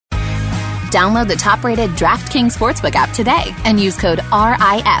Download the top-rated DraftKings Sportsbook app today and use code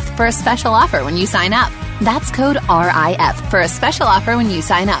RIF for a special offer when you sign up. That's code RIF for a special offer when you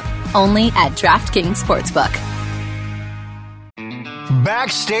sign up. Only at DraftKings Sportsbook.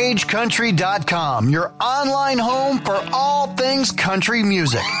 BackstageCountry.com, your online home for all things country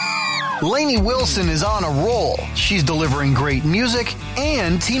music. Lainey Wilson is on a roll. She's delivering great music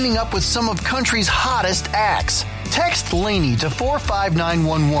and teaming up with some of country's hottest acts. Text Lainey to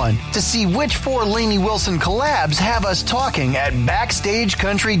 45911 to see which 4 Lainey Wilson collabs have us talking at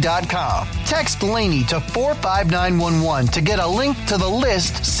BackstageCountry.com. Text Lainey to 45911 to get a link to the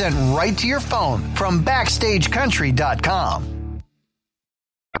list sent right to your phone from BackstageCountry.com.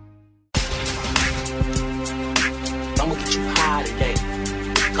 I'ma get you high today.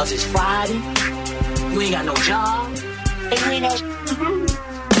 Cause it's Friday. You ain't got no job. And you ain't got to do.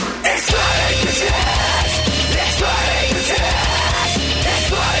 It's Friday, it's Friday, it's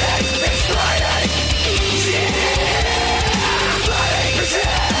Friday, it's Friday. Yeah. Friday, it's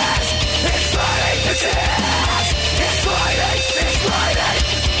Friday, it's Friday, it's Friday.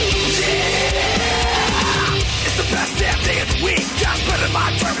 Yeah. It's the best damn day of the week. Got spending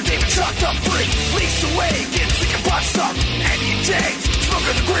my time with David Chuck up free. Least away, getting sick and butt stuck. Any days,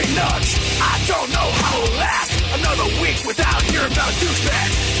 smoking the green nuts. I don't know how it'll last. Another week without hearing about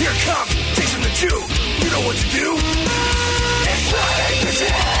douchebags. Here comes Jason the Jew. You know what to do? It's Friday,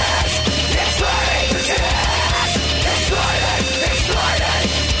 bitches. It's Friday, bitches. It's Friday, it's Friday.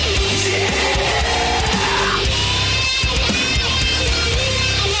 Yeah.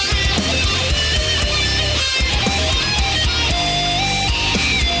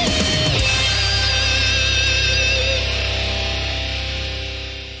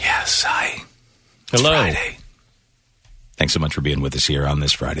 Yes, Hello. Friday. Thanks so much for being with us here on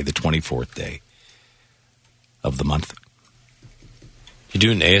this Friday, the 24th day of the month. You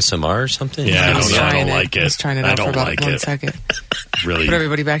doing ASMR or something? Yeah, I don't like it. I was trying it out for about 1 second. Really? Put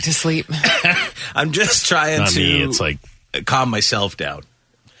everybody back to sleep. I'm just trying to it's like calm myself down.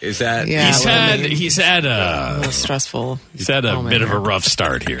 Is that... Yeah, he's had a little stressful. He's had a bit of a rough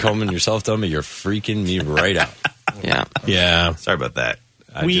start here. Combing yourself down, but you're freaking me right out. Yeah. Yeah. Sorry about that.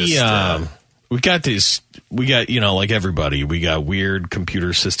 We got this. We got, like everybody, we got weird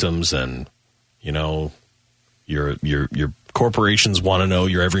computer systems, and your corporations want to know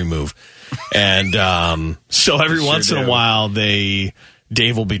your every move, and so every once in a while,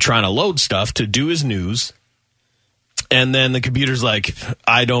 Dave will be trying to load stuff to do his news, and then the computer's like,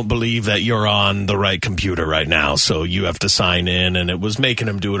 I don't believe that you're on the right computer right now, so you have to sign in, and it was making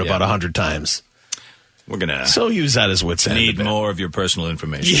him do it about 100 times. We're going to use that as wits end. Need more of your personal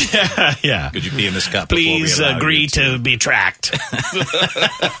information. Yeah. Could you pee in this cup? Please agree to be tracked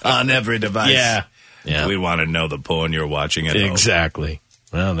on every device. Yeah. We want to know the porn you're watching at home. Exactly.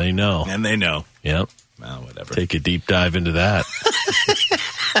 Well, they know. And they know. Yep. Well, whatever. Take a deep dive into that.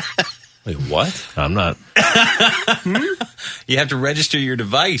 Wait, what? I'm not. You have to register your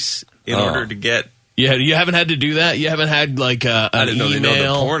device in order to get... Yeah, you haven't had to do that? You haven't had, like, an I didn't know email? they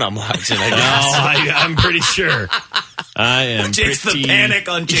know the porn I'm watching, I guess. No, I'm pretty sure. I am It's the panic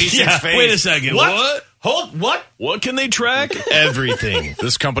on Jason's face. Wait a second. What? Hold, what? What can they track? Everything.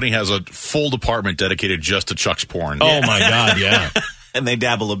 This company has a full department dedicated just to Chuck's porn. Oh, my God, yeah. And they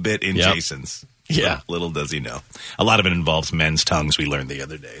dabble a bit in Jason's. Yeah. Little does he know. A lot of it involves men's tongues, we learned the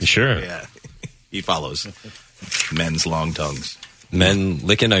other day. Sure. Yeah. He follows men's long tongues. Men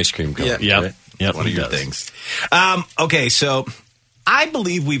licking ice cream cone. Yeah. Right? Yep, One of your things. Okay, so I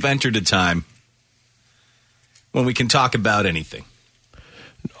believe we've entered a time when we can talk about anything.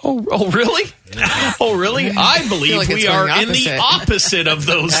 Oh, really? Oh, really? I believe like we it's are going in the opposite of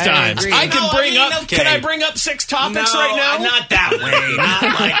those I times. agree. I can No, bring I mean, up. okay. Can I bring up 6 topics No, right now? not that way. Not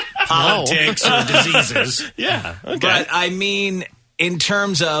like politics or diseases. Yeah. Okay. But I mean, in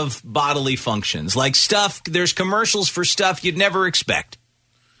terms of bodily functions, like stuff. There's commercials for stuff you'd never expect.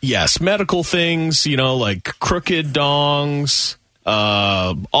 Yes, medical things, like crooked dongs,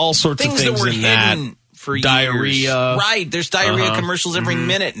 all sorts Things of things that were in that. hidden for Diarrhea. years. Right. There's diarrhea commercials every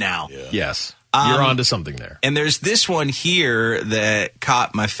minute now. Yeah. Yes. You're onto something there. And there's this one here that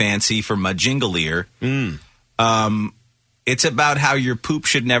caught my fancy for my jingle ear. It's about how your poop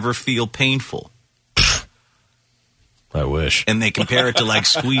should never feel painful. I wish. And they compare it to like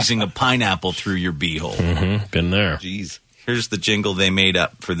squeezing a pineapple through your beehole. Mm-hmm. Been there. Jeez. Here's the jingle they made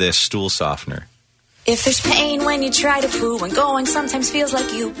up for this stool softener. If there's pain when you try to poo and going sometimes feels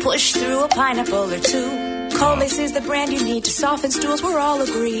like you push through a pineapple or two, Colace is the brand you need to soften stools, we're all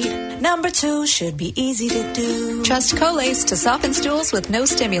agreed. Number 2 should be easy to do. Trust Colace to soften stools with no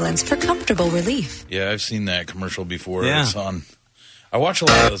stimulants for comfortable relief. Yeah, I've seen that commercial before. Yeah. It's on I watch a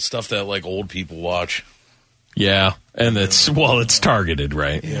lot of the stuff that like old people watch. Yeah, and it's targeted,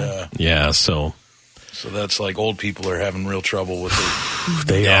 right? Yeah. Yeah, so that's like old people are having real trouble with it.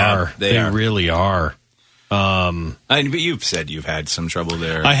 They are. They are. really are. But you've said you've had some trouble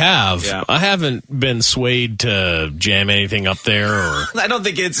there. I have. Yeah. I haven't been swayed to jam anything up there, or I don't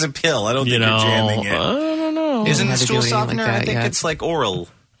think it's a pill. I don't think you're jamming it. I don't know. Isn't I it haven't stool had to do anything softener? like I that think yet. it's like oral.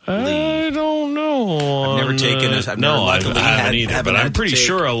 I don't know. I've never taken it. I've never luckily haven't either. haven't But had I'm to pretty take-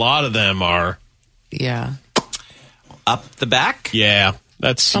 sure a lot of them are. Yeah. Up the back? Yeah,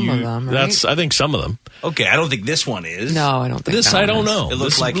 that's Some of them, right? That's I think some of them. Okay, I don't think this one is. No, I don't think This that I don't one is. know. It looked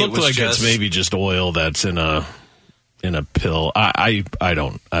This like it looked was like just- it's maybe just oil that's in a pill. I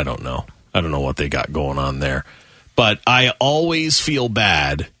don't know. I don't know what they got going on there. But I always feel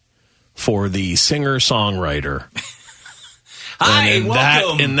bad for the singer-songwriter. Hi, And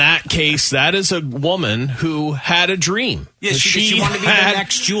welcome. in that case, that is a woman who had a dream. Yeah, she wanted to be the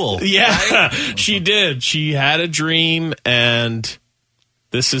next Jewel. Yeah, right? she did. She had a dream, and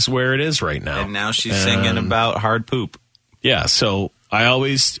this is where it is right now. And now she's singing about hard poop. Yeah, so I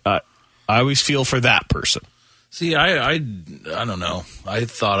always feel for that person. See, I don't know. I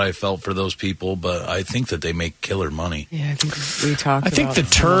thought I felt for those people, but I think that they make killer money. Yeah, I think we talked I think about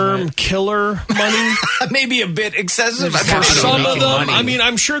the term killer money Maybe a bit excessive. There's I for They're some of making them, money. I mean,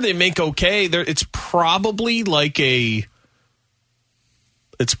 I'm sure they make okay. It's probably like a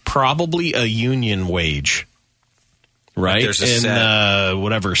union wage, right? There's a in set.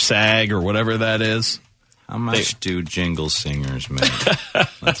 whatever SAG or whatever that is. How much do jingle singers make?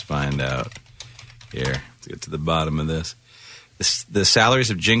 Let's find out. Here, let's get to the bottom of this. The salaries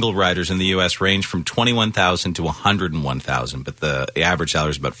of jingle writers in the U.S. range from $21,000 to $101,000, but the average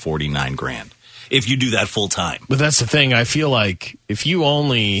salary is about $49,000 if you do that full time. But that's the thing. I feel like if you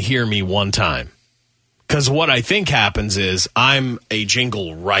only hear me one time, because what I think happens is I'm a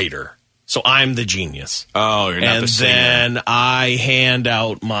jingle writer, so I'm the genius. Oh, you're not and the singer. then I hand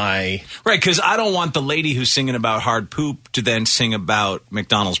out my Right, because I don't want the lady who's singing about hard poop to then sing about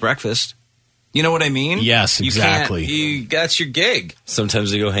McDonald's breakfast. You know what I mean? Yes, exactly. That's your gig.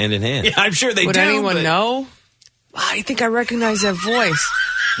 Sometimes they go hand in hand. Yeah, I'm sure they Would do. anyone but- know? I think I recognize that voice.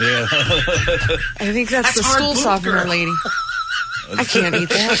 Yeah. I think that's the hard stool poop, softener girl. lady. I can't eat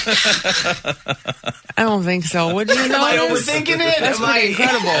that. I don't think so. Would you know? Am I overthinking it? That's Am I- pretty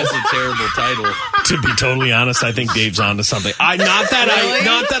incredible. That's a terrible title. To be totally honest, I think Dave's onto something. Not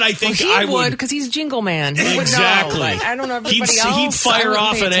that I think Well, I he would because he's Jingle Man. He Exactly. would know. But I don't know everybody else. He'd fire I wouldn't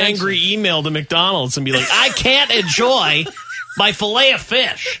off pay an attention. angry email to McDonald's and be like, "I can't enjoy my fillet of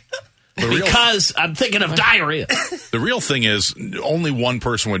fish because I'm thinking of diarrhea." The real thing is, only one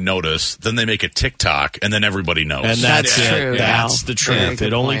person would notice. Then they make a TikTok, and then everybody knows. And that's That's it. true, That's Al. the Very truth. good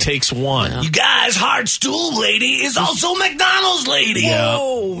It only point. takes one. Yeah. You guys, hard stool lady is also McDonald's lady. Yeah.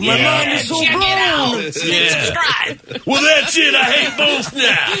 Whoa, my Yeah. mind is so Check it blown. out. Hit Yeah. subscribe. Well, that's it. I hate both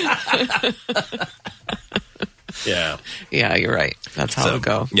now. Yeah. Yeah, you're right. That's how it would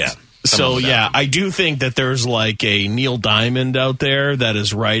go. Yeah. So, yeah, I do think that there's like a Neil Diamond out there that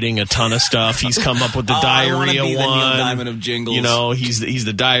is writing a ton of stuff. He's come up with the I wanna diarrhea be the Neil one. Diamond of jingles. You know, he's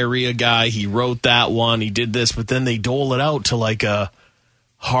the diarrhea guy. He wrote that one. He did this, but then they dole it out to like a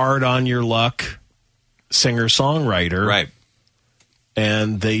hard on your luck singer-songwriter. Right.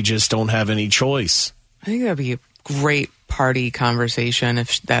 And they just don't have any choice. I think that'd be a great party conversation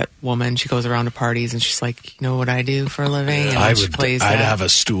if that woman, she goes around to parties and she's like, you know what I do for a living? And then she plays I'd that. have a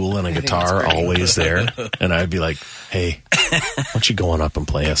stool and a think guitar that's great. always there. And I'd be like, hey, why don't you go on up and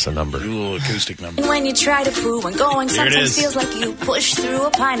play us a number? Do a little acoustic number. When you try to poo and going There it sometimes is. feels like you push through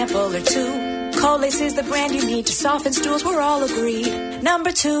a pineapple or two. Colace is the brand you need to soften stools, we're all agreed.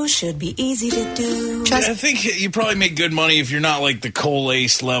 Number 2 should be easy to do. I think you probably make good money if you're not like the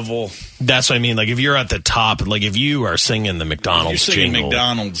Colace level. That's what I mean. Like if you're at the top, like if you are singing the McDonald's You're singing jingle,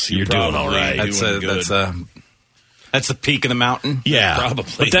 McDonald's, you're doing probably all right. doing That's the peak of the mountain. Yeah, Probably,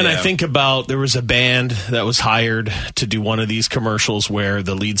 But then I yeah. think about there was a band that was hired to do one of these commercials where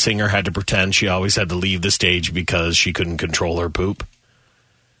the lead singer had to pretend she always had to leave the stage because she couldn't control her poop.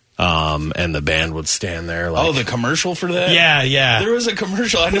 And the band would stand there like, Oh, the commercial for that? yeah. There was a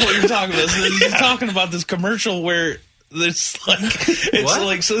commercial. I know what you're talking about. So you're talking about this commercial where it's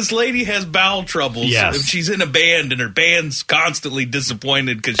like so this lady has bowel troubles. Yes. And she's in a band and her band's constantly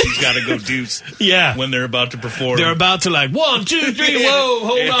disappointed because she's got to go deuce Yeah. when they're about to perform. They're about to like 1, 2, 3. Whoa,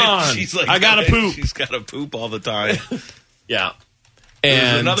 hold And on. She's like, I gotta poop. She's got to poop all the time. Yeah. There's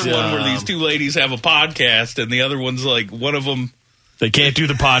And another one where these two ladies have a podcast, and the other one's like one of them. they can't do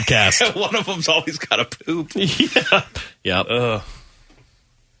the podcast. One of them's always got to poop. Yeah. Yep.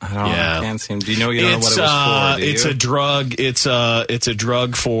 I can't seem. Do you know what it was for? It's a drug. It's a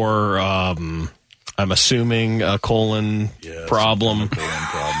drug for. I'm assuming a colon problem.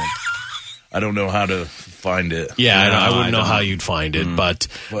 I don't know how to find it. Yeah, I wouldn't know how you'd find it, but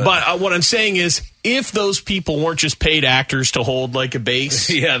what I'm saying is, if those people weren't just paid actors to hold like a base,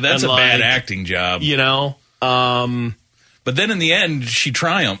 that's a bad acting job, But then in the end, she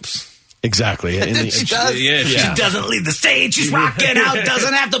triumphs. Exactly. She does. She doesn't leave the stage. She's rocking out.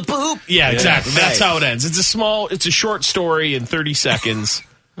 Doesn't have to poop. Yeah, exactly. That's how it ends. It's a short story in 30 seconds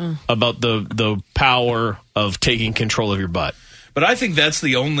about the power of taking control of your butt. But I think that's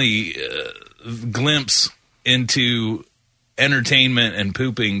the only glimpse into entertainment and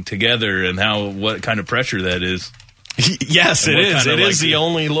pooping together, and what kind of pressure that is. Yes, it is. It is the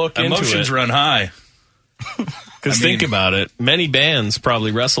only look into it. Emotions run high. Because think about it. Many bands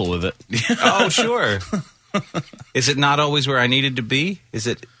probably wrestle with it. Oh, sure. Is it not always where I needed to be? Is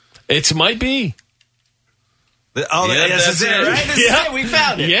it? It might be. Yes, that's it, right? This is it. We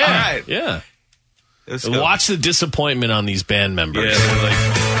found it. Yeah. All right. Yeah. Watch the disappointment on these band members. Yeah, they're like...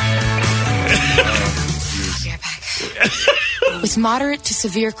 With moderate to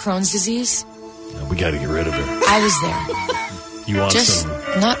severe Crohn's disease, we got to get rid of it. I was there. You want just some?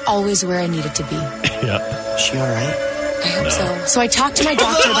 Not always where I needed to be. Yeah. She all right? I hope so. So I talked to my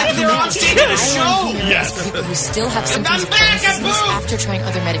doctor about humans. People who still have symptoms of Crohn's disease after trying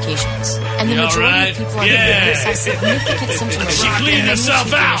other medications. And the majority of people on the virus have significant symptoms of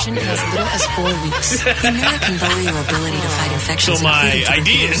remission in as little as 4 weeks. Humira can lower your ability to fight infections. So my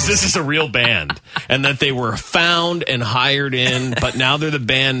idea is this is a real band, and that they were found and hired in, but now they're the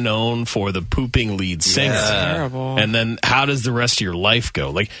band known for the pooping lead singer. Terrible. And then how does the rest of your life go?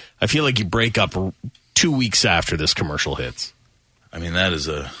 Like, I feel like you break up 2 weeks after this commercial hits. I mean, that's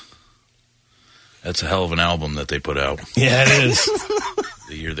a hell of an album that they put out. Yeah, it is.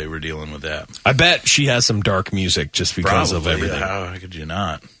 The year they were dealing with that. I bet she has some dark music just because of everything. How could you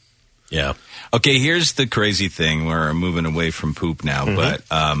not? Yeah. Okay, here's the crazy thing. We're moving away from poop now, but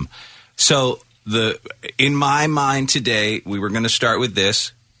in my mind today, we were going to start with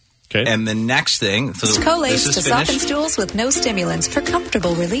this. Okay. And the next thing, Collace to soften stools with no stimulants for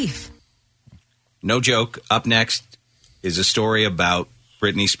comfortable relief. No joke. Up next is a story about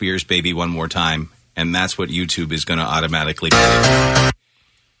Britney Spears' Baby One More Time, and that's what YouTube is going to automatically play.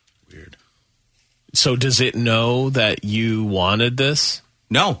 Weird. So does it know that you wanted this?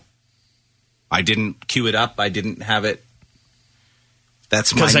 No. I didn't queue it up. I didn't have it.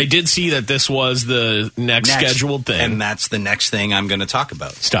 That's because I did see that this was the next scheduled thing. And that's the next thing I'm going to talk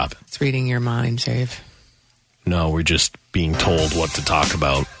about. Stop it. It's reading your mind, Dave. No, we're just being told what to talk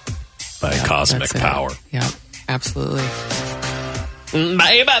about by cosmic power. Yeah, absolutely.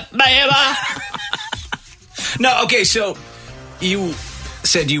 No, okay, so you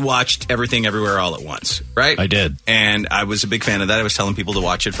said you watched Everything Everywhere All at Once, right? I did. And I was a big fan of that. I was telling people to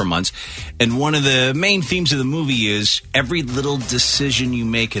watch it for months. And one of the main themes of the movie is every little decision you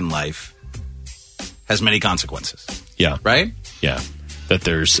make in life has many consequences. Yeah. Right? Yeah. That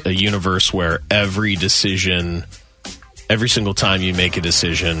there's a universe where every decision, every single time you make a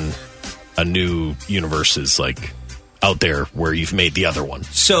decision, a new universe is like out there where you've made the other one.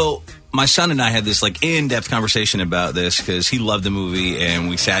 So my son and I had this like in-depth conversation about this because he loved the movie, and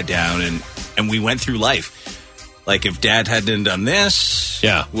we sat down and we went through life. Like, if Dad hadn't done this,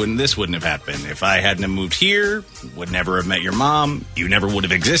 this wouldn't have happened. If I hadn't have moved here, would never have met your mom. You never would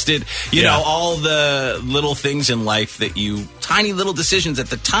have existed. You know, all the little things in life that tiny little decisions at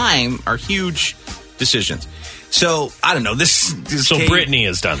the time are huge decisions. So, I don't know. So Britney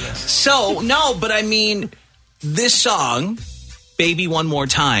has done this. So, no, but I mean, this song, Baby One More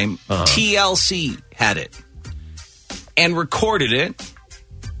Time, TLC had it and recorded it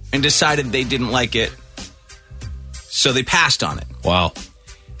and decided they didn't like it. So they passed on it. Wow.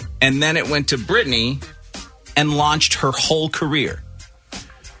 And then it went to Britney and launched her whole career.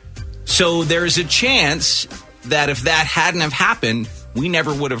 So there's a chance that if that hadn't have happened, we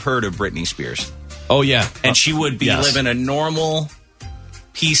never would have heard of Britney Spears. Oh, yeah. And she would be living a normal,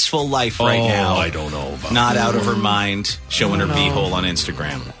 peaceful life right now. I don't know about Not out of her mind, showing her V-hole on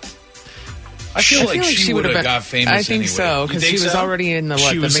Instagram. I feel like she would have got famous. I think so, because she was already in the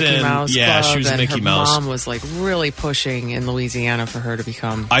Mickey Mouse Club, she was in Mickey her Mouse. Mom was like really pushing in Louisiana for her to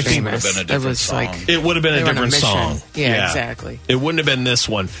become I think famous. It would have been a different song. Like, it would have been a different song. Yeah, exactly. It wouldn't have been this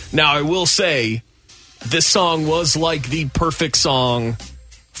one. Now, I will say, this song was like the perfect song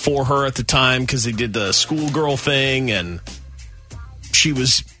for her at the time because they did the schoolgirl thing and she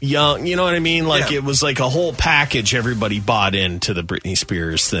was young. You know what I mean? Like, it was like a whole package. Everybody bought into the Britney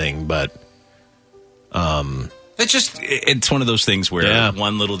Spears thing, but It's one of those things where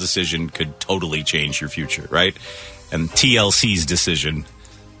one little decision could totally change your future, right? And TLC's decision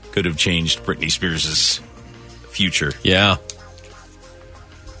could have changed Britney Spears' future. Yeah.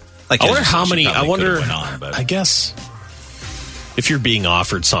 Like, I wonder how many. I wonder. Went on, but. I guess if you're being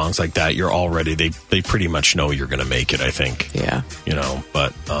offered songs like that, you're already they pretty much know you're going to make it. I think. Yeah. You know,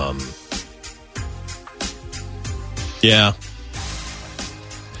 but yeah.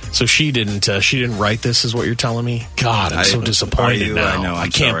 So she didn't write this, is what you're telling me? God, I'm so disappointed now. I know. I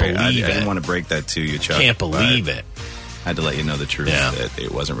can't believe it. I didn't want to break that to you, Chuck. Can't believe it. I had to let you know the truth that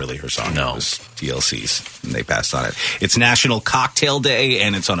it wasn't really her song. No. It was TLC's, and they passed on it. It's National Cocktail Day,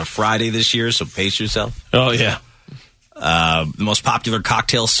 and it's on a Friday this year, so pace yourself. Oh, yeah. The most popular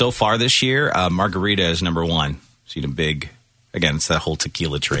cocktail so far this year, margarita is number one. Seen a big, again, it's that whole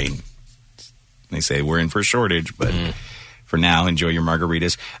tequila train. They say we're in for a shortage, but for now, enjoy your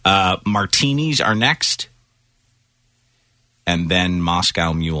margaritas. Martinis are next, and then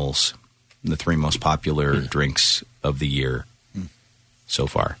Moscow Mules, the three most popular drinks of the year so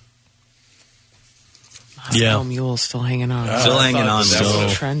far. Moscow Mule's still hanging on. Still hanging on. That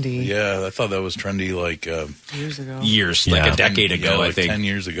was trendy. Yeah, I thought that was trendy like years ago. Like a decade ago, like I think. 10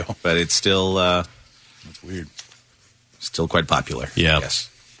 years ago. But it's still... That's weird. Still quite popular. Yeah. Yes.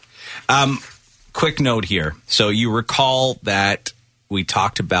 Quick note here. So you recall that we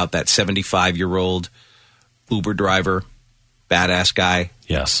talked about that 75-year-old Uber driver, badass guy?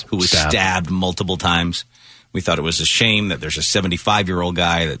 Yes. Who was stabbed multiple times. We thought it was a shame that there's a 75-year-old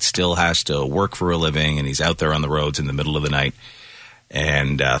guy that still has to work for a living, and he's out there on the roads in the middle of the night,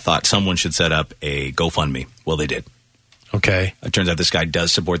 and thought someone should set up a GoFundMe. Well, they did. Okay. It turns out this guy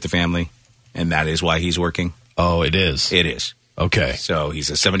does support the family, and that is why he's working. Oh, it is? It is. Okay. So he's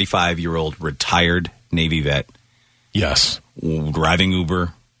a 75-year-old retired Navy vet. Yes. Driving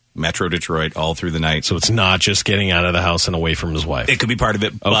Uber, Metro Detroit, all through the night. So it's not just getting out of the house and away from his wife. It could be part of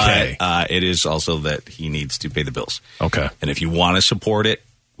it, okay. But it is also that he needs to pay the bills. Okay. And if you want to support it,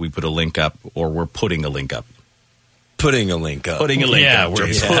 we put a link up, or we're putting a link up. Putting a link up. Putting a link up. We're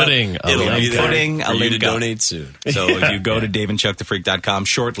putting a link up. Putting a link up. Donate soon. So if you go to daveandchuckthefreak.com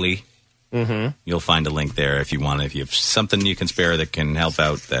shortly, you'll find a link there if you want. If you have something you can spare that can help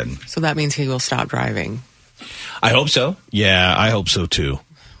out, then. So that means he will stop driving. I hope so. Yeah, I hope so too.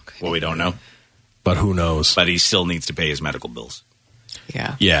 Well, we don't know. But who knows? But he still needs to pay his medical bills.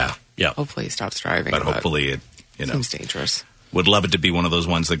 Yeah. Yeah. Yeah. Hopefully he stops driving. But hopefully it, seems dangerous. Would love it to be one of those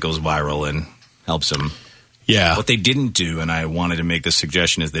ones that goes viral and helps him. Yeah. What they didn't do, and I wanted to make this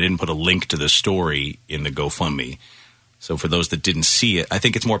suggestion, is they didn't put a link to the story in the GoFundMe. So for those that didn't see it, I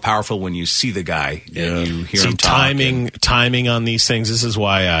think it's more powerful when you see the guy and you hear him talk. Timing on these things. This is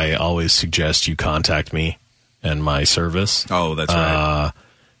why I always suggest you contact me and my service. Oh, that's right.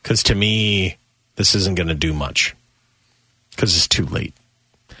 Because to me, this isn't going to do much. Because it's too late.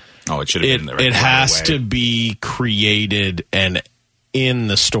 Oh, it should have been It has to be created and in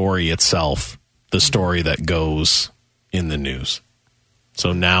the story itself, the story that goes in the news.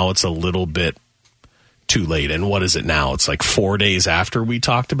 So now it's a little bit too late. And what is it now? It's like 4 days after we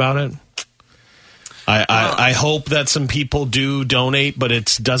talked about it. I hope that some people do donate, but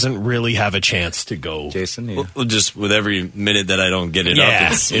it doesn't really have a chance to go. Jason, well, just with every minute that I don't get it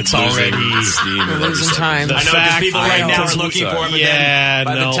up, it's already losing time. I know because people right now are looking for him. Yeah,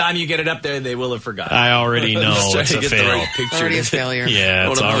 by the time you get it up there, they will have forgotten. I already know it's a fail. Already a failure.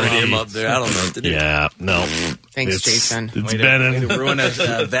 Yeah, it's already him up there. I don't know what to do. Yeah, no. Thanks, Jason. It's been ruin that's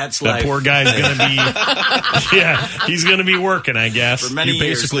that poor guy's going to be. Yeah, he's going to be working, I guess. For many you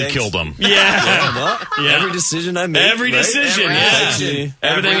basically years, killed him. Yeah. Every decision I make. Every decision. Yeah.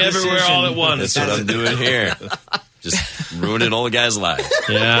 Everything, everywhere, all at once. That's what I'm doing here. Just ruining all the guys' lives.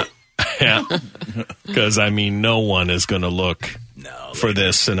 Yeah. Yeah. Because, I mean, no one is going to look for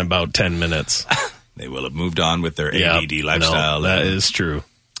this in about 10 minutes. They will have moved on with their ADD lifestyle. No, that is true.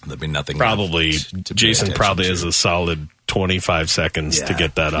 There'll be nothing. Probably, to Jason probably has a solid 25 seconds to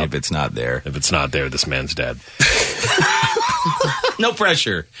get that up. If it's not there. If it's not there, this man's dead. No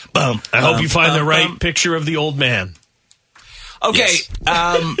pressure. I hope you find the right picture of the old man. Okay.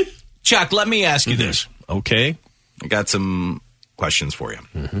 Yes. Chuck, let me ask you this. Okay. I got some questions for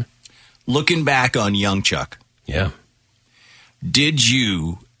you. Looking back on young Chuck. Yeah. Did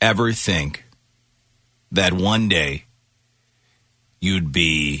you ever think that one day you'd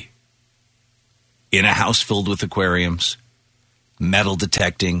be in a house filled with aquariums, metal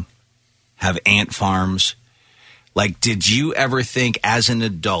detecting, have ant farms? Like, did you ever think as an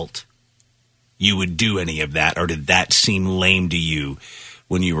adult you would do any of that, or did that seem lame to you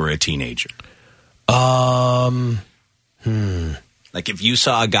when you were a teenager? Like if you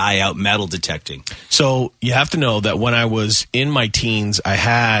saw a guy out metal detecting. So you have to know that when I was in my teens, I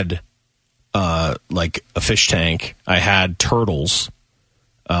had like a fish tank. I had turtles,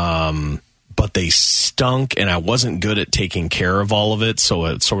 but they stunk, and I wasn't good at taking care of all of it, so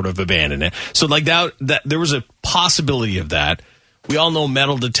I sort of abandoned it. So like that there was a possibility of that. We all know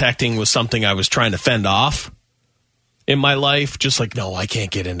metal detecting was something I was trying to fend off in my life. Just like, no, I can't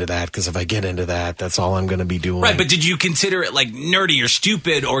get into that, because if I get into that, that's all I'm going to be doing. Right, but did you consider it like nerdy or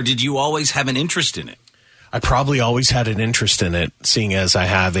stupid, or did you always have an interest in it? I probably always had an interest in it, seeing as I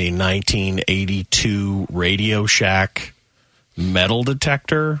have a 1982 Radio Shack metal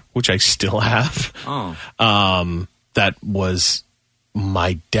detector, which I still have. Oh. That was...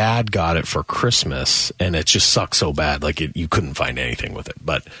 My dad got it for Christmas, and it just sucked so bad. Like, you couldn't find anything with it.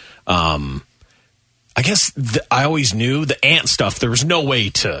 But I guess I always knew the ant stuff, there was no way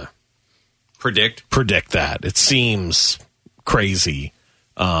to predict that. It seems crazy.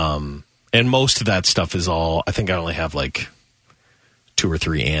 And most of that stuff is all, I think I only have like 2 or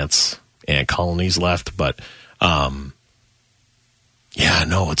 3 ant colonies left. But yeah,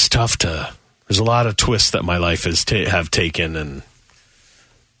 no, it's tough there's a lot of twists that my life has have taken, and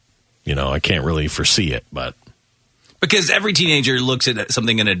I can't really foresee it, but... Because every teenager looks at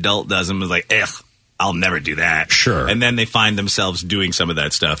something an adult does and is like, ugh, I'll never do that. Sure. And then they find themselves doing some of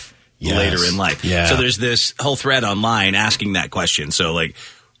that stuff later in life. Yeah. So there's this whole thread online asking that question. So, like,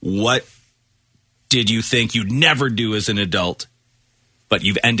 what did you think you'd never do as an adult, but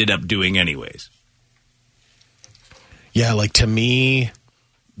you've ended up doing anyways? Yeah, like, to me,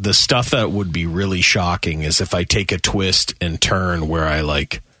 the stuff that would be really shocking is if I take a twist and turn where I,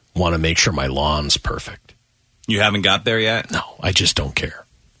 like... want to make sure my lawn's perfect. You haven't got there yet? No, I just don't care.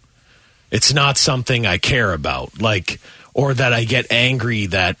 It's not something I care about, like, or that I get angry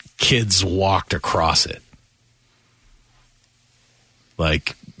that kids walked across it.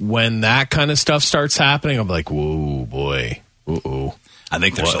 Like, when that kind of stuff starts happening, I'm like, whoa, boy, uh-oh. I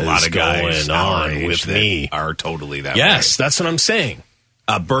think there's a lot of guys on with me are totally that way. Yes, that's what I'm saying.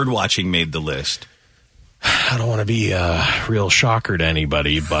 Bird watching made the list. I don't want to be a real shocker to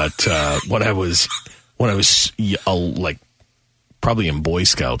anybody, but when I was like probably in Boy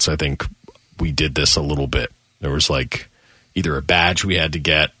Scouts, I think we did this a little bit. There was like either a badge we had to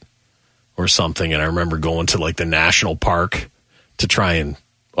get or something, and I remember going to like the national park to try and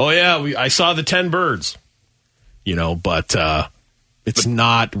I saw the 10 birds, but it's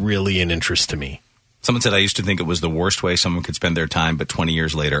not really an interest to me. Someone said I used to think it was the worst way someone could spend their time, but 20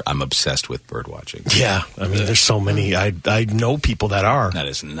 years later, I'm obsessed with bird watching. Yeah, I mean, there's so many. I know people that are. That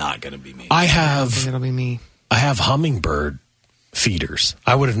is not going to be me. I think it'll be me. I have hummingbird feeders.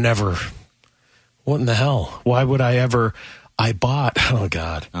 I would have never. What in the hell? Why would I ever? I bought. Oh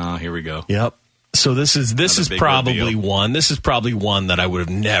God. Oh, here we go. Yep. So this is probably one. This is probably one that I would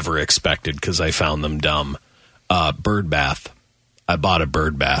have never expected because I found them dumb. Bird bath. I bought a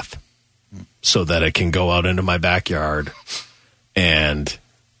bird bath so that I can go out into my backyard and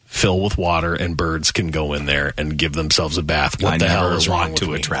fill with water, and birds can go in there and give themselves a bath. What the hell is wrong with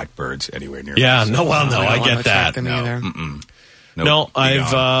me? Attract birds anywhere near. Yeah, no, I get that. No,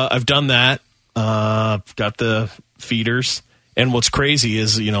 I've done that. Got the feeders, and what's crazy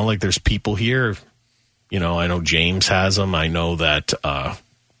is like there's people here. I know James has them. I know that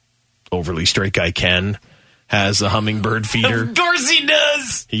overly straight guy Ken has a hummingbird feeder. Of course he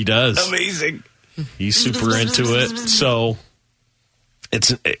does. He does. Amazing. He's super into it. So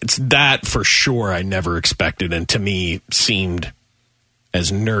it's that for sure I never expected, and to me seemed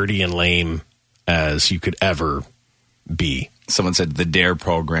as nerdy and lame as you could ever be. Someone said the DARE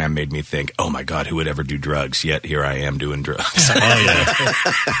program made me think, oh my God, who would ever do drugs? Yet here I am doing drugs. Oh,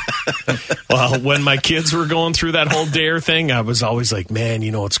 yeah. Well, when my kids were going through that whole DARE thing, I was always like, man,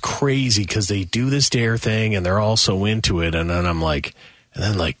 it's crazy because they do this DARE thing and they're all so into it. And then I'm like,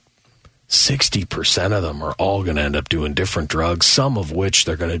 60% of them are all going to end up doing different drugs, some of which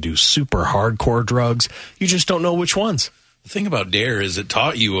they're going to do super hardcore drugs. You just don't know which ones. The thing about DARE is it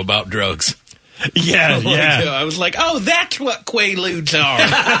taught you about drugs. Yeah, yeah. I was like, oh, that's what Quaaludes are.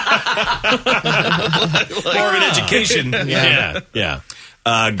 More of an education. Yeah.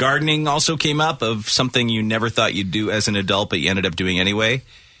 Gardening also came up of something you never thought you'd do as an adult, but you ended up doing anyway.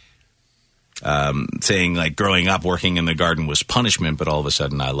 Saying like growing up working in the garden was punishment, but all of a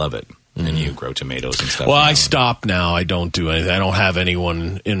sudden I love it. And you grow tomatoes and stuff. Well, I stopped now. I don't do anything. I don't have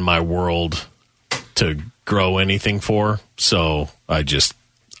anyone in my world to grow anything for, so I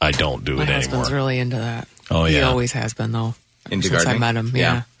don't do it anymore. My husband's really into that. Oh, yeah. He always has been, though. Into since gardening? I met him,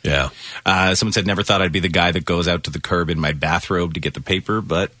 yeah. Yeah. Someone said, never thought I'd be the guy that goes out to the curb in my bathrobe to get the paper,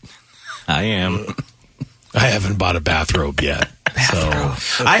 but I am. I haven't bought a bathrobe yet.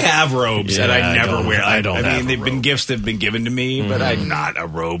 Bathrobe. I have robes that I never don't- wear. I don't I have mean, a they've been robe. gifts that have been given to me, but I'm not a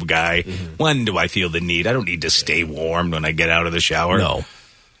robe guy. When do I feel the need? I don't need to stay warm when I get out of the shower. No.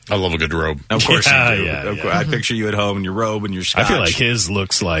 I love a good robe. Of course Yeah, you do. yeah, Of yeah. course. I picture you at home in your robe and your scotch. I feel like his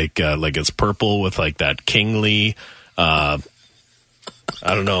looks like it's purple with like that kingly.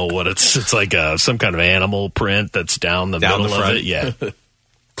 I don't know what it's like some kind of animal print that's down the Down middle the front. of it. Yeah.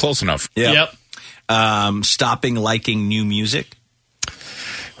 Close enough. Yep. Stopping liking new music.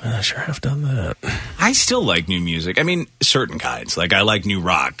 I sure have done that. I still like new music. I mean, certain kinds. Like, I like new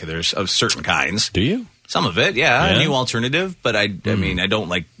rock. There's of certain kinds. Do you? Some of it, yeah. Yeah. New alternative, but I mean, I don't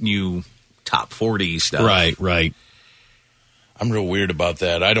like new top 40 stuff. Right. I'm real weird about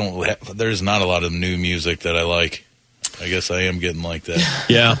that. There's not a lot of new music that I like. I guess I am getting like that.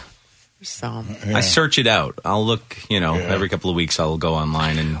 Yeah. So I search it out. I'll look, every couple of weeks I'll go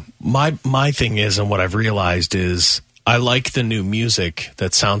online and My thing is, and what I've realized is, I like the new music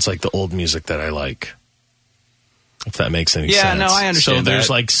that sounds like the old music that I like. If that makes any sense. Yeah, no, I understand So there's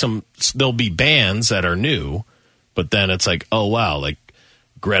that. like there'll be bands that are new, but then it's like, oh wow, like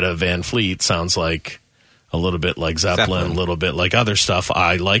Greta Van Fleet sounds like a little bit like Zeppelin, a little bit like other stuff.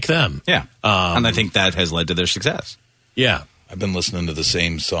 I like them. yeah. And I think that has led to their success. Yeah. I've been listening to the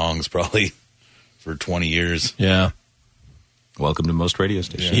same songs probably for 20 years. Yeah. Welcome to most radio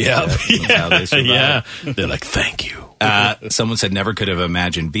stations. Yeah. That's how they survive. Yeah. They're like, thank you. Someone said never could have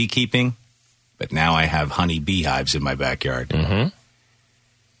imagined beekeeping, but now I have honey beehives in my backyard. Mm-hmm.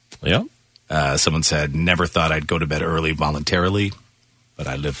 Yep. Someone said never thought I'd go to bed early voluntarily, but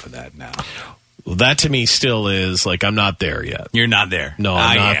I live for that now. Well, that to me still is like, I'm not there yet. You're not there. No,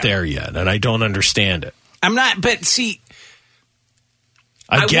 I'm not there yet. And I don't understand it. I'm not, but see,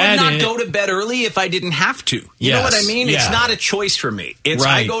 I would get not it. go to bed early if I didn't have to. You know what I mean? yeah. It's not a choice for me. It's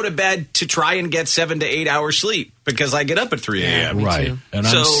I Right. go to bed to try and get 7 to 8 hours sleep because I get up at 3 a.m. Right. too. And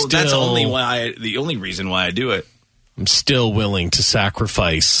So I'm that's still, the only reason why I do it. I'm still willing to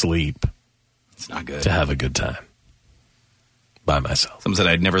sacrifice sleep It's not good. to have a good time by myself. Someone said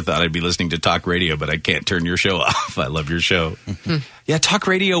I'd never thought I'd be listening to talk radio, but I can't turn your show off. I love your show. Yeah, talk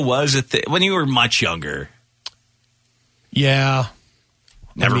radio was when you were much younger. Yeah.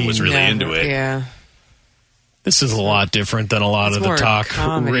 Never I mean, was really into it. Yeah. This is a lot different than a lot It's of the more talk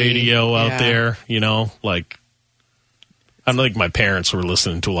comedy. radio out Yeah. there, like I don't think my parents were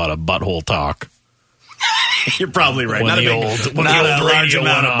listening to a lot of butthole talk. You're probably right. When Not the a old- when not the a old large radio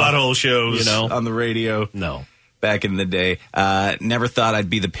amount of went off, butthole shows on the radio. No. Back in the day. Never thought I'd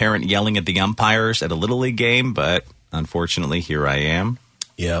be the parent yelling at the umpires at a Little League game, but unfortunately, here I am.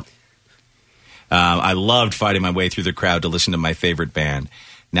 Yep. I loved fighting my way through the crowd to listen to my favorite band.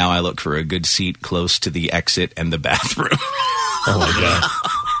 Now I look for a good seat close to the exit and the bathroom. Oh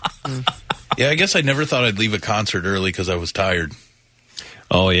my god. Yeah, I guess I never thought I'd leave a concert early because I was tired.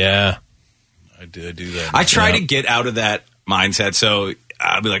 Oh yeah. I do that. I try to get out of that mindset. So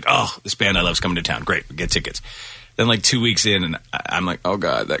I'll be like, oh, this band I love's coming to town. Great, we get tickets. Then like 2 weeks in, and I'm like, oh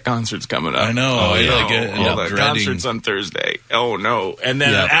god, that concert's coming up. I know. Oh, I no. like it. Oh, that Dreading. concert's on Thursday. Oh no. And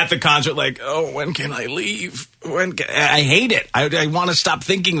then Yeah. at the concert, like, oh, when can I leave? I hate it. I want to stop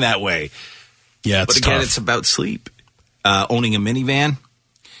thinking that way. Yeah, it's But again, tough. it's about sleep. Owning a minivan.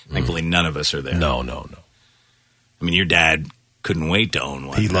 Thankfully, none of us are there. No. I mean, your dad couldn't wait to own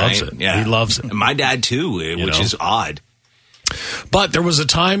one. He loves right? it. Yeah. He loves it. And my dad too, which know? is odd. But there was a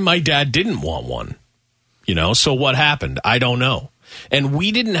time my dad didn't want one. So what happened? I don't know. And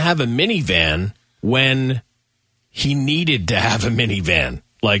we didn't have a minivan when he needed to have a minivan.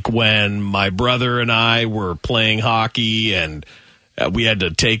 Like when my brother and I were playing hockey and we had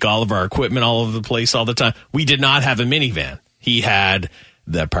to take all of our equipment all over the place all the time. We did not have a minivan. He had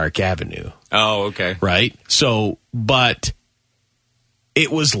the Park Avenue. Oh, okay. Right? So, but it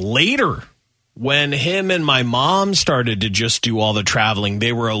was later when him and my mom started to just do all the traveling.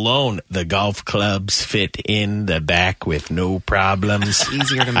 They were alone. The golf clubs fit in the back with no problems.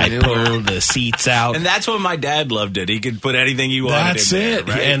 Easier to I maneuver. pulled the seats out. And that's when my dad loved it. He could put anything he wanted That's in there, it.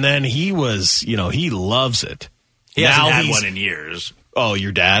 right? And then he was, he loves it. he hasn't now had he's- one in years. Oh,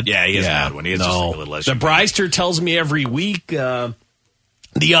 your dad? Yeah, he hasn't had one. He has just like a little The SUV. Bryster tells me every week the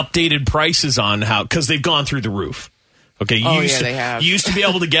updated prices on how, because they've gone through the roof. Okay, they have. You used to be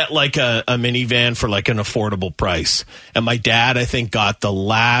able to get like a minivan for like an affordable price. And my dad, I think, got the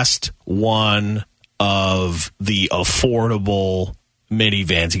last one of the affordable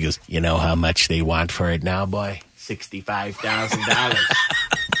minivans. He goes, you know how much they want for it now, boy? $65,000.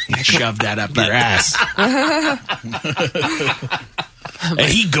 Shove that up your ass. And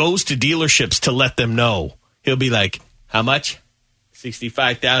he goes to dealerships to let them know. He'll be like, how much?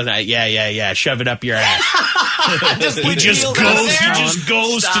 65,000. Yeah. Shove it up your ass. He just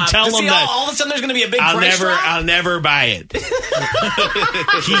goes to tell them that all of a sudden there's going to be a big price drop? I'll never buy it.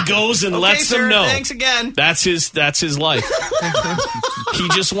 He goes and lets them know. Thanks again. That's his life. He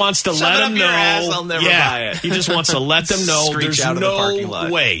just wants to let them know. I'll never buy it. He just wants to let them know Screech there's out of the parking no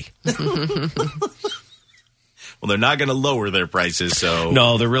lot. way. Well, they're not going to lower their prices, so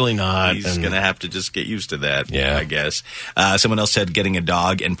no, they're really not. He's going to have to just get used to that. Yeah, I guess. Someone else said getting a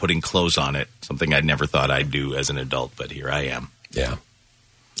dog and putting clothes on it. Something I never thought I'd do as an adult, but here I am. Yeah,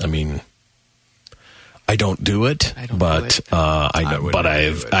 I mean, I don't do it, but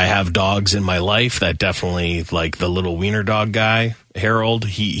I have dogs in my life that definitely, like the little wiener dog guy, Harold.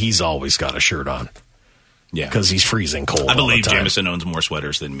 He's always got a shirt on. Yeah, because he's freezing cold. I believe all the time. Jameson owns more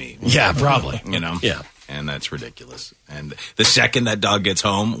sweaters than me. Yeah, probably. You know. Yeah. And that's ridiculous. And the second that dog gets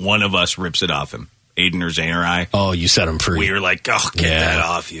home, one of us rips it off him. Aiden or Zane or I. Oh, you set him free. We were like, get that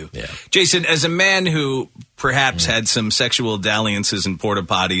off you. Yeah. Jason, as a man who perhaps had some sexual dalliances in porta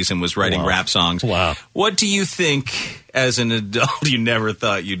potties and was writing rap songs, what do you think as an adult you never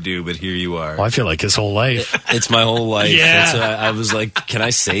thought you'd do, but here you are? Well, I feel like his whole life. It's my whole life. Yeah. I was like, can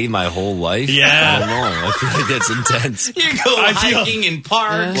I say my whole life? Yeah. I don't know. I feel like that's intense. You go hiking in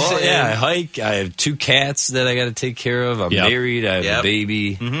parks. Well, yeah, I hike. I have 2 cats that I got to take care of. I'm married. I have a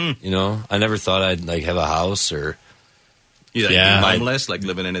baby. Mm-hmm. You know, I never thought I'd like have a house or homeless, like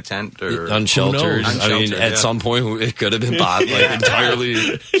living in a tent or unsheltered. I mean, at some point it could have been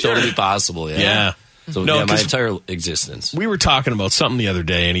entirely totally possible. Yeah. So my entire existence. We were talking about something the other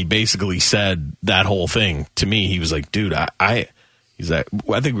day, and he basically said that whole thing to me. He was like, "Dude, I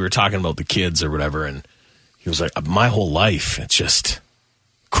think we were talking about the kids or whatever," and he was like, "My whole life, it's just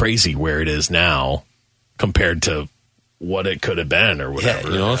crazy where it is now compared to what it could have been or whatever."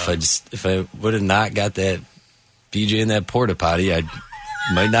 Yeah, you know, if I would have not got that BJ in that porta potty, I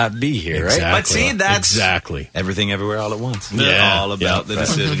might not be here, exactly. right? But see, that's everything everywhere all at once. Yeah. All about the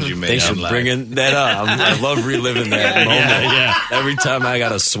decisions you made. Thanks for bringing that up. I love reliving that moment. Yeah. Every time I got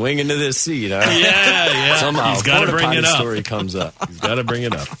to swing into this seat, somehow he's got to bring it up. Story comes up. He's got to bring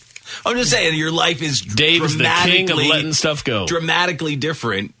it up. I'm just saying, your life is Dave is the king of letting stuff go. Dramatically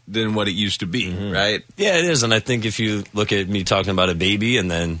different than what it used to be, right? Yeah, it is. And I think if you look at me talking about a baby and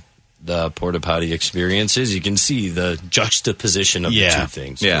then the porta potty experiences, you can see the juxtaposition of the two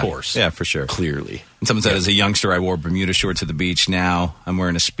things. Yeah. Of course. Yeah, for sure. Clearly. And someone said, as a youngster, I wore Bermuda shorts at the beach. Now I'm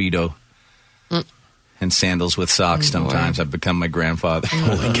wearing a Speedo and sandals with socks sometimes. I've become my grandfather.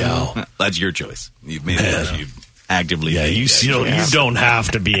 Holy cow. That's your choice. You've made it. You've actively you don't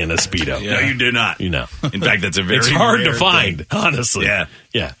have to be in a Speedo. No, you do not. You know. In fact, that's a very it's hard rare to find, thing. honestly.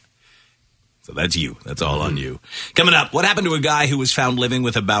 Yeah. So that's you. That's all on you. Coming up, what happened to a guy who was found living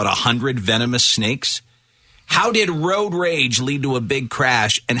with about 100 venomous snakes? How did road rage lead to a big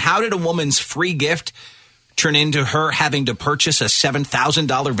crash? And how did a woman's free gift turn into her having to purchase a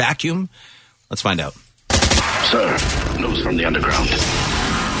 $7,000 vacuum? Let's find out. Sir, news from the underground.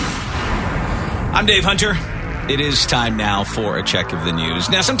 I'm Dave Hunter. It is time now for a check of the news.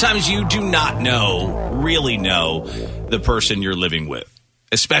 Now, sometimes you do not really know the person you're living with,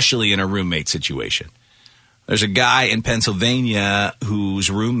 especially in a roommate situation. There's a guy in Pennsylvania whose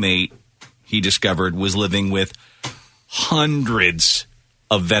roommate, he discovered, was living with hundreds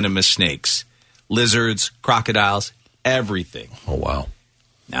of venomous snakes, lizards, crocodiles, everything. Oh, wow.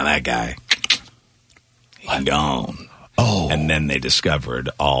 Now that guy, he's gone. Oh. And then they discovered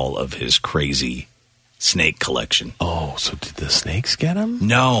all of his crazy snake collection. Oh, so did the snakes get him?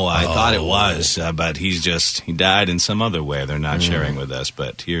 No, I thought it was, but he died in some other way. They're not sharing with us,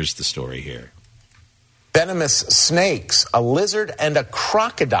 but here's the story here. Venomous snakes, a lizard, and a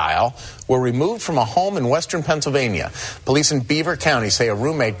crocodile were removed from a home in western Pennsylvania. Police in Beaver County say a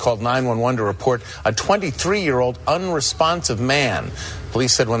roommate called 911 to report a 23-year-old unresponsive man.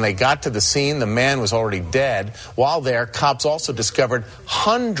 Police said when they got to the scene, the man was already dead. While there, cops also discovered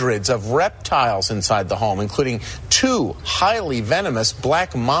hundreds of reptiles inside the home, including 2 highly venomous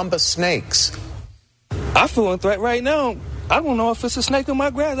black mamba snakes. I feel a threat right now. I don't know if it's a snake in my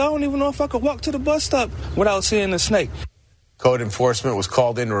grass. I don't even know if I could walk to the bus stop without seeing a snake. Code enforcement was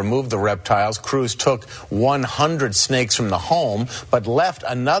called in to remove the reptiles. Crews took 100 snakes from the home, but left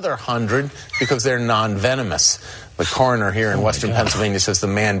another 100 because they're non-venomous. The coroner here in western Pennsylvania says the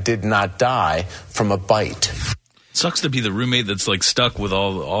man did not die from a bite. Sucks to be the roommate that's like stuck with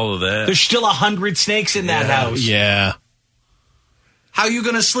all of that. There's still 100 snakes in that house. Yeah. How are you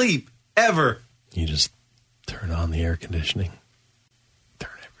going to sleep? Ever? You just turn on the air conditioning. Turn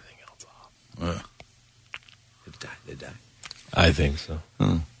everything else off. They die. I think so.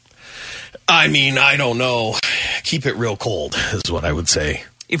 I mean, I don't know. Keep it real cold is what I would say.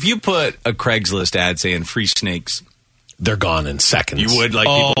 If you put a Craigslist ad saying free snakes, they're gone in seconds. You would, like,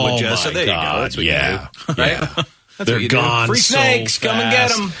 people would just. So there you go. That's what you do. Right? They're gone. Free snakes, so come and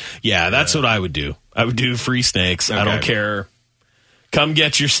get them. Yeah, that's what I would do. I would do free snakes. Okay. I don't care. Come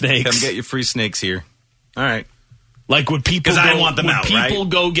get your snakes. Come get your free snakes here. All right. Like, would people? Because I want them out. People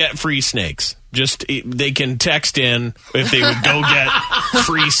go get free snakes. Just they can text in if they would go get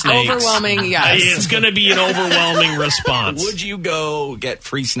free snakes. Overwhelming, yes. It's going to be an overwhelming response. Would you go get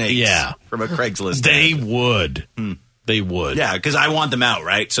free snakes? Yeah, from a Craigslist. They would. They would. Yeah, because I want them out,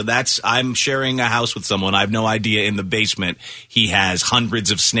 right? So I'm sharing a house with someone. I have no idea in the basement he has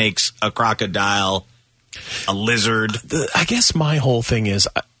hundreds of snakes, a crocodile, a lizard. I guess my whole thing is,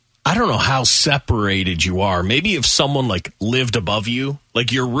 I don't know how separated you are. Maybe if someone like lived above you,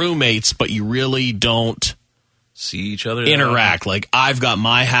 like you're roommates, but you really don't see each other, interact. Like, I've got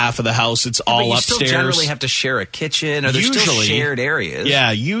my half of the house; it's all you upstairs. Still generally have to share a kitchen, or there's still shared areas. Yeah,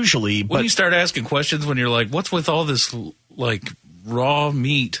 usually. When you start asking questions, when you're like, "What's with all this like raw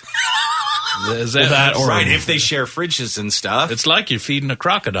meat?" Is that or right? If they share fridges and stuff, it's like you're feeding a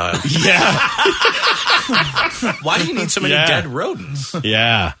crocodile. Yeah. Why do you need so many dead rodents?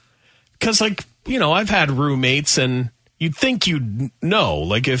 Yeah. Because, like, I've had roommates, and you'd think you'd know.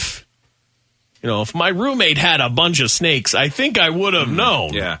 Like, if my roommate had a bunch of snakes, I think I would have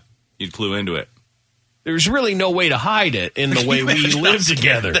known. Yeah, you'd clue into it. There's really no way to hide it in the way we live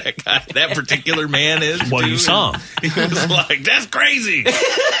together. That particular man is. Well, you saw him. He was like, "That's crazy."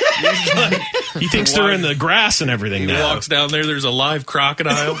 He thinks they're in the grass and everything. He walks down there. There's a live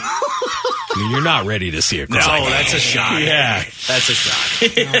crocodile. I mean, you're not ready to see a crocodile. No, that's a shock. Yeah, that's a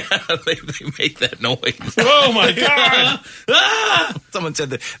shock. Yeah, they make that noise. Oh my god! Someone said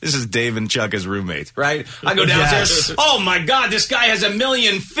that this is Dave and Chuck as roommates, right? I go downstairs. Yes. Oh my god, this guy has a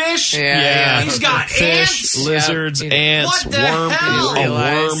million fish. Yeah. He's got fish, ants, lizards, ants, what the hell? A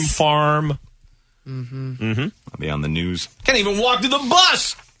worm farm. I'll be on the news. Can't even walk to the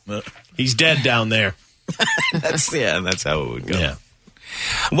bus. He's dead down there. That's how it would go. Yeah.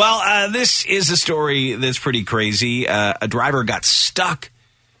 Well, this is a story that's pretty crazy. A driver got stuck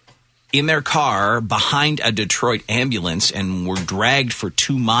in their car behind a Detroit ambulance and were dragged for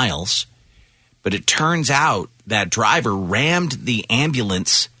 2 miles. But it turns out that driver rammed the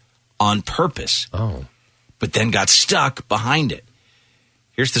ambulance on purpose. Oh. But then got stuck behind it.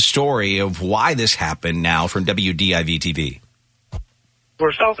 Here's the story of why this happened now from WDIV-TV.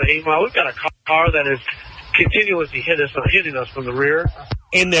 We're south of 8 Mile. We've got a car that is continuously hitting us from the rear.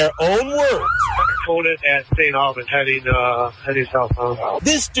 In their own words, opponent at St. Albans heading southbound.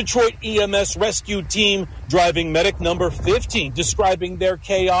 This Detroit EMS rescue team driving medic number 15 describing their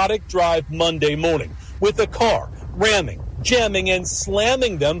chaotic drive Monday morning with a car ramming, jamming, and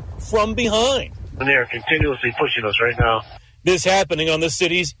slamming them from behind. And they are continuously pushing us right now. This happening on the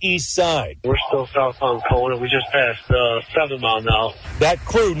city's east side. We're still southbound Kona. We just passed 7 Mile now. That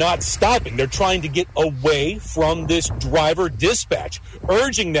crew not stopping. They're trying to get away from this driver dispatch,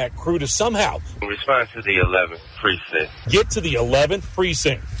 urging that crew to somehow respond to the 11th precinct. Get to the 11th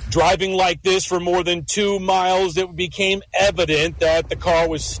precinct. Driving like this for more than 2 miles, it became evident that the car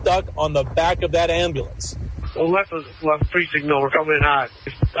was stuck on the back of that ambulance. So left precinct, no, we're coming in hot.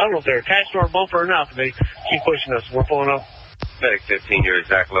 I don't know if they're attached to our bumper or not, but they keep pushing us. We're pulling up. Medic 15, your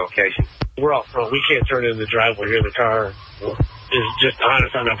exact location. We're out front. We can't turn in the driveway here. The car is just on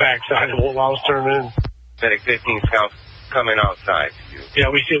us on the backside. It won't allow us to turn in. Medic 15 scouts coming outside. Yeah,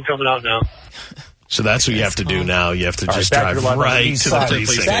 we see them coming out now. So that's what you have to do now. You have to just drive right to the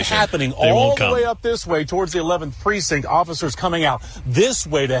precinct. That's happening all the way up this way towards the 11th precinct. Officers coming out this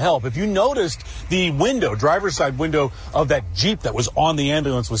way to help. If you noticed, the window, driver's side window of that Jeep that was on the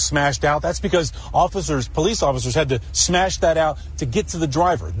ambulance was smashed out. That's because police officers had to smash that out to get to the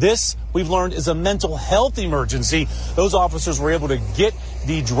driver. This, we've learned, is a mental health emergency. Those officers were able to get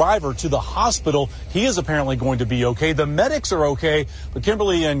the driver to the hospital. He is apparently going to be okay. The medics are okay, but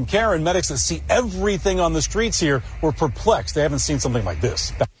Kimberly and Karen, medics that see everything on the streets here, were perplexed. They haven't seen something like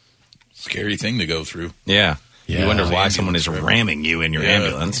this. Scary thing to go through. Yeah. You wonder why someone is ramming you in your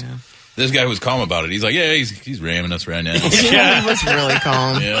ambulance. Yeah. This guy was calm about it. He's like, yeah, he's ramming us right now. Yeah, he was really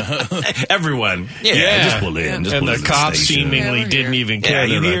calm. Yeah. Everyone. Yeah. Just pull in. And the cops seemingly didn't even care.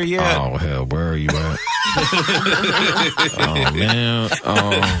 Yeah, you here yet? Oh, hell, where are you at? Oh, man.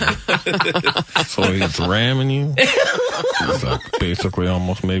 So he's ramming you? He's like basically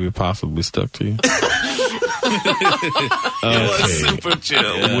almost maybe possibly stuck to you? It was super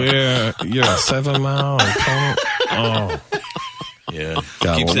chill. Yeah. You're a 7 Mile and Kona? Oh. Yeah.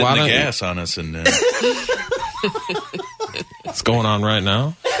 Keeps hitting the gas on us. And what's going on right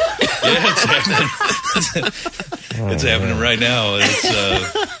now? Yeah, it's happening. It's happening right now.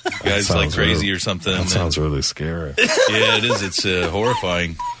 It's guy's like crazy or something. That sounds really scary. Yeah, it is. It's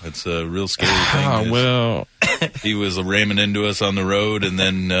horrifying. It's a real scary thing. Well, he was ramming into us on the road, and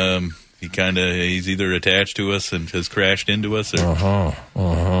then he's either attached to us and has crashed into us. Or,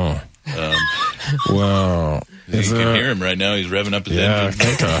 well, you can hear him right now. He's revving up his engine. I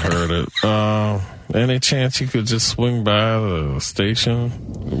think I heard it. Any chance you could just swing by the station?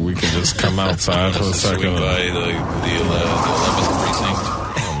 We could just come outside for a second. Swing by the 11th precinct.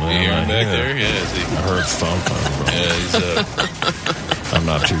 You hear him back there? Yeah, I heard something. Yeah, he's... I'm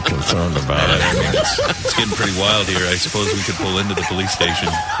not too concerned about it. I mean, it's getting pretty wild here. I suppose we could pull into the police station.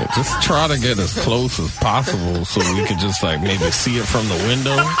 Just try to get as close as possible so we could just maybe see it from the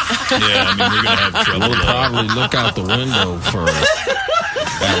window. Yeah, I mean, we're going to have trouble. We'll probably look out the window first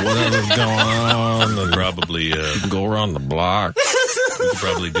at whatever's going on. And probably you can go around the block. We could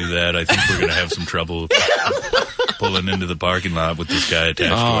probably do that. I think we're going to have some trouble pulling into the parking lot with this guy attached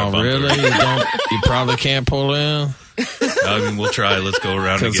to our bumper. Really? You probably can't pull in? I mean, we'll try. Let's go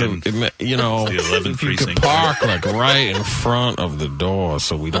around again. The 11th precinct. You could park right in front of the door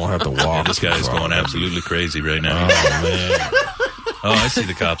so we don't have to walk. Yeah, this guy's going absolutely crazy right now. Oh, man. Oh, I see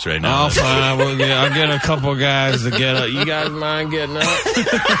the cops right now. I'll fine. I'll get a couple guys to get up. You guys mind getting up?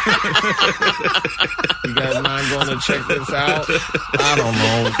 You guys mind going to check this out? I don't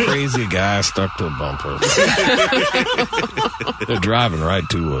know. Crazy guy stuck to a bumper. They're driving right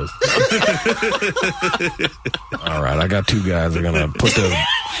to us. All right, I got two guys.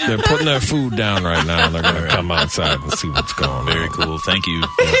 They're putting their food down right now, and they're going to come outside and see what's going on. Very cool. Thank you.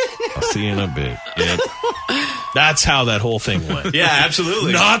 Yeah. I'll see you in a bit. Yep. That's how that whole thing went. Yeah,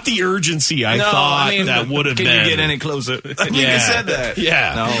 absolutely. Not the urgency I thought that would have been. Can you get any closer? We said that.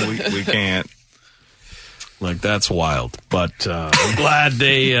 Yeah. No, we can't. That's wild. But I'm glad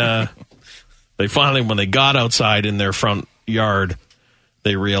they finally, when they got outside in their front yard,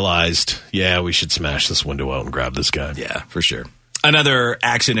 they realized, we should smash this window out and grab this guy. Yeah, for sure. Another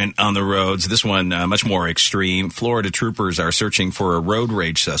accident on the roads, this one much more extreme. Florida troopers are searching for a road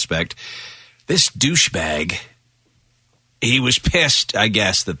rage suspect. This douchebag, he was pissed, I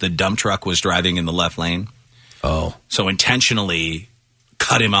guess, that the dump truck was driving in the left lane. Oh. So intentionally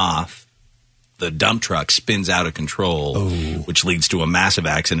cut him off. The dump truck spins out of control, which leads to a massive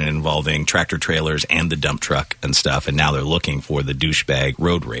accident involving tractor trailers and the dump truck and stuff. And now they're looking for the douchebag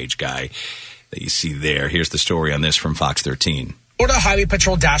road rage guy that you see there. Here's the story on this from Fox 13. Florida Highway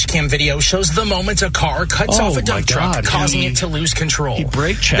Patrol dash cam video shows the moment a car cuts off a dump truck, causing it to lose control. He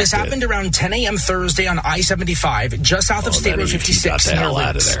brake checked This happened around 10 a.m. Thursday on I-75, just south of State Road 56 near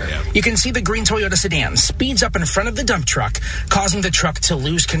Lutz. You can see the green Toyota sedan speeds up in front of the dump truck, causing the truck to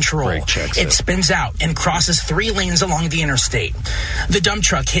lose control. It spins out and crosses 3 lanes along the interstate. The dump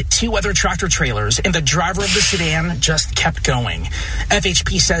truck hit 2 other tractor trailers, and the driver of the sedan just kept going.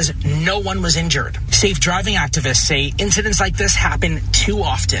 FHP says no one was injured. Safe driving activists say incidents like this happen too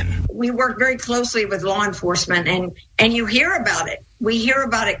often. We work very closely with law enforcement, and you hear about it. We hear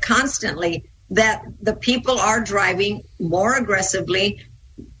about it constantly, that the people are driving more aggressively.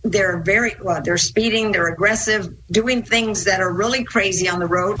 They're speeding, they're aggressive, doing things that are really crazy on the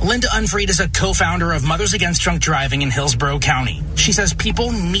road. Linda Unfried is a co-founder of Mothers Against Drunk Driving in Hillsborough County. She says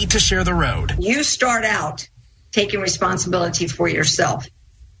people need to share the road. You start out taking responsibility for yourself.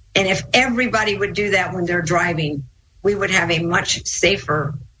 And if everybody would do that when they're driving, we would have a much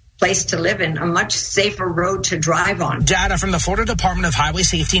safer place to live in, a much safer road to drive on. Data from the Florida Department of Highway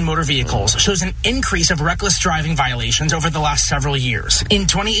Safety and Motor Vehicles shows an increase of reckless driving violations over the last several years. In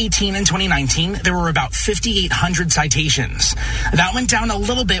 2018 and 2019, there were about 5,800 citations. That went down a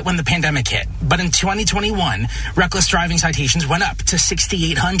little bit when the pandemic hit, but in 2021, reckless driving citations went up to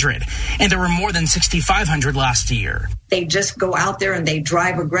 6,800, and there were more than 6,500 last year. They just go out there and they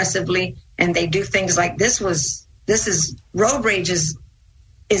drive aggressively, and they do things like road rage is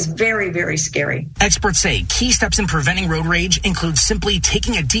very, very scary. Experts say key steps in preventing road rage include simply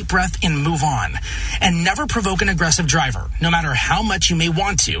taking a deep breath and move on. And never provoke an aggressive driver. No matter how much you may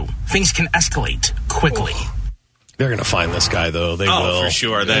want to, things can escalate quickly. They're going to find this guy, though. They will. For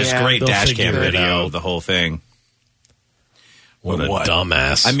sure. That's great dash cam video of the whole thing. What a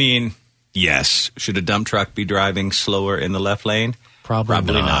dumbass. I mean, yes. Should a dump truck be driving slower in the left lane?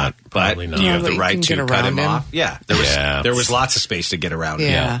 Probably not. But do you have the right to cut him off? Yeah. There was lots of space to get around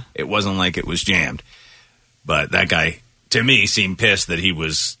him. Yeah. It wasn't like it was jammed. But that guy, to me, seemed pissed that he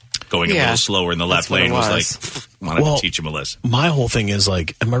was going a little slower in the left lane. Was like, wanted to teach him a lesson. My whole thing is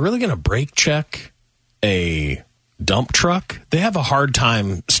like, am I really going to brake check a dump truck? They have a hard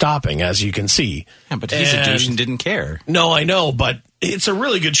time stopping, as you can see. Yeah, but he's a douche and didn't care. No, I know, but it's a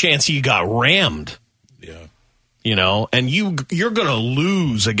really good chance he got rammed. Yeah. you know, and you're going to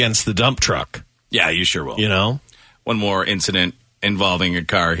lose against the dump truck. Yeah, you sure will. You know? One more incident involving a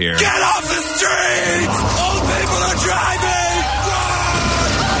car here. Get off the streets! Old people are driving!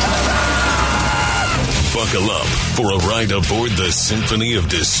 Buckle up for a ride aboard the Symphony of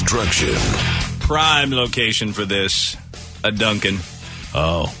Destruction. Prime location for this, a Dunkin'.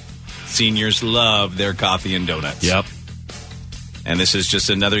 Oh. Seniors love their coffee and donuts. Yep. And this is just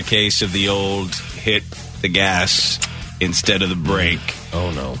another case of the old hit the gas instead of the brake.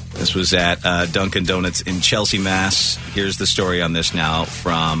 Oh, no. This was at Dunkin' Donuts in Chelsea, Mass. Here's the story on this now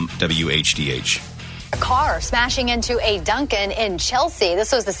from WHDH. A car smashing into a Dunkin' in Chelsea.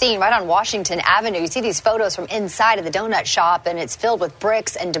 This was the scene right on Washington Avenue. You see these photos from inside of the donut shop, and it's filled with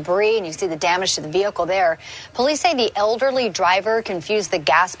bricks and debris, and you see the damage to the vehicle there. Police say the elderly driver confused the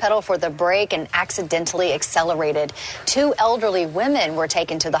gas pedal for the brake and accidentally accelerated. 2 elderly women were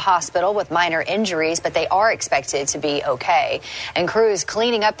taken to the hospital with minor injuries, but they are expected to be okay. And crews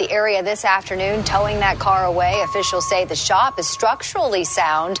cleaning up the area this afternoon, towing that car away. Officials say the shop is structurally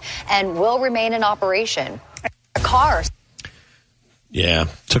sound and will remain in operation. Cars. Yeah,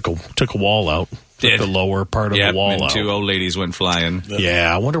 took a wall out. Took the lower part of the wall and out. 2 old ladies went flying.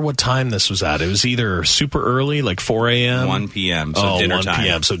 Yeah, I wonder what time this was at. It was either super early, like 4 a.m. 1 p.m., so dinner 1 time.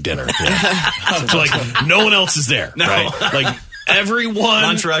 p.m., so dinner. Yeah. So like, no one else is there, No. right? Like, everyone...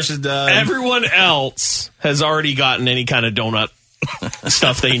 Lunch rush is done. Everyone else has already gotten any kind of donut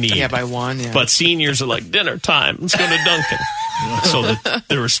stuff they need. Yeah, by 1, yeah. But seniors are like, dinner time. Let's go to Dunkin'. So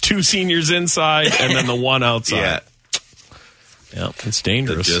there was 2 seniors inside and then the 1 outside. Yeah. Yep, it's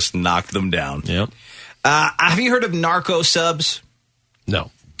dangerous. That just knocked them down. Yep. Have you heard of narco subs? No.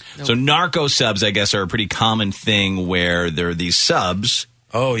 So narco subs, I guess, are a pretty common thing where there are these subs.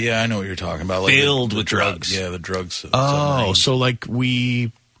 Oh, yeah, I know what you're talking about. Like Filled with drugs. Yeah, the drugs. Oh, so like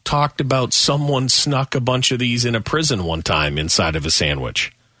we talked about someone snuck a bunch of these in a prison one time inside of a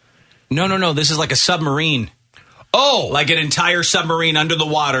sandwich. No. This is like a submarine. Oh. Like an entire submarine under the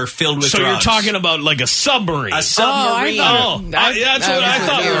water filled with drugs. So you're talking about like a submarine. A submarine. That's what I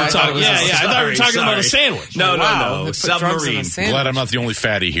thought we were talking about. Yeah, I thought we were talking about a sandwich. No. Submarine. Glad I'm not the only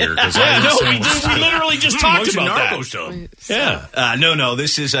fatty here. We literally just talked about that. Sub. Yeah. No.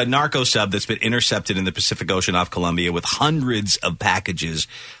 This is a narco sub that's been intercepted in the Pacific Ocean off Colombia with hundreds of packages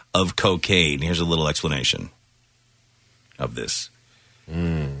of cocaine. Here's a little explanation of this.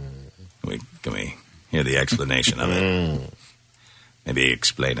 Can we hear the explanation of it? Maybe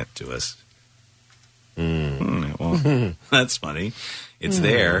explain it to us. It won't. That's funny. It's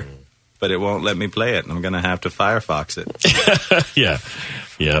there, but it won't let me play it. I'm going to have to Firefox it. Yeah.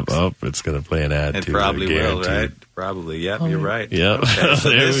 Yep. Oh, it's going to play an ad. It too, probably will, right? Probably. Yep, you're right. Yep. Okay, so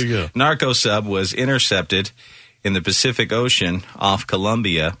There this we go. narco sub was intercepted in the Pacific Ocean off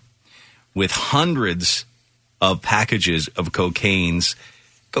Colombia with hundreds of packages of cocaine.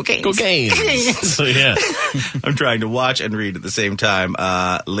 So, yeah. I'm trying to watch and read at the same time.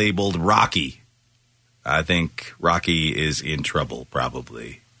 Labeled Rocky. I think Rocky is in trouble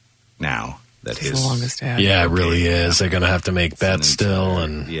probably now that It's the longest ad. Yeah, it really is. They're going to have to make bets still.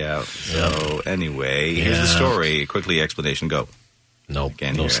 And yeah. So anyway, here's the story. Quickly, explanation. Go. Nope.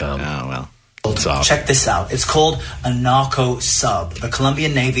 Can't No hear sound. it. Oh well. Check this out. It's called a narco sub. The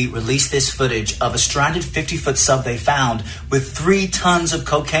Colombian Navy released this footage of a stranded 50-foot sub they found with 3 tons of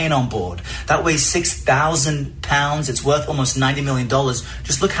cocaine on board. That weighs 6,000 pounds. It's worth almost $90 million.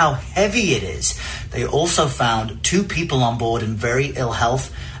 Just look how heavy it is. They also found 2 people on board in very ill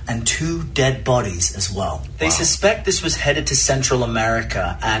health and 2 dead bodies as well. They suspect this was headed to Central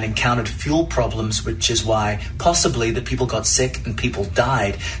America and encountered fuel problems, which is why possibly the people got sick and people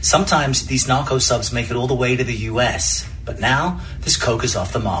died. Sometimes these narco subs make it all the way to the U.S., but now this coke is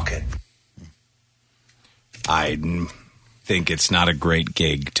off the market. I think it's not a great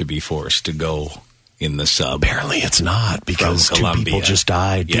gig to be forced to go in the sub. Apparently it's not, because 2 people just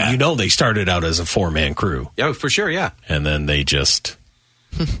died. Yeah. You know, they started out as a 4-man crew. Yeah, for sure, yeah. And then they just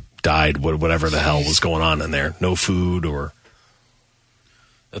died, whatever the hell was going on in there. No food or...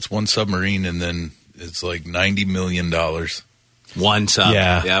 That's one submarine, and then it's like $90 million. One sub.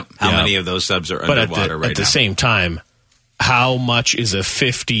 Yeah. Yep. How many of those subs are underwater right now? At the same time, how much is a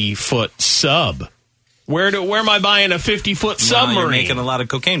 50-foot sub? Where am I buying a 50-foot submarine? You're making a lot of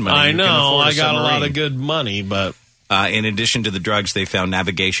cocaine money. I know. I got a lot of good money, but... in addition to the drugs, they found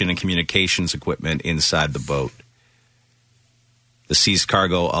navigation and communications equipment inside the boat. The seized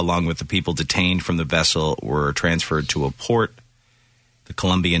cargo, along with the people detained from the vessel, were transferred to a port. The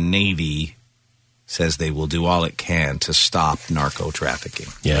Colombian Navy says they will do all it can to stop narco trafficking.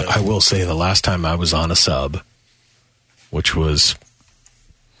 Yeah, I will say the last time I was on a sub, which was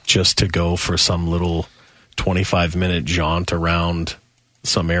just to go for some little 25-minute jaunt around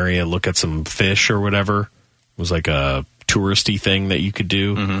some area, look at some fish or whatever. It was like a touristy thing that you could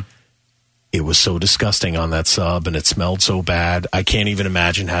do. Mm-hmm. It was so disgusting on that sub, and it smelled so bad. I can't even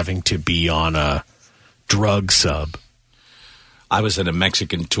imagine having to be on a drug sub. I was in a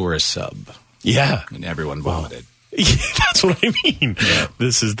Mexican tourist sub. Yeah. And everyone vomited. That's what I mean. Yeah.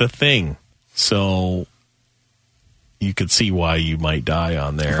 This is the thing. So you could see why you might die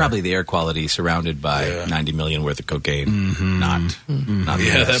on there. Probably the air quality surrounded by 90 million worth of cocaine. Mm-hmm. Not the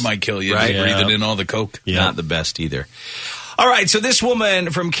best. That might kill you. Right? Breathing in all the coke. Yeah. Not the best either. All right, so this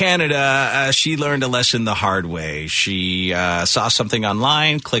woman from Canada, she learned a lesson the hard way. She saw something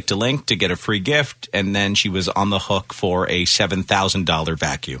online, clicked a link to get a free gift, and then she was on the hook for a $7,000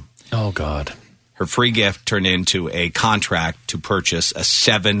 vacuum. Oh, God. Her free gift turned into a contract to purchase a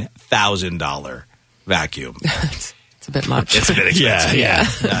 $7,000 vacuum. It's a bit much. It's a bit expensive. Yeah.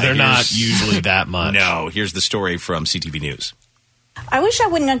 They're not usually that much. No. Here's the story from CTV News. I wish I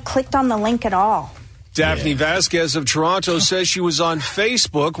wouldn't have clicked on the link at all. Daphne Vasquez of Toronto says she was on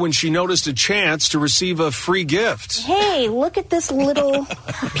Facebook when she noticed a chance to receive a free gift. Hey, look at this little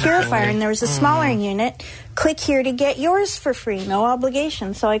purifier, and there was a smaller unit. Click here to get yours for free, no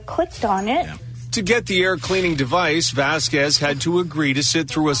obligation. So I clicked on it. Yeah. To get the air cleaning device, Vasquez had to agree to sit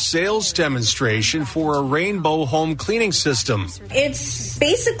through a sales demonstration for a Rainbow home cleaning system. It's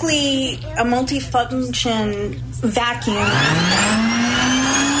basically a multifunction vacuum.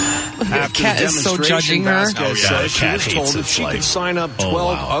 After Cat the is so demonstration, judging her. Vasquez says she was told if she could sign up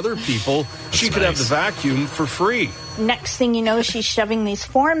 12 other people, she could have the vacuum for free. Next thing you know, she's shoving these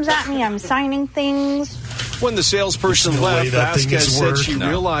forms at me. I'm signing things. When the salesperson left, Vasquez said she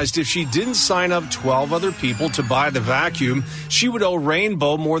realized if she didn't sign up 12 other people to buy the vacuum, she would owe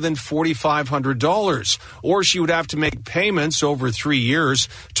Rainbow more than $4,500, or she would have to make payments over 3 years,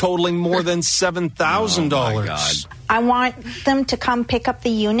 totaling more than $7,000. I want them to come pick up the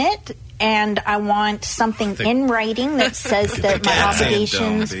unit, and I want something in writing that says that my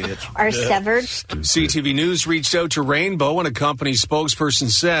obligations are severed. CTV News reached out to Rainbow, and a company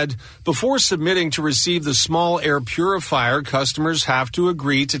spokesperson said, before submitting to receive the small air purifier, customers have to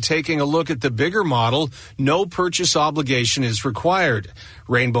agree to taking a look at the bigger model. No purchase obligation is required.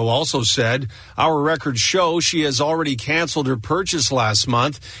 Rainbow also said, our records show she has already canceled her purchase last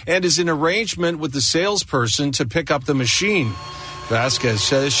month and is in arrangement with the salesperson to pick up the machine. Vasquez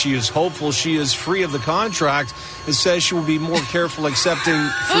says she is hopeful she is free of the contract and says she will be more careful accepting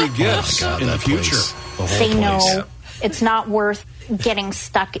free gifts in the future. Say no. It's not worth getting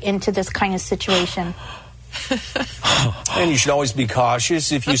stuck into this kind of situation. And you should always be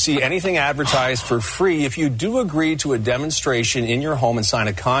cautious if you see anything advertised for free. If you do agree to a demonstration in your home and sign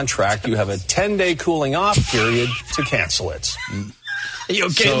a contract, you have a 10-day cooling off period to cancel it. Are you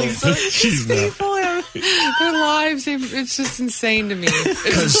okay, Lisa? People have their lives. It's just insane to me.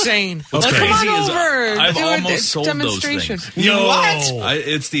 It's insane. What's come crazy on is over. I've do almost a sold demonstration. those things. What?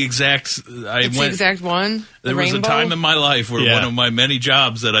 It's the exact. The exact one. There was a time in my life where one of my many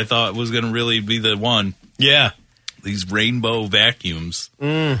jobs that I thought was going to really be the one. Yeah. These Rainbow vacuums.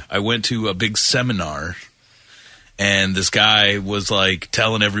 I went to a big seminar, and this guy was like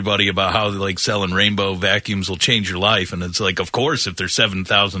telling everybody about how like selling Rainbow vacuums will change your life. And it's like, of course, if they're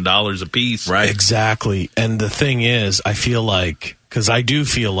 $7,000 a piece. Right. Exactly. And the thing is, I feel like, because I do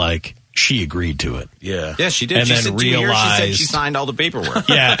feel like she agreed to it. Yeah. Yeah, she did. And she then said realized, she said she signed all the paperwork.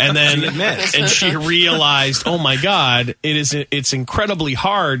 Yeah, and then she admits. and she realized, oh my God, it's incredibly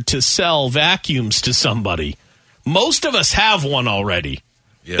hard to sell vacuums to somebody. Most of us have one already.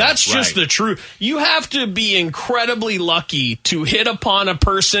 Yeah, that's just right. the truth. You have to be incredibly lucky to hit upon a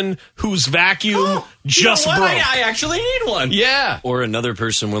person whose vacuum just broke. I actually need one. Yeah. Or another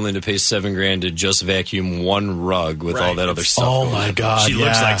person willing to pay $7,000 to just vacuum one rug with all that other stuff. Oh going my on. God. She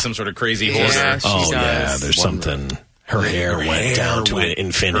looks like some sort of crazy hoarder. Yeah, she does. Yeah, there's something. Her hair went down to an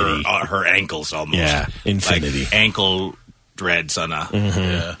infinity. Her ankles almost. Yeah, infinity. Like ankle dreads on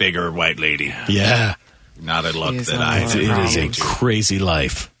a bigger white lady. Yeah. Not a look She is that on I. the It is a crazy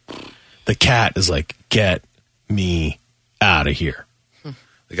life. The cat is like, get me out of here.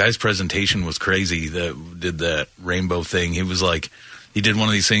 The guy's presentation was crazy that did that Rainbow thing. He was like, he did one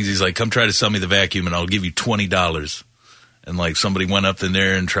of these things. He's like, come try to sell me the vacuum and I'll give you $20. And like somebody went up in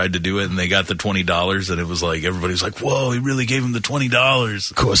there and tried to do it and they got the $20 and it was like, everybody was like, whoa, he really gave him the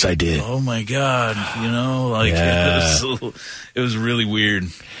 $20. Of course I did. Oh my God. You know, like it was really weird.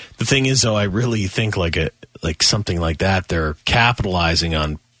 The thing is, though, I really think like something like that, they're capitalizing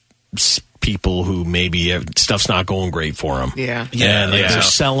on people who maybe stuff's not going great for them. Yeah. And they're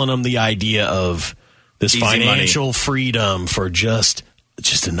selling them the idea of this easy financial money. freedom for just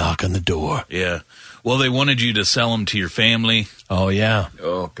a knock on the door. Yeah. Well, they wanted you to sell them to your family. Oh, yeah.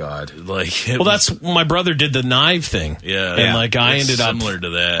 Oh, God. That's my brother did the knife thing. Yeah. And I ended up similar to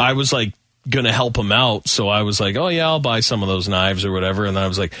that. I was going to help him out. So I was like, oh, yeah, I'll buy some of those knives or whatever. And then I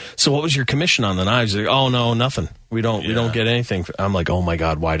was like, so what was your commission on the knives? Like, oh, no, nothing. We don't get anything. I'm like, oh, my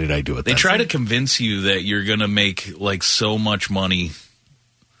God, why did I do it? They try to convince you that you're going to make so much money.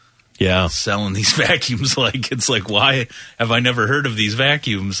 Yeah, selling these vacuums. It's why have I never heard of these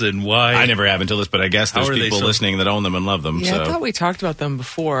vacuums, and why I never have until this? But I guess there's people listening that own them and love them. Yeah, so. I thought we talked about them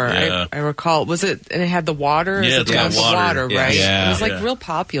before. Yeah. I recall. Was it? And it had the water. Yeah, it's got water, right? Yeah. It was real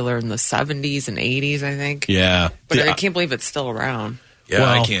popular in the 70s and 80s, I think. Yeah, but I can't believe it's still around. Yeah,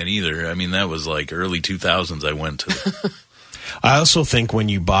 I can't either. I mean, that was early 2000s. I went to. I also think when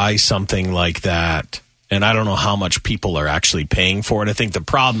you buy something like that. And I don't know how much people are actually paying for it. I think the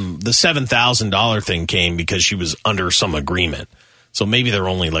 $7,000 thing came because she was under some agreement. So maybe they're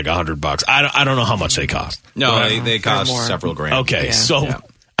only $100. I don't know how much they cost. No, they cost several grand. Okay,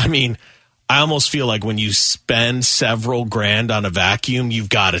 I mean, I almost feel like when you spend several grand on a vacuum, you've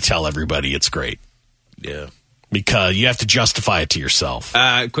got to tell everybody it's great. Yeah. Because you have to justify it to yourself.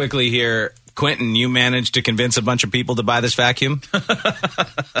 Quickly here, Quentin, you managed to convince a bunch of people to buy this vacuum?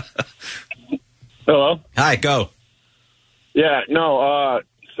 Hello? Hi, go. Yeah, no,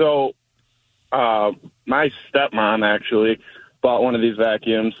 so my stepmom actually bought one of these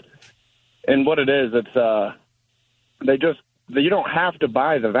vacuums, and what it is, it's, you don't have to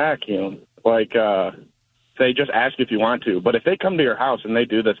buy the vacuum, they just ask if you want to, but if they come to your house and they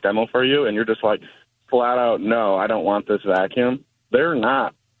do this demo for you, and you're just flat out, no, I don't want this vacuum, they're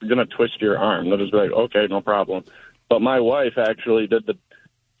not going to twist your arm, they'll just be like, okay, no problem. But my wife actually did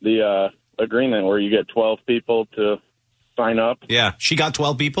the agreement where you get 12 people to sign up. Yeah, she got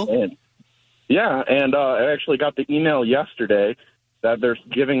 12 people? And I actually got the email yesterday that they're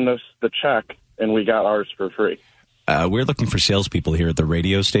giving us the check, and we got ours for free. We're looking for salespeople here at the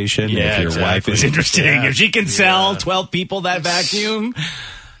radio station. Yeah, if your wife is interested, if she can sell 12 people that vacuum.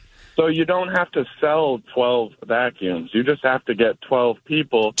 So you don't have to sell 12 vacuums. You just have to get 12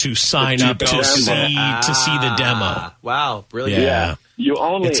 people to sign up to see the demo. Wow, brilliant. Yeah. You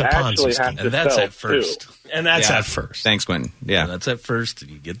only actually have to and that's sell at first. two. And that's at first. Thanks, Quentin. Yeah. That's at first.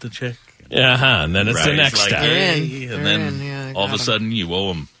 You get the check. And then it's the next step. And then all of a sudden you owe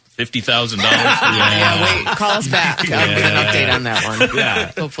them $50,000. Wait, call us back. I'll get an update on that one.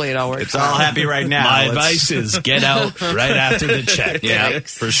 Yeah. Hopefully it all works. It's all happy right now. My advice is get out right after the check. Yeah,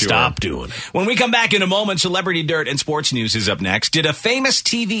 for sure. Stop doing it. When we come back in a moment, Celebrity Dirt and Sports News is up next. Did a famous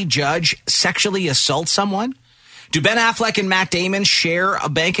TV judge sexually assault someone? Do Ben Affleck and Matt Damon share a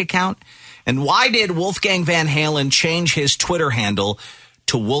bank account? And why did Wolfgang Van Halen change his Twitter handle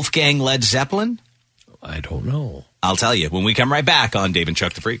to Wolfgang Led Zeppelin? I don't know. I'll tell you when we come right back on Dave and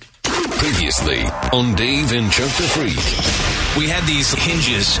Chuck the Freak. Previously on Dave and Chuck the Freak. We had these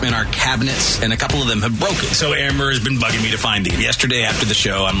hinges in our cabinets, and a couple of them have broken. So Amber has been bugging me to find these. Yesterday after the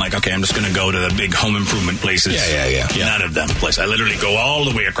show, I'm like, okay, I'm just going to go to the big home improvement places. Yeah. None of them. I literally go all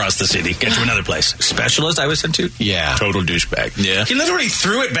the way across the city, get to another place. Specialist I was sent to? Yeah. Total douchebag. Yeah. He literally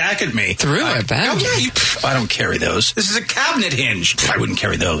threw it back at me. Threw it back? Oh, yeah. I don't carry those. This is a cabinet hinge. I wouldn't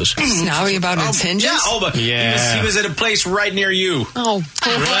carry those. Snobby about its hinges? Yeah, he was at a place right near you. Oh,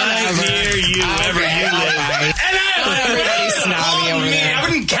 right near you, wherever you live. Everybody's snobby over there. I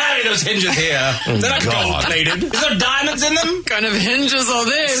wouldn't carry those hinges here. They're not gold-plated. Is there diamonds in them? What kind of hinges are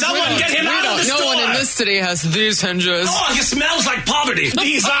these? Someone get him out of the store. No one in this city has these hinges. Oh, he smells like poverty.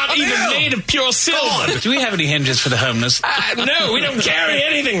 These aren't even made of pure silver. Do we have any hinges for the homeless? No, we don't carry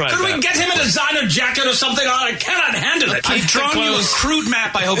anything like that. Could we get him a designer jacket or something? I cannot handle it. I've drawn you a crude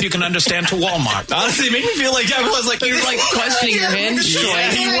map I hope you can understand to Walmart. Honestly, it made me feel like I was like, you were like questioning your hinge. Yeah,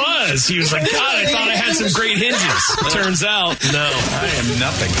 he was. He was like, God, I thought I had some great hinges. Turns out, no. I am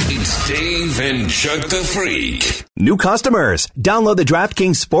nothing. It's Dave and Chuck the Freak. New customers, download the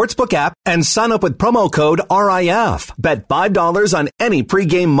DraftKings Sportsbook app and sign up with promo code RIF. Bet $5 on any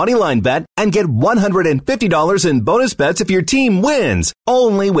pregame moneyline bet and get $150 in bonus bets if your team wins.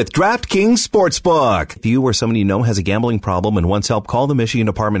 Only with DraftKings Sportsbook. If you or someone you know has a gambling problem and wants help, call the Michigan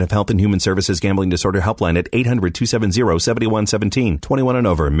Department of Health and Human Services Gambling Disorder Helpline at 800-270-7117. 21 and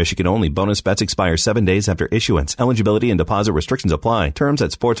over. Michigan only. Bonus bets expire 7 days after issuance. Eligibility and deposit restrictions apply. Terms at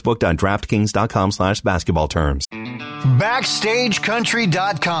sportsbook.draftkings.com/basketball terms.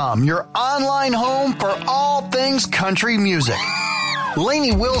 BackstageCountry.com, your online home for all things country music.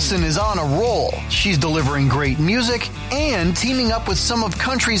 Lainey Wilson is on a roll. She's delivering great music and teaming up with some of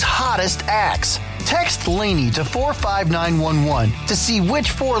country's hottest acts. Text Lainey to 45911 to see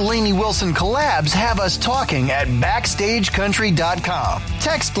which 4 Lainey Wilson collabs have us talking at BackstageCountry.com.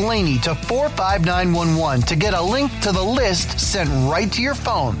 Text Lainey to 45911 to get a link to the list sent right to your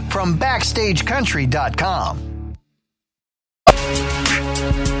phone from BackstageCountry.com. I'm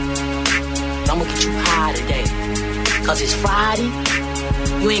gonna get you high today. Cause it's Friday,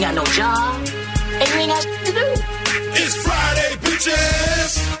 you ain't got no job, and you ain't got shit to do. It's Friday,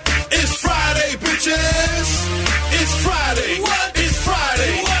 bitches! It's Friday, bitches! It's Friday! What? It's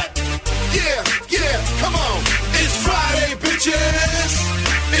Friday! What? Yeah, come on! It's Friday, bitches!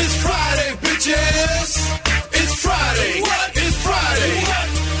 It's Friday, bitches! It's Friday! What? It's Friday! What?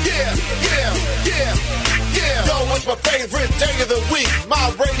 Yeah! Yo, what's my favorite day of the week?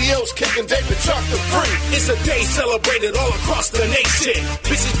 My radio's kicking David Chuck the Freak. It's a day celebrated all across the nation.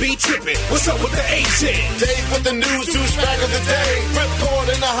 Bitches be tripping. What's up with the Asian? Dave with the news, douchebag of the day.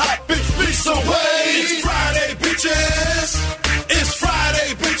 Ripcord in the hot bitch beats away. It's Friday, bitches. It's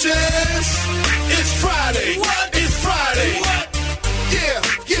Friday, bitches. It's Friday. What? It's Friday. What? Yeah,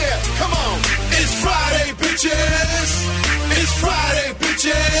 come on. It's Friday, bitches. It's Friday,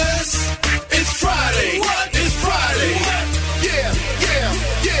 bitches. It's Friday. What? It's Friday. What? Yeah.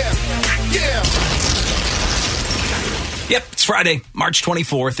 Yep, it's Friday, March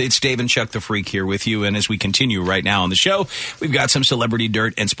 24th. It's Dave and Chuck the Freak here with you. And as we continue right now on the show, we've got some celebrity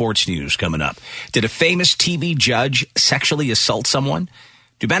dirt and sports news coming up. Did a famous TV judge sexually assault someone?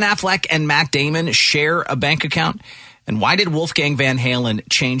 Do Ben Affleck and Matt Damon share a bank account? And why did Wolfgang Van Halen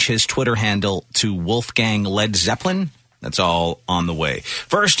change his Twitter handle to Wolfgang Led Zeppelin? That's all on the way.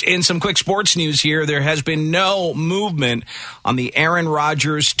 First, in some quick sports news here, there has been no movement on the Aaron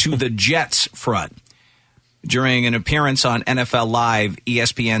Rodgers to the Jets front. During an appearance on NFL Live,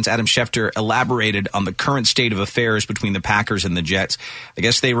 ESPN's Adam Schefter elaborated on the current state of affairs between the Packers and the Jets. I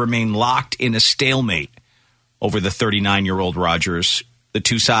guess they remain locked in a stalemate over the 39-year-old Rodgers. The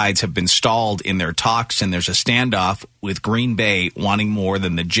two sides have been stalled in their talks, and there's a standoff with Green Bay wanting more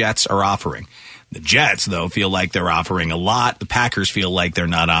than the Jets are offering. The Jets, though, feel like they're offering a lot. The Packers feel like they're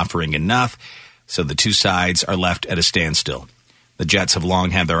not offering enough. So the two sides are left at a standstill. The Jets have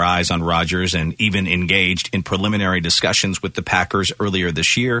long had their eyes on Rodgers and even engaged in preliminary discussions with the Packers earlier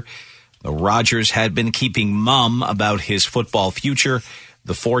this year. Though Rodgers had been keeping mum about his football future,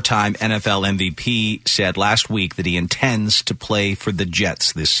 the 4-time NFL MVP said last week that he intends to play for the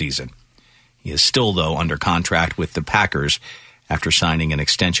Jets this season. He is still, though, under contract with the Packers after signing an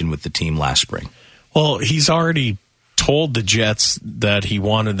extension with the team last spring. Well, he's already told the Jets that he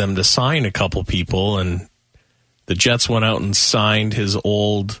wanted them to sign a couple people, and the Jets went out and signed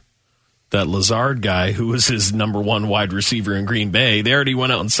that Lazard guy, who was his number one wide receiver in Green Bay. They already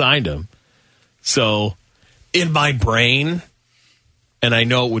went out and signed him. So, in my brain, and I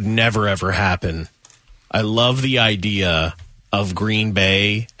know it would never, ever happen, I love the idea of Green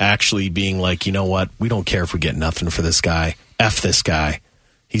Bay actually being like, you know what, we don't care if we get nothing for this guy. F this guy.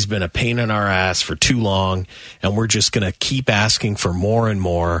 He's been a pain in our ass for too long, and we're just going to keep asking for more and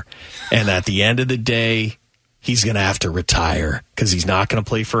more. And at the end of the day, he's going to have to retire because he's not going to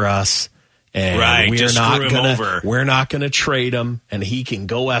play for us. And we're not going to trade him, and he can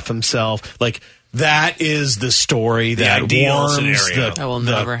go F himself. Like, that is the story that warms that will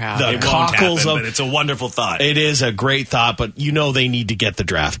never happen. The cockles of, but it's a wonderful thought. It is a great thought, but you know they need to get the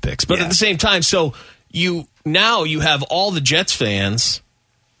draft picks. But at the same time, so you have all the Jets fans.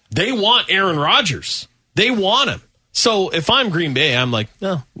 They want Aaron Rodgers. They want him. So if I'm Green Bay, I'm like,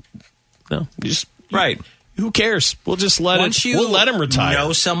 no, just right. Who cares? We'll just let him retire.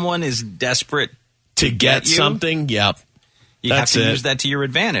 Know someone is desperate to get something. Yep. You have to use that to your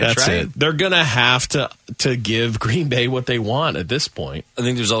advantage, That's right? it. They're going to have to give Green Bay what they want at this point. I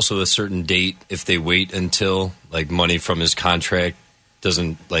think there's also a certain date if they wait until money from his contract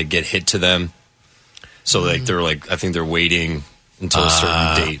doesn't get hit to them. So I think they're waiting until a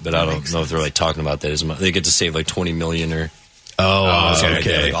certain date, but I don't know if they're talking about that as much. They get to save $20 million or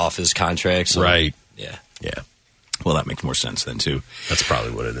off his contract. So, right. Yeah. Well, that makes more sense then, too. That's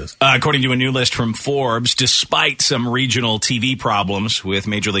probably what it is. According to a new list from Forbes, despite some regional TV problems with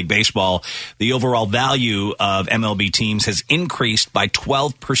Major League Baseball, the overall value of MLB teams has increased by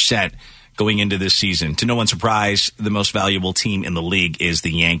 12% going into this season. To no one's surprise, the most valuable team in the league is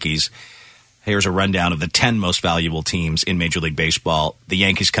the Yankees. Here's a rundown of the 10 most valuable teams in Major League Baseball. The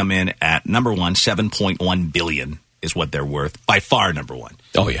Yankees come in at number one, $7.1 billion is what they're worth. By far number one.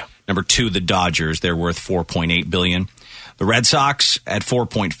 Oh, yeah. Number two, the Dodgers. They're worth $4.8 billion. The Red Sox at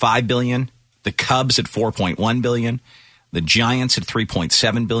 $4.5 billion. The Cubs at $4.1 billion. The Giants at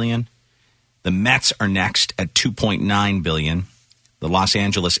 $3.7 billion. The Mets are next at $2.9 billion. The Los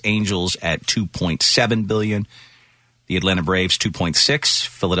Angeles Angels at $2.7 billion. The Atlanta Braves, $2.6.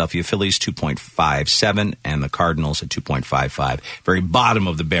 Philadelphia Phillies, $2.57. And the Cardinals at $2.55. Very bottom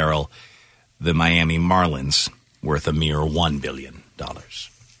of the barrel, the Miami Marlins, worth a mere $1 billion.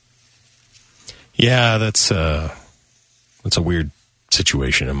 Yeah, that's a weird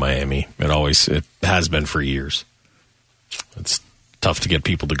situation in Miami. It has been for years. It's tough to get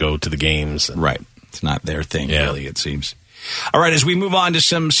people to go to the games. Right. It's not their thing, really, it seems. All right, as we move on to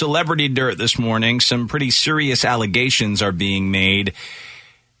some celebrity dirt this morning, some pretty serious allegations are being made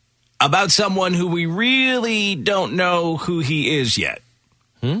about someone who we really don't know who he is yet.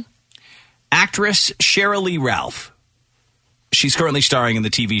 Actress Sheryl Lee Ralph. She's currently starring in the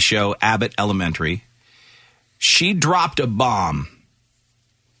TV show Abbott Elementary. She dropped a bomb.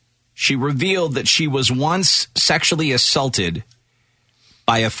 She revealed that she was once sexually assaulted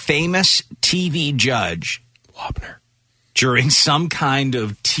by a famous TV judge. Wapner. During some kind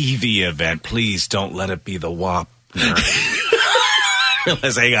of TV event. Please don't let it be the Wapner.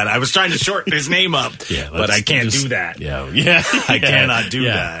 Hang on. I was trying to shorten his name up, but I can't do that. I cannot do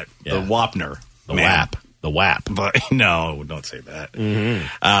that. The Wapner. The WAP. But no, don't say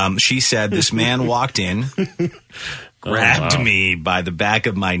that. She said this man walked in, grabbed me by the back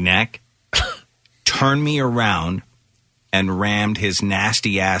of my neck, turned me around, and rammed his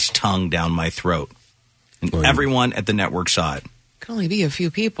nasty-ass tongue down my throat. And everyone at the network saw it. Can only be a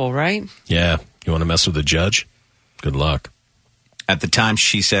few people, right? Yeah. You want to mess with the judge? Good luck. At the time,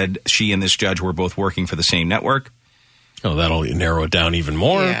 she said she and this judge were both working for the same network. Oh, that'll narrow it down even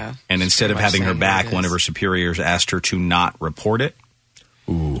more. Yeah. And instead of having her back, one of her superiors asked her to not report it.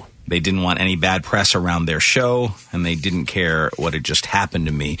 Ooh. They didn't want any bad press around their show, and they didn't care what had just happened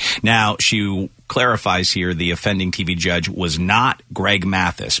to me. Now, she clarifies here the offending TV judge was not Greg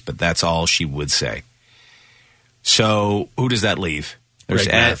Mathis, but that's all she would say. So, who does that leave? There's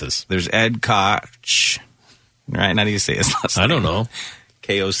Greg Mathis. There's Ed Koch. Right? How do you say his last name? I don't know.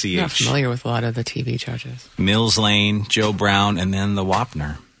 Koch. I'm not familiar with a lot of the TV judges. Mills Lane, Joe Brown, and then the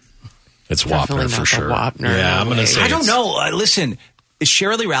Wapner. It's Wapner for sure. Wapner, yeah, I'm going to say I don't know. Listen,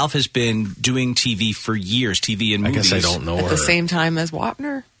 Sheryl Lee Ralph has been doing TV for years, TV and movies. I guess I don't know At her. the same time as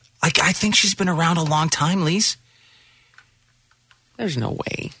Wapner? I think she's been around a long time, Lise. There's no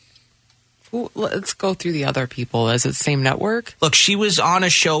way. Well, let's go through the other people. Is it the same network? Look, she was on a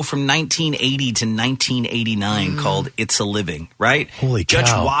show from 1980 to 1989 called It's a Living, right? Holy cow. Judge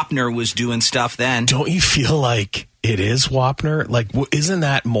Wapner was doing stuff then. Don't you feel like it is Wapner? Like, isn't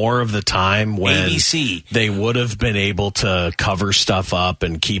that more of the time when ABC. They would have been able to cover stuff up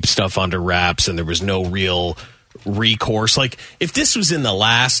and keep stuff under wraps and there was no real recourse? Like, if this was in the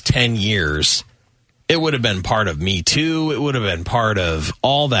last 10 years... it would have been part of Me Too. It would have been part of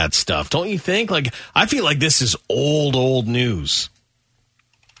all that stuff. Don't you think? Like, I feel like this is old news.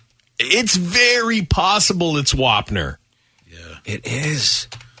 It's very possible it's Wapner. Yeah. It is.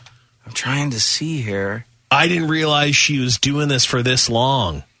 I'm trying to see here. I didn't realize she was doing this for this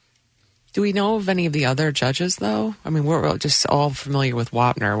long. Do we know of any of the other judges, though? I mean, we're just all familiar with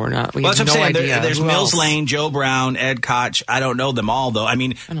Wapner. We have no idea. There's Who Mills else? Lane, Joe Brown, Ed Koch. I don't know them all, though. I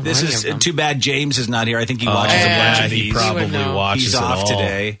mean, this is too bad James is not here. I think he watches a bunch of these. He probably watches He's it off all.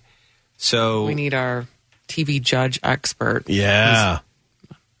 today. So we need our TV judge expert. Yeah.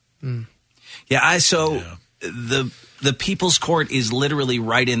 Yeah, the People's Court is literally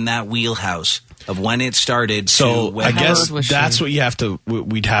right in that wheelhouse of when it started. So when I guess that's what you have to.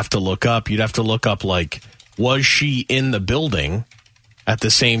 We'd have to look up. You'd have to look up, like, was she in the building at the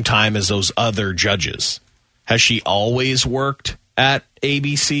same time as those other judges? Has she always worked at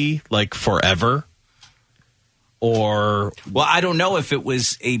ABC, like, forever? Or well, I don't know if it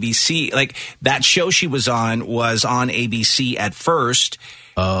was ABC. Like, that show she was on ABC at first.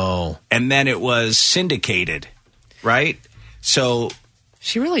 Oh, and then it was syndicated, right? So.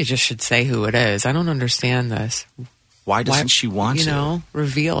 She really just should say who it is. I don't understand this. Why doesn't she want to? You know,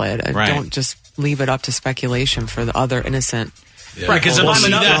 reveal it. Right. Don't just leave it up to speculation for the other innocent. Yeah. Right, because if I'm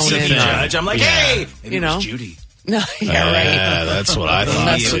another TV judge, I'm like, hey, maybe you know, it was Judy. No, right. Yeah, that's what I thought.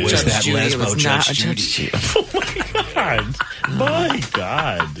 That's what was Judge that Judy. It lesbo was not Judge Judy. Oh my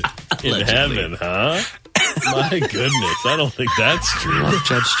God. In heaven, huh? My goodness, I don't think that's true. Love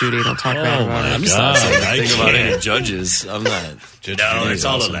Judge Judy. Don't talk bad about her. I'm just not saying anything about any judges. I'm not. No, it's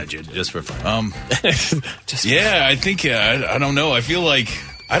all alleged, just for fun. Yeah, I think I don't know. I feel like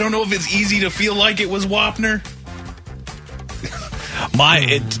I don't know if it's easy to feel like it was Wapner.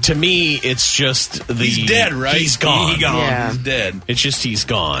 To me, it's just he's dead, right? He's gone. He's gone. Yeah. He's dead. It's just he's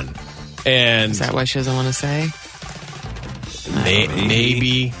gone. And is that why she doesn't want to say?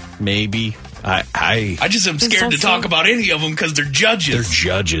 Maybe. I just am scared to talk about any of them because they're judges. They're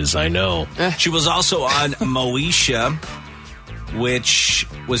judges, I know. She was also on Moesha, which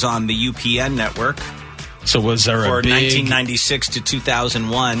was on the UPN network. So was there for a big 1996 to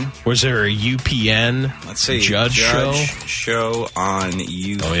 2001? Was there a UPN? Let's see, judge show on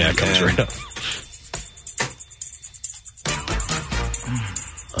UPN. Oh yeah, it comes right up.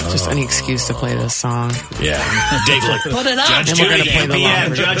 Just any excuse to play this song. Yeah. Dave's like, put it up. Judge Judge Judy, Judy, UPN.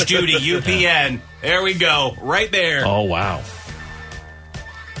 UPN. Judge Judy, UPN. There we go. Right there. Oh, wow.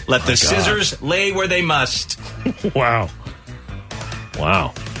 Let the scissors lay where they must. Wow.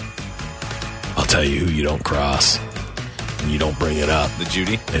 I'll tell you who you don't cross. And you don't bring it up. The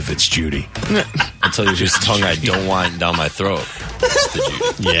Judy? If it's Judy. I'll tell you whose tongue I don't want down my throat. It's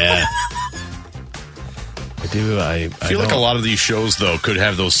the Judy. Yeah. I feel like a lot of these shows, though, could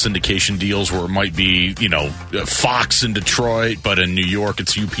have those syndication deals where it might be, Fox in Detroit, but in New York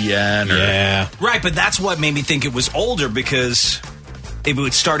it's UPN. Yeah. Right, but that's what made me think it was older, because if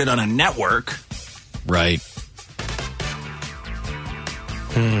it started on a network. Right.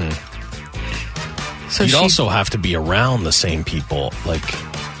 So you'd also have to be around the same people.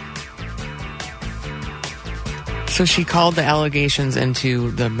 So she called the allegations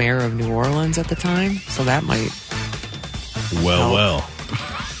into the mayor of New Orleans at the time, so that might. Well.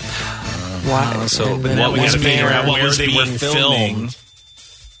 Why? But now we got to figure out where they were filming.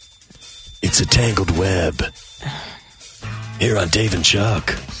 It's a tangled web. Here on Dave and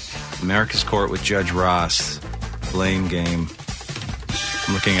Chuck. America's Court with Judge Ross. Blame Game.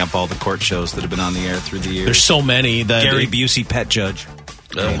 I'm looking up all the court shows that have been on the air through the years. There's so many that Gary Busey, pet judge.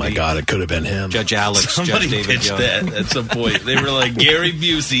 Oh my God! It could have been him. Judge Alex. Somebody Judge David pitched Young. that at some point. They were like, Gary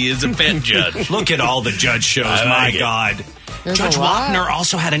Busey is a pet judge. Look at all the judge shows. My God. There's Judge a lot. Wapner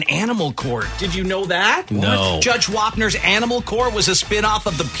also had an animal court. Did you know that? No. What? Judge Wapner's animal court was a spinoff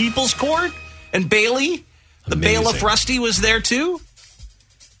of the People's Court, and Bailey, the bailiff Rusty, was there too.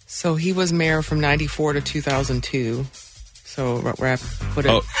 So he was mayor from 94 to 2002. So wrap put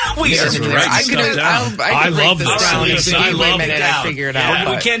it. We I love this. I love it. I figure it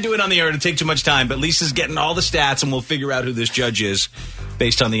out. We can't do it on the air. It'll take too much time. But Lisa's getting all the stats, and we'll figure out who this judge is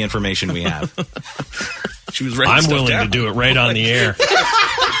based on the information we have. She was I'm willing to do it right on the air.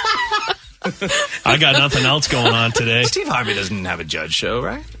 I got nothing else going on today. Steve Harvey doesn't have a judge show,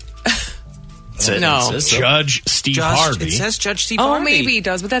 right? No. Judge Steve Harvey. It says Judge Steve Oh, Harvey. maybe he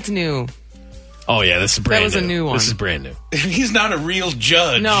does, but that's new. Oh yeah, this is brand new. That was a new one. This is brand new. He's not a real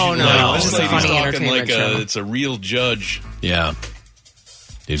judge. No. This It's a funny talking entertainment like show. it's a real judge. Yeah.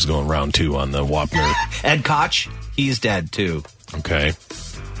 He's going round 2 on the Wapner. Ed Koch, he's dead too. Okay.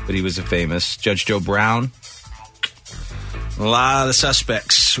 But he was a famous. Judge Joe Brown. A lot of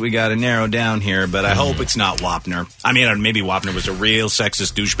suspects we got to narrow down here, but I hope it's not Wapner. I mean, maybe Wapner was a real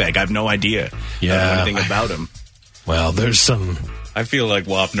sexist douchebag. I have no idea. Yeah. I don't know anything about him. Well, there's some... I feel like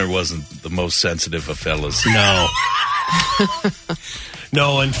Wapner wasn't the most sensitive of fellas. No.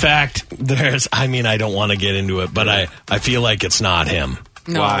 No, in fact, there's... I mean, I don't want to get into it, but I feel like it's not him.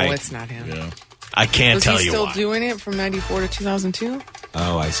 No, Why? it's not him. Yeah. I can't tell Was he you still why. doing it from 94 to 2002?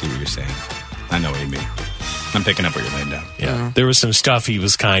 Oh, I see what you're saying. I know what you mean. I'm picking up what you're laying down. Yeah. There was some stuff he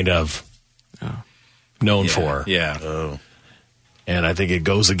was kind of known for. Yeah. Oh. And I think it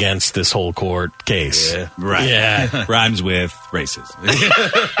goes against this whole court case. Yeah. Right. Yeah. Rhymes with racism.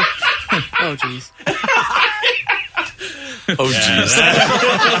 Oh, jeez. Oh, jeez.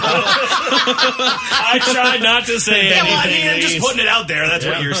 I tried not to say anything. Well, I mean, I'm just putting it out there. That's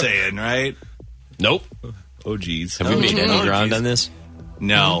what you're saying, right? Nope. Oh, geez. Have we made any ground on this?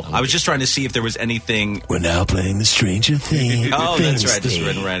 No. I was just trying to see if there was anything. We're now playing the Stranger Things. Oh, that's right. Just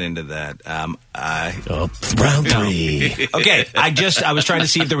went right into that. Round 3. Okay, I was trying to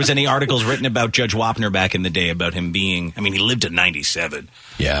see if there was any articles written about Judge Wapner back in the day about him being. I mean, he lived to 97.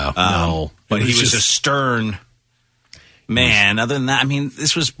 Yeah. No. But It he was just- a stern man. Other than that, I mean,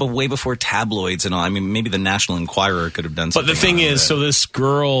 this was way before tabloids and all. I mean, maybe the National Enquirer could have done But something. the thing on is, it. so this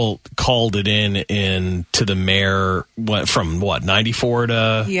girl called it in to the mayor from 94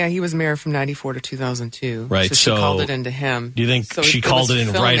 to... Yeah, he was mayor from 94 to 2002. Right, So she so called it into him. Do you think So she it called was it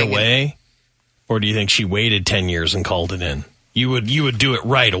in right filming away? Or do you think she waited 10 years and called it in? You would do it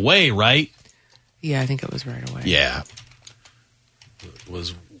right away, right? Yeah, I think it was right away. Yeah.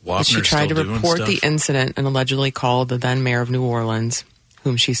 Was But she Wapner tried to still doing report stuff? the incident and allegedly called the then mayor of New Orleans,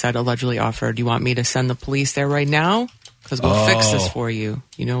 whom she said allegedly offered, "You want me to send the police there right now? Because we'll fix this for you,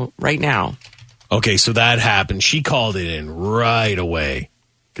 right now." Okay, so that happened. She called it in right away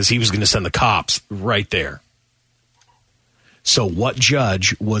because he was going to send the cops right there. So what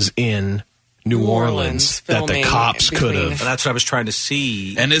judge was in New Orleans that the cops could have. That's what I was trying to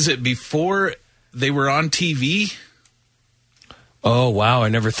see. And is it before they were on TV? Oh, wow. I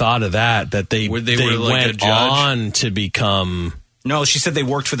never thought of that. That they were like went a judge? on to become... No, she said they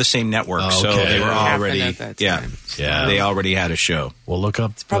worked for the same network, Okay. so they were already... At that Yeah. Yeah. They already had a show. We'll look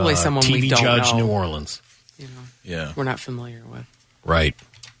up probably someone TV we don't Judge know. New Orleans. You know, Yeah. we're not familiar with. Right.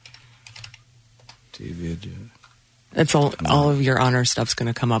 TV Judge. It's all of your honor stuff's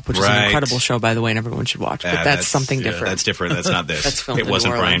going to come up, which is an Right. incredible show, by the way, and everyone should watch. But that's something different. That's different. That's not this. That's filmed It in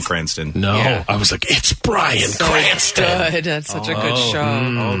wasn't New Bryan Orleans. Cranston. No. Yeah. I was like, it's Bryan So Cranston. good. That's such a good show.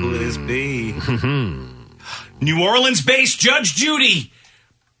 Oh, who would this be? New Orleans-based Judge Judy.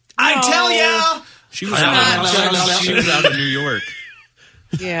 I tell ya! She was out of New York.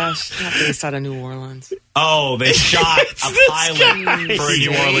 Yeah, she's not based out of New Orleans. Oh, they shot a pilot for a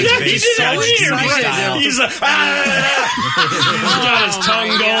New Orleans-based Judge Judy style. He's like, he's got his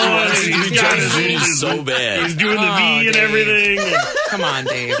tongue going. He's got his so bad. He's doing the V and everything. Come on,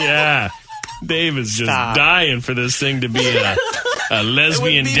 Dave. Yeah. Dave is just dying for this thing to be a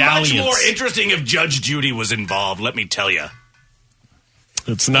lesbian It would be dalliance. much more interesting if Judge Judy was involved, let me tell you.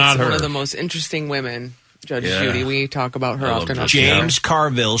 It's not her. One of the most interesting women, Judge Yeah. Judy. We talk about her often. on James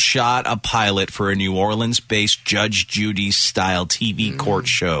Carville shot a pilot for a New Orleans-based Judge Judy style TV court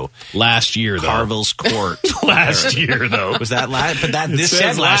show last year. Though. Carville's Court. Last year, though. Was that last? But that It this says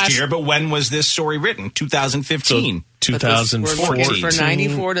said last last- year. But when was this story written? 2015. We're looking 2014. for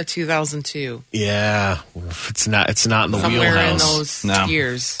 94 to 2002. Yeah, it's not in the Somewhere wheelhouse. in those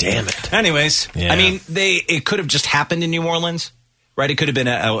years. Damn it. Anyways, Yeah. I mean, it could have just happened in New Orleans, right? It could have been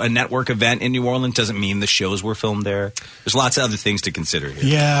a network event in New Orleans. Doesn't mean the shows were filmed there. There's lots of other things to consider here.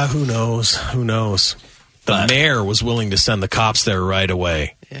 Yeah, who knows? Who knows? The mayor was willing to send the cops there right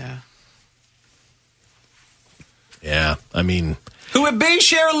away. Yeah. Yeah, I mean, who would be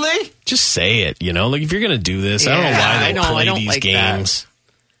Cheryl Lee? Just say it. You know, like if you're going to do this, I don't know why they play these games.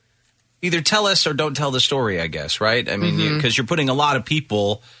 Either tell us or don't tell the story. I guess, right? I mean, because you're putting a lot of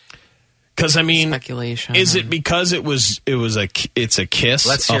people. Because I mean, speculation. Is it because it's a kiss?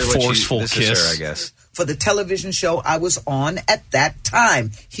 Let's hear a what forceful this kiss. is her, I guess. For the television show I was on at that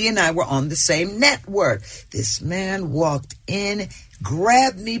time. He and I were on the same network. This man walked in,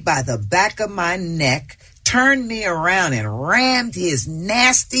 grabbed me by the back of my neck, turned me around, and rammed his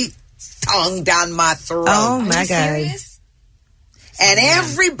nasty tongue down my throat. Oh, my God. And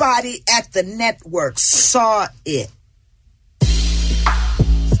everybody at the network saw it.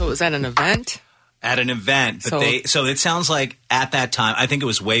 So was that an event? At an event, but so it sounds like at that time, I think it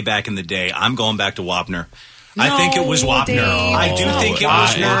was way back in the day. I'm going back to Wapner. I think it was Wapner. Dave. I do think it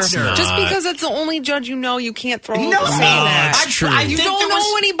was Wapner. Just because it's the only judge you know, you can't throw No, say that. that's true. I You think don't there know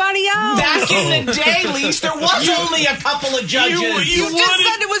was- anybody else. Back in the day, Lise, there was only a couple of judges. You just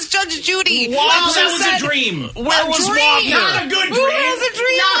said it was Judge Judy. Wow, You that just was said- a dream. Where was Wapner? Not a good dream. Who has a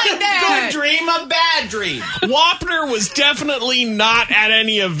dream Not like a that? good dream, a bad dream. Wapner was definitely not at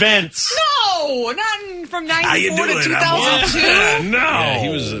any events. No, not from How you 94 to doing? 2002. No.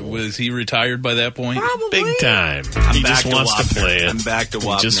 Yeah, was he retired by that point? Probably. Big time. I'm He just back to wants to Wapner. play it. I'm back to He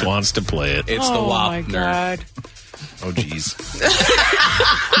Wapner. just wants to play it. It's the Oh, my Wapner. God. Oh, jeez.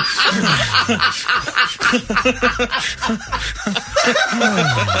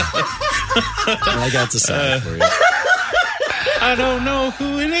 I got to say it for you. I don't know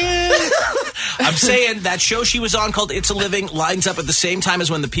who it is. I'm saying that show she was on called It's a Living lines up at the same time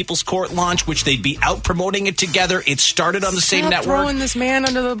as when the People's Court launched, which they'd be out promoting it together. It started on the same Stop network. throwing this man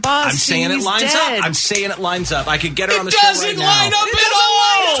under the bus. I'm saying it He's lines dead. up. I'm saying it lines up. I could get her on the It show doesn't right now. line up at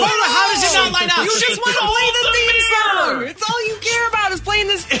all. How does it not line up? You just want to play the theme song. It's all you care about is playing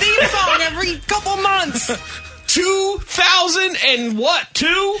this theme song every couple months. 2000 and what? 2?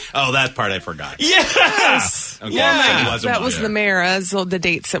 Oh, that part I forgot. Yes. Okay. Yeah. That was the mayor as the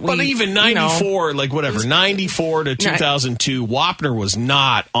dates that we. But even 94, like whatever, 94 to 2002, Wapner was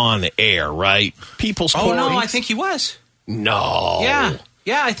not on the air, right? People's Court. Oh, no, I think he was. No. Yeah.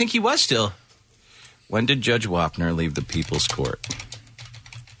 Yeah, I think he was still. When did Judge Wapner leave the People's Court?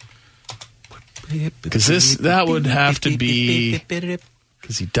 Because that would have to be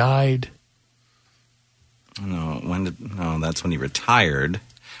because he died. No, that's when he retired.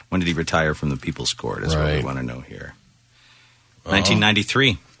 When did he retire from the People's Court is what we want to know here.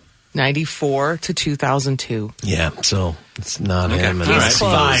 1993. 94 to 2002. Yeah, so it's not him. Case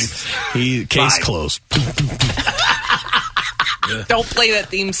closed. Fine. Case closed. Don't play that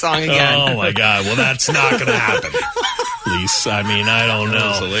theme song again. Oh, my God. Well, that's not going to happen. Lisa, I mean, I don't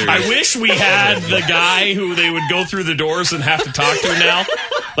know. I wish we had the guy who they would go through the doors and have to talk to now.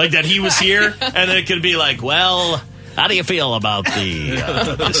 Like that he was here, and then it could be like, well, How do you feel about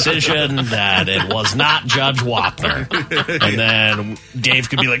the decision that it was not Judge Wapner? And then Dave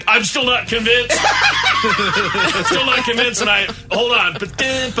could be like, I'm still not convinced. I'm still not convinced. And hold on.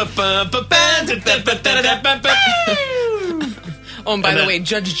 Oh, and by the way,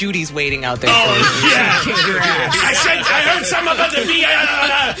 Judge Judy's waiting out there. Oh, yeah. I heard something about the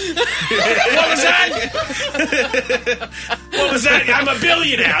What was that? I'm a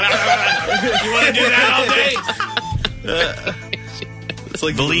billionaire. You want to do that all day? It's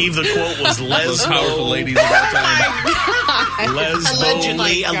like, believe the quote was most powerful ladies of our time.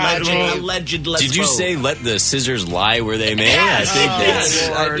 Allegedly. Did you say let the scissors lie where they may? I think that's...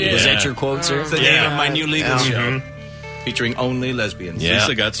 Was that your quote, sir? It's the name of my new legal show. Featuring only lesbians. Yeah.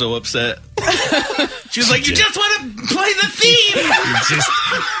 Lisa got so upset. She was like, you just want to play the theme.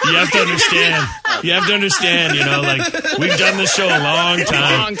 You have to understand, like, we've done this show a long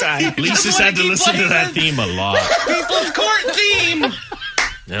time. Lisa's had to listen to that theme a lot. People's court theme.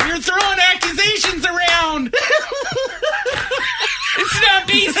 Yep. You're throwing accusations around. It's not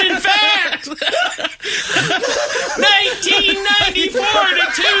based in fact. 1994 to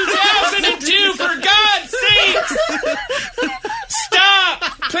 2002, for God's sakes. Stop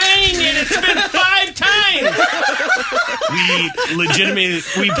playing it. It's been 5 times.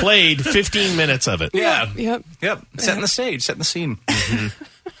 We played 15 minutes of it. Yeah. Yep. Setting the stage, setting the scene.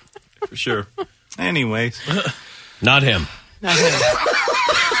 For sure. Anyways. Not him.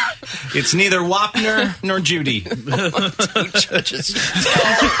 It's neither Wapner nor Judy. Two judges.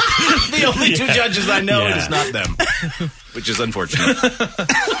 The only two judges I know, it is not them. Which is unfortunate.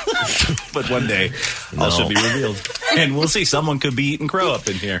 But one day, all should be revealed. And we'll see. Someone could be eating crow up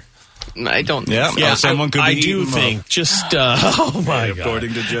in here. I don't think so. Yeah, someone could be I do think. Just, oh my God.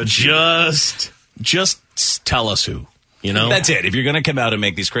 According to Judge Just tell us who. That's it. If you're going to come out and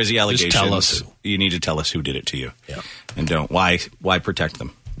make these crazy allegations, tell us. You need to tell us who did it to you. Yeah. And don't. Why protect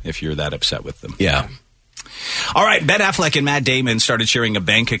them if you're that upset with them? Yeah. All right. Ben Affleck and Matt Damon started sharing a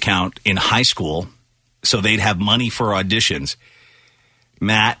bank account in high school so they'd have money for auditions.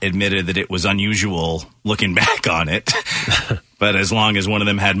 Matt admitted that it was unusual looking back on it. But as long as one of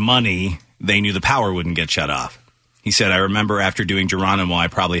them had money, they knew the power wouldn't get shut off. He said, I remember after doing Geronimo, I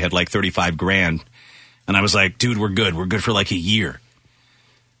probably had like $35,000. And I was like, dude, we're good. We're good for like a year.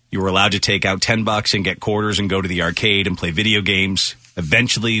 You were allowed to take out $10 and get quarters and go to the arcade and play video games.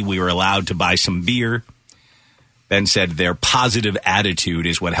 Eventually, we were allowed to buy some beer. Ben said their positive attitude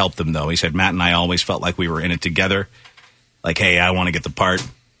is what helped them, though. He said, Matt and I always felt like we were in it together. Like, hey, I want to get the part,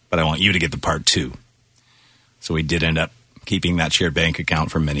 but I want you to get the part, too. So we did end up keeping that shared bank account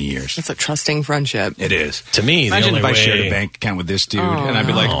for many years. It's a trusting friendship. It is. To me, imagine if I shared way... a bank account with this dude, and I'd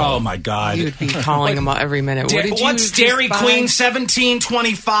be like, oh, my God. You'd be calling him every minute. What's Dairy Queen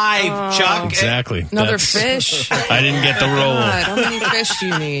 1725, Chuck? Exactly. Another fish? I didn't get the roll. God, how many fish do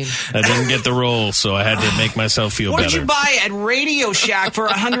you need? I didn't get the roll, so I had to make myself feel better. What did you buy at Radio Shack for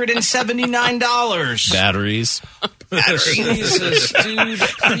 $179? Batteries. Jesus, dude.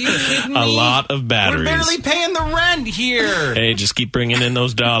 Are you kidding me? A lot of batteries. We're barely paying the rent here. Hey, just keep bringing in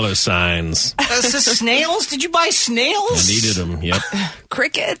those dollar signs. Is this snails? Did you buy snails? I needed them, yep.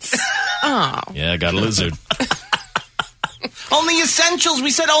 Crickets? Oh. Yeah, I got a lizard. Only essentials.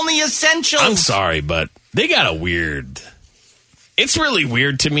 We said only essentials. I'm sorry, but they got a weird... It's really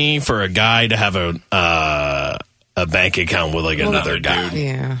weird to me for a guy to have a bank account with, like, another dude.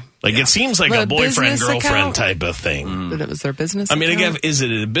 Yeah. Like, it seems like a boyfriend-girlfriend type of thing. But it was their business account? account? Is it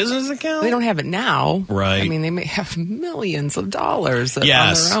a business account? They don't have it now. Right. I mean, they may have millions of dollars on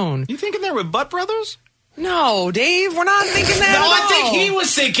their own. You thinking they're with Butt Brothers? No, Dave, we're not thinking that No, at I all. think he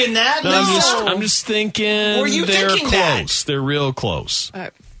was thinking that. No, I'm just thinking Were you they're thinking close. that? They're real close.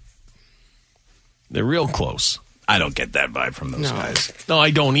 They're real close. I don't get that vibe from those guys. No, I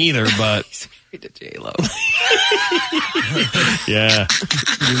don't either, but... He's married to J-Lo. Yeah.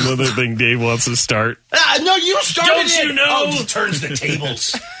 Another thing Dave wants to start. No, you started Don't it. you know? Oh, he turns the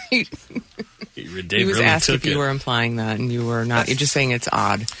tables. He was really asked took if you were implying that, and you were not. You're just saying it's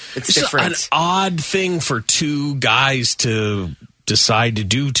odd. It's different. An odd thing for two guys to decide to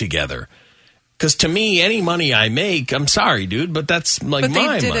do together. Because to me, any money I make, I'm sorry, dude, but that's like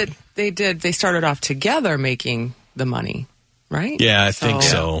my money. They started off together making the money, right? Yeah, I think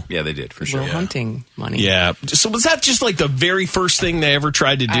so. Yeah, they did for sure. Will Hunting money. Yeah. So was that just like the very first thing they ever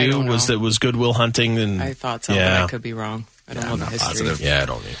tried to do? Was Goodwill Hunting? And I thought so, but I could be wrong. I don't know the history. Positive. Yeah, I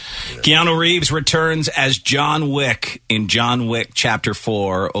don't know. Keanu Reeves returns as John Wick in John Wick Chapter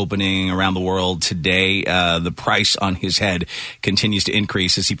 4, opening around the world today. The price on his head continues to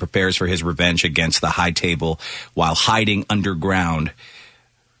increase as he prepares for his revenge against the High Table while hiding underground.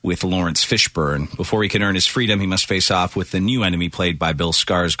 with Lawrence Fishburne. Before he can earn his freedom, he must face off with the new enemy played by Bill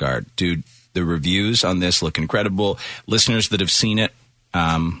Skarsgård. Dude, the reviews on this look incredible. Listeners that have seen it,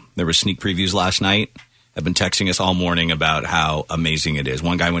 there were sneak previews last night, have been texting us all morning about how amazing it is.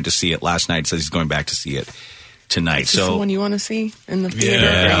 One guy went to see it last night, says he's going back to see it tonight. Is this the one you want to see in the theater?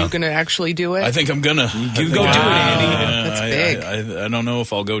 Yeah. Are you going to actually do it? I think I'm gonna. You go do it, Andy. That's big. I don't know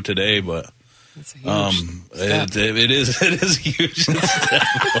if I'll go today, but it is huge.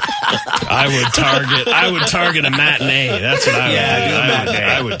 I would target a matinee. That's what I would do.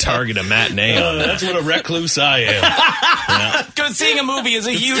 I would target a matinee on that. That's what a recluse I am. Go seeing a movie is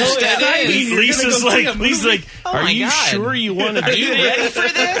a huge step. Lisa's like, are you sure you want to do you ready for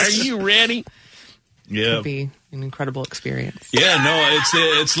this? Are you ready? Yeah. Could be an incredible experience. Yeah, no,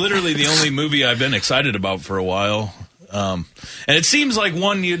 it's literally the only movie I've been excited about for a while. And it seems like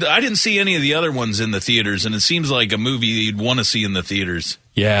I didn't see any of the other ones in the theaters, and it seems like a movie you'd want to see in the theaters.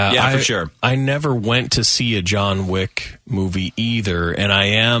 Yeah, for sure. I never went to see a John Wick movie either, and I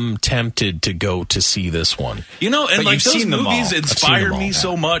am tempted to go to see this one. You know, and But like you've those seen them movies all. inspire all, me yeah.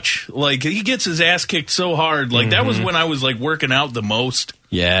 so much. Like he gets his ass kicked so hard. Like that was when I was like working out the most.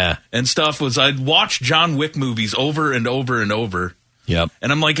 Yeah. And stuff was I'd watch John Wick movies over and over and over. Yep.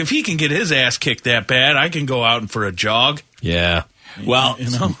 And I'm like, if he can get his ass kicked that bad, I can go out for a jog. Yeah. Well,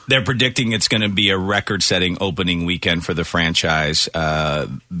 they're predicting it's going to be a record-setting opening weekend for the franchise.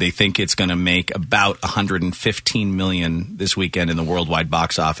 They think it's going to make about $115 million this weekend in the worldwide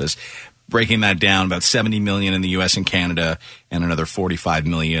box office. Breaking that down, about $70 million in the U.S. and Canada, and another $45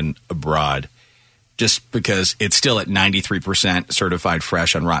 million abroad. Just because it's still at 93% certified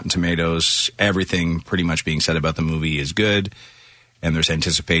fresh on Rotten Tomatoes. Everything pretty much being said about the movie is good. And there's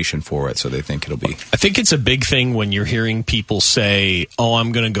anticipation for it, so they think it'll be. I think it's a big thing when you're hearing people say, oh,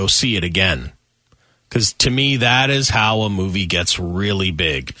 I'm going to go see it again. Because to me, that is how a movie gets really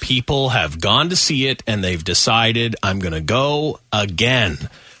big. People have gone to see it, and they've decided, I'm going to go again.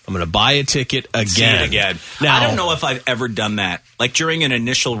 I'm going to buy a ticket again. See it again. Now, I don't know if I've ever done that. Like during an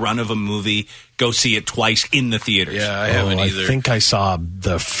initial run of a movie, go see it twice in the theaters. Yeah, I haven't either. I think I saw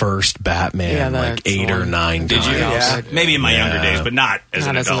the first Batman like 8 or 9 Did times. you? Yeah. Maybe in my younger days, but not as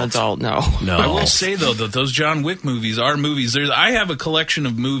an adult. No. I will say, though, that those John Wick movies are movies. I have a collection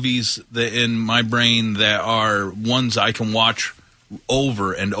of movies that in my brain that are ones I can watch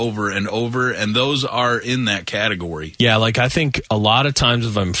over and over and over, and those are in that category. Yeah, like I think a lot of times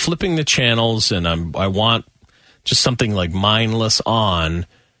if I'm flipping the channels and I want just something like mindless on,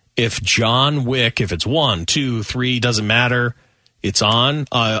 if John Wick, if it's 1, 2, 3, doesn't matter, it's on,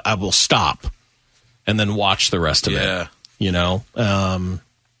 I will stop and then watch the rest of it. You know?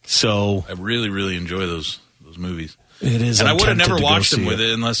 So I really, really enjoy those movies. It is. And I I'm would have tempted never to go watched them see with it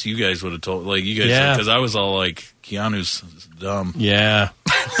unless you guys would have told. Like you guys, Yeah. because I was all like, Keanu's dumb. Yeah.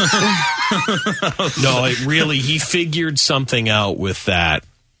 No, it really, he figured something out with that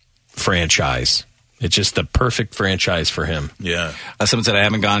franchise. It's just the perfect franchise for him. Yeah. Someone said I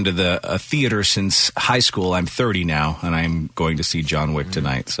haven't gone to the theater since high school. I'm 30 now, and I'm going to see John Wick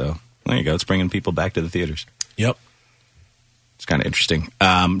tonight. So there you go. It's bringing people back to the theaters. Yep. It's kind of interesting.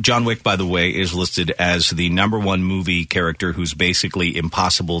 John Wick, by the way, is listed as the #1 movie character who's basically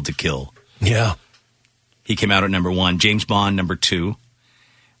impossible to kill. Yeah. He came out at #1. James Bond, #2.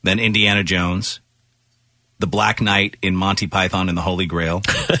 Then Indiana Jones. The Black Knight in Monty Python and the Holy Grail.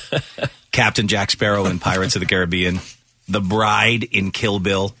 Captain Jack Sparrow in Pirates of the Caribbean. The Bride in Kill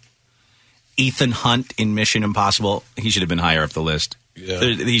Bill. Ethan Hunt in Mission Impossible. He should have been higher up the list. Yeah.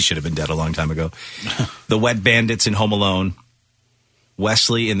 He should have been dead a long time ago. The Wet Bandits in Home Alone.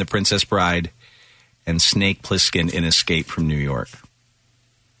 Wesley in The Princess Bride. And Snake Plissken in Escape from New York.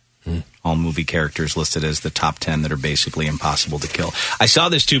 All movie characters listed as the top 10 that are basically impossible to kill. I saw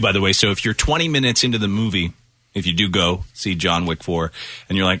this too, by the way. So if you're 20 minutes into the movie, if you do go see John Wick 4,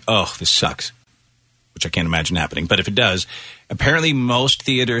 and you're like, oh, this sucks, which I can't imagine happening. But if it does, apparently most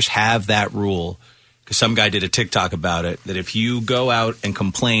theaters have that rule, because some guy did a TikTok about it, that if you go out and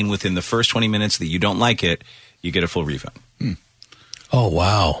complain within the first 20 minutes that you don't like it, you get a full refund. Oh,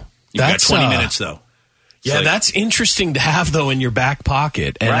 wow. You've got 20 minutes, though. Yeah, So- that's interesting to have, though, in your back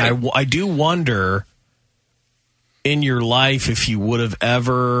pocket. And Right. I do wonder in your life if you would have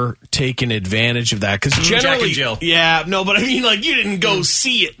ever taken advantage of that. Because Jack generally, and Jill. Yeah, no, but I mean, like, you didn't go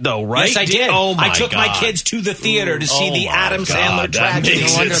see it, though, right? Yes, I did. Oh, my I took my God. kids to the theater to see the my Adam God, Sandler that tragedy.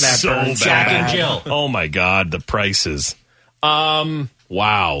 makes No wonder it that so burned. Jack bad. and Jill. Oh, my God, the prices.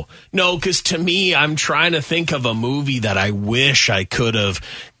 Wow. No, because to me, I'm trying to think of a movie that I wish I could have.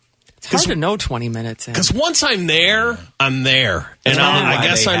 It's hard to know 20 minutes in. Because once I'm there, I'm there. And That's probably I why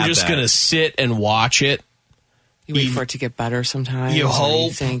guess they I'm have just that. going to sit and watch it. You wait for it to get better sometimes. You hope.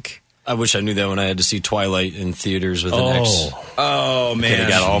 You think. I wish I knew that when I had to see Twilight in theaters with an ex. Oh, man. Could have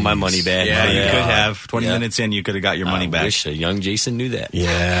got all my money back. Yeah, you could have. 20 minutes in, you could have got your money back. I wish a young Jason knew that.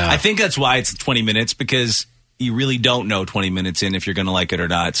 Yeah. I think that's why it's 20 minutes, because you really don't know 20 minutes in if you're going to like it or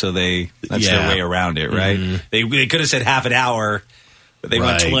not. So that's their way around it, right? Mm-hmm. They could have said half an hour, but they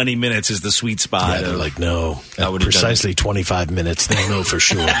went 20 minutes is the sweet spot. Yeah, they're like, no, precisely 25 minutes. They'll know for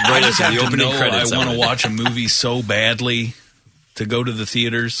sure. I just have the to opening know credits, I want I to would. watch a movie so badly to go to the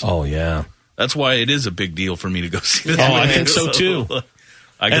theaters. Oh, yeah. That's why it is a big deal for me to go see Oh, that. I think so, too.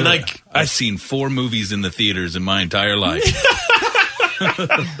 I've seen 4 movies in the theaters in my entire life.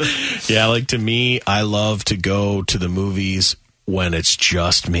 Yeah, like to me, I love to go to the movies when it's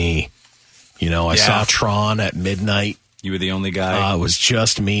just me. You know, I saw Tron at midnight. You were the only guy? It was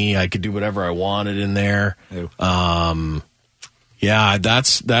just me. I could do whatever I wanted in there. Yeah,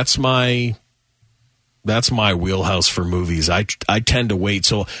 that's my wheelhouse for movies. I tend to wait.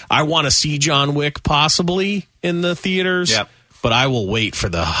 So I want to see John Wick possibly in the theaters. Yep. But I will wait for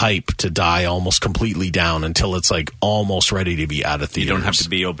the hype to die almost completely down until it's like almost ready to be out of theaters. You don't have to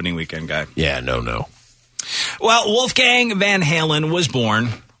be opening weekend guy. Yeah, no. Well, Wolfgang Van Halen was born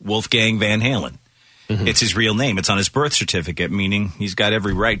Wolfgang Van Halen. Mm-hmm. It's his real name. It's on his birth certificate, meaning he's got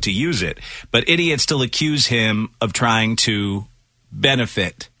every right to use it. But idiots still accuse him of trying to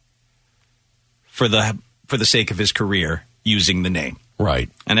benefit for the sake of his career using the name.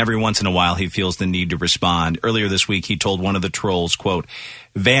 Right. And every once in a while, he feels the need to respond. Earlier this week, he told one of the trolls, quote,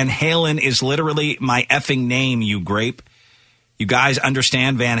 Van Halen is literally my effing name, you grape. You guys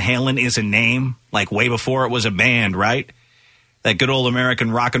understand Van Halen is a name, like way before it was a band, right? That good old American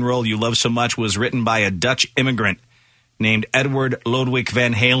rock and roll you love so much was written by a Dutch immigrant named Edward Lodewijk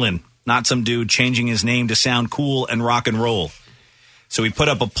Van Halen, not some dude changing his name to sound cool and rock and roll. So he put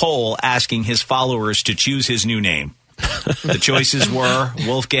up a poll asking his followers to choose his new name. The choices were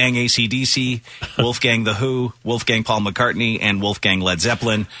Wolfgang AC/DC, Wolfgang The Who, Wolfgang Paul McCartney, and Wolfgang Led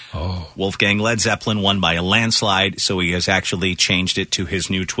Zeppelin. Wolfgang Led Zeppelin won by a landslide, so he has actually changed it to his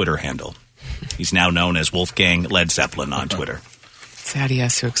new Twitter handle. He's now known as Wolfgang Led Zeppelin on Twitter. Sad he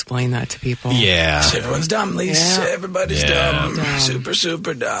has to explain that to people. Yeah. Everyone's dumb, Lisa. Yeah. Everybody's dumb. Super,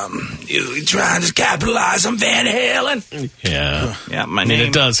 super dumb. You trying to capitalize on Van Halen? Yeah. Yeah, I mean,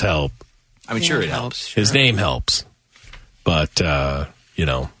 it does help. I mean, sure it helps. Sure. His name helps. But,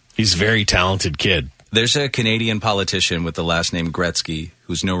 he's a very talented kid. There's a Canadian politician with the last name Gretzky,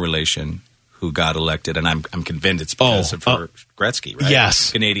 who's no relation, who got elected, and I'm convinced it's because of Gretzky, right?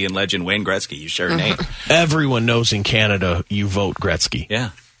 Yes. Canadian legend Wayne Gretzky, you share a name. Everyone knows in Canada you vote Gretzky.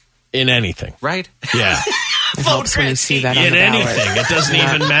 Yeah. In anything. Right? Yeah. It helps when you see that on in the ballot. anything. It doesn't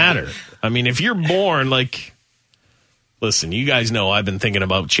even matter. I mean, if you're born, like, listen, you guys know I've been thinking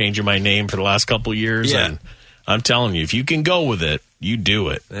about changing my name for the last couple of years, and I'm telling you, if you can go with it, you do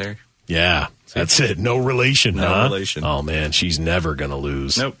it. There. Yeah. That's it. No relation, No relation. Oh, man, she's never going to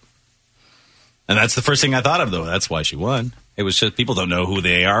lose. Nope. And that's the first thing I thought of, though. That's why she won. It was just people don't know who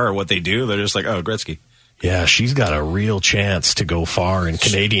they are or what they do. They're just like, oh, Gretzky. Yeah, she's got a real chance to go far in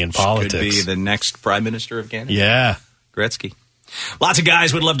Canadian politics. Could be the next Prime Minister of Canada. Yeah. Gretzky. Lots of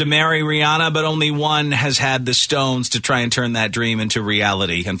guys would love to marry Rihanna, but only one has had the stones to try and turn that dream into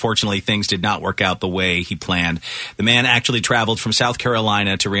reality. Unfortunately, things did not work out the way he planned. The man actually traveled from South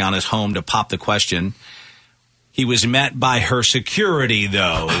Carolina to Rihanna's home to pop the question. He was met by her security,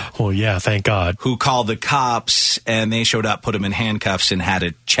 though. Well, yeah, thank God. Who called the cops, and they showed up, put him in handcuffs, and had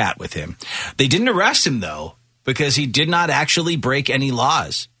a chat with him. They didn't arrest him, though, because he did not actually break any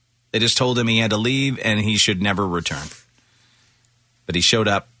laws. They just told him he had to leave and he should never return. But he showed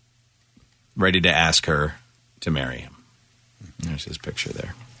up ready to ask her to marry him. There's his picture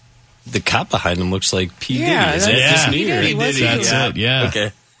there. The cop behind him looks like P. Diddy. Yeah, Is that just P. me? Diddy, Or- That's it, yeah.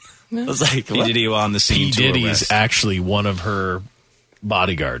 Okay. I was like, P. Diddy on the scene P. to Diddy arrest. is actually one of her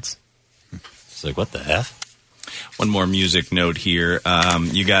bodyguards. It's like, what the F? One more music note here.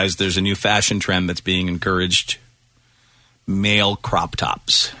 You guys, there's a new fashion trend that's being encouraged. Male crop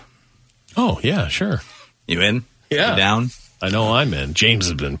tops. Oh, yeah, sure. You in? Yeah. You down? I know I'm in. James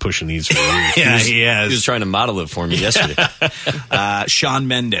has been pushing these for years. Yeah, he has. He was trying to model it for me yesterday. Shawn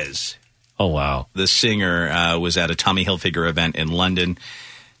Mendes. Oh, wow. The singer was at a Tommy Hilfiger event in London,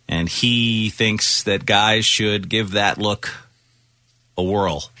 and he thinks that guys should give that look a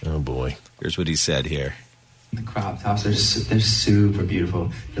whirl. Oh, boy. Here's what he said here. The crop tops they're super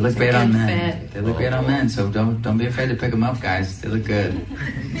beautiful. They look great on men. They look great on men. So don't be afraid to pick them up, guys. They look good.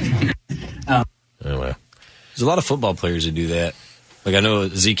 Anyway. There's a lot of football players who do that. Like I know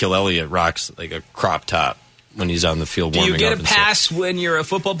Ezekiel Elliott rocks like a crop top when he's on the field Do warming you get up a and pass when you're a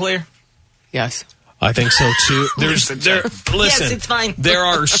football player? Yes. I think so too. Listen, Yes, it's fine. There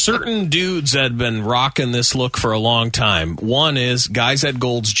are certain dudes that have been rocking this look for a long time. One is guys at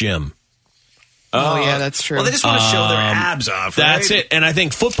Gold's Gym. Oh, yeah, that's true. Well, they just want to show their abs off, right? That's it. And I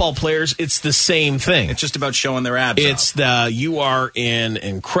think football players, it's the same thing. It's just about showing their abs off. You are in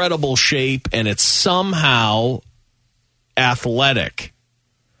incredible shape, and it's somehow athletic.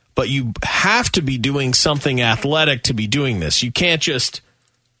 But you have to be doing something athletic to be doing this. You can't just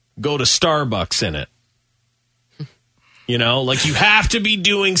go to Starbucks in it. You know? Like, you have to be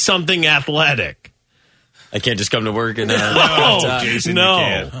doing something athletic. I can't just come to work and... Jason, no,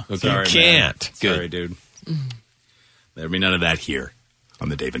 you can't. Sorry, you can't. Good. Sorry, dude. There'll be none of that here on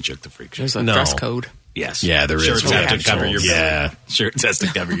the Dave and Chuck the Freak Show. There's a dress code. Yes. Yeah, there is. Shirts have to cover your belly. Yeah. Shirts has to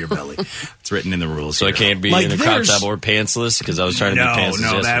cover your belly. It's written in the rules. So here. I can't be in a crop top or pantsless because I was trying to be pantsless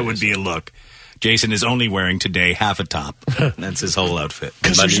yesterday. that would be a look. Jason is only wearing today half a top. That's his whole outfit.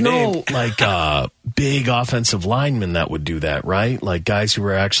 Because there's no big offensive linemen that would do that, right? Like guys who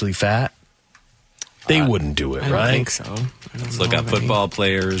are actually fat. They wouldn't do it, I don't right? think so. Let's look at football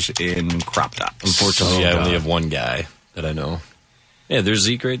players in crop tops. Unfortunately, I only have one guy that I know. Yeah, there's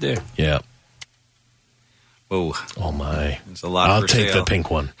Zeke right there. Yeah. Oh my! There's a lot. I'll for take sale. the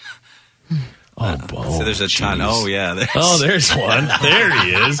pink one. So there's a ton. geez. Oh yeah. There's one. There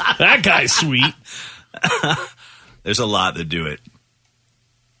he is. That guy's sweet. There's a lot that do it.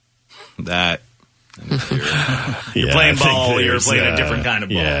 That. You're playing ball. You're playing a different kind of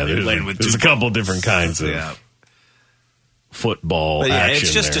ball. Yeah, you're playing with there's a couple different kinds of football action.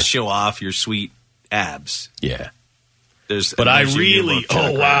 It's just there. to show off your sweet abs. Yeah. But I really,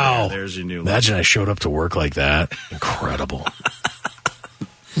 wow. There's your new look. Imagine I showed up to work like that. Incredible.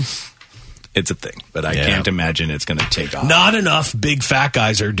 It's a thing, but I can't imagine it's going to take off. Not enough big fat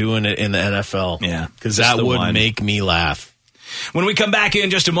guys are doing it in the NFL. Yeah. Because that would make me laugh. When we come back in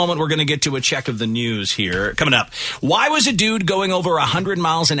just a moment, we're going to get to a check of the news here. Coming up, why was a dude going over 100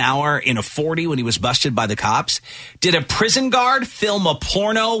 miles an hour in a 40 when he was busted by the cops? Did a prison guard film a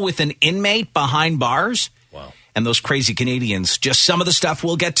porno with an inmate behind bars? Wow. And those crazy Canadians. Just some of the stuff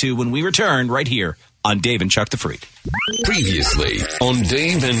we'll get to when we return right here on Dave and Chuck the Freak. Previously on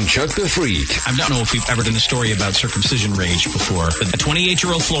Dave and Chuck the Freak. I don't know if we've ever done a story about circumcision rage before, but a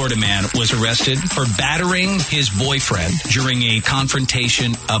 28-year-old Florida man was arrested for battering his boyfriend during a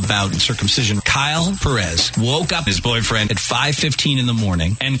confrontation about circumcision. Kyle Perez woke up his boyfriend at 5:15 in the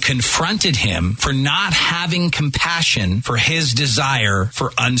morning and confronted him for not having compassion for his desire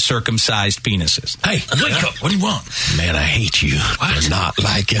for uncircumcised penises. Hey, wake up. What do you want? Man, I hate you for not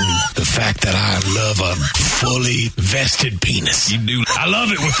liking the fact that I love a fully vested penis. You do. I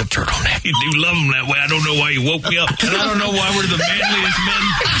love it with the turtleneck. You do love them that way. I don't know why you woke me up. And I don't know why we're the manliest men.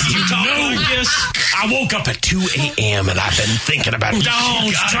 You talk like this. I woke up at 2 a.m. and I've been thinking about it.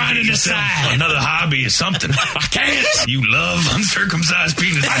 Trying to decide. Another hobby or something. I can't. You love uncircumcised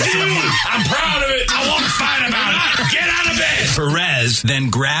penis. I do. I'm proud of it. I want to fight about it. Get out of bed. Perez then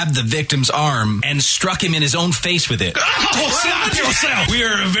grabbed the victim's arm and struck him in his own face with it. Oh, stop yourself. We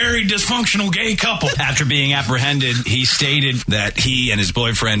are a very dysfunctional gay couple. After being apprehended, he stated that he and his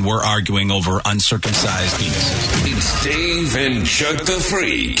boyfriend were arguing over uncircumcised penises. It's Dave and Chuck the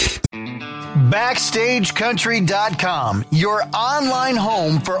Freak. BackstageCountry.com, your online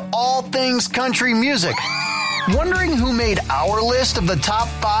home for all things country music. Wondering who made our list of the top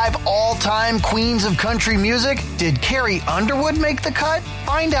 5 all-time queens of country music? Did Carrie Underwood make the cut?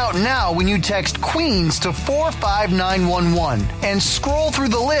 Find out now when you text Queens to 45911 and scroll through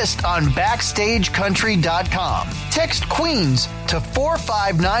the list on BackstageCountry.com. Text Queens to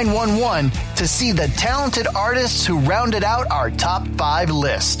 45911 to see the talented artists who rounded out our top 5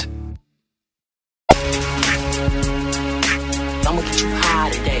 list. I'm gonna get you high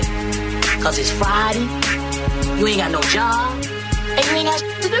today. Cause it's Friday, you ain't got no job, and you ain't got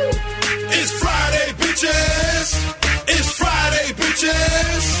shit to do. It's Friday, bitches. It's Friday,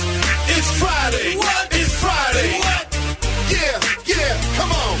 bitches. It's Friday. What? It's Friday. What? Yeah,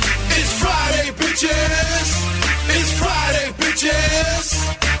 come on. It's Friday, bitches. It's Friday, bitches.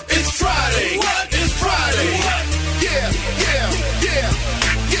 It's Friday. What? It's Friday. What? Yeah.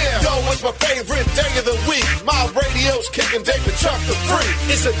 Yo, it's my favorite day of the week. My radio's kicking Dave and Chuck the Freak.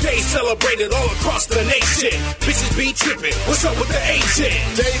 It's a day celebrated all across the nation. Bitches be tripping. What's up with the agent?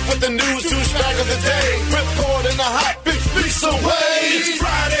 Dave with the news, douchebag of the day. Ripcord in the hot bitch beats away. It's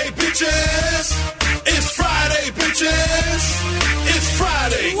Friday, bitches. It's Friday, bitches. It's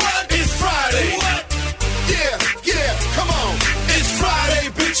Friday. What? It's Friday. What? Yeah, come on. It's Friday,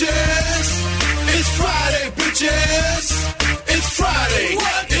 bitches. It's Friday, bitches. It's Friday.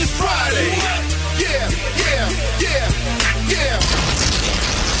 What? It's Friday. What? Yeah.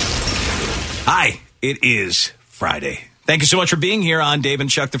 Hi, It is Friday. Thank you so much for being here on Dave and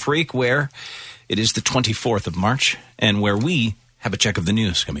Chuck the Freak, where it is the 24th of March, and where we have a check of the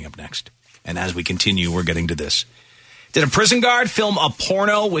news coming up next. And as we continue, we're getting to this. Did a prison guard film a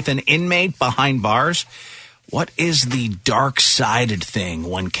porno with an inmate behind bars? What is the dark-sided thing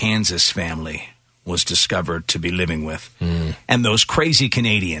one Kansas family was discovered to be living with? And those crazy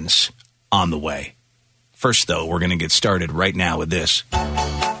Canadians on the way. First, though, we're going to get started right now with this.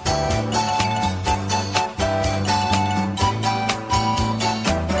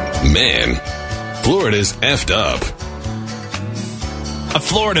 Man, Florida's effed up. A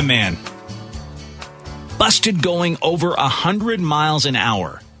Florida man busted going over 100 miles an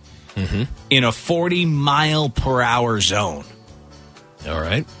hour in a 40-mile-per-hour zone. All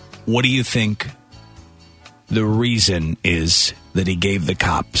right. What do you think the reason is that he gave the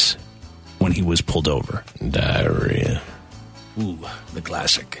cops when he was pulled over? Diarrhea. Ooh, the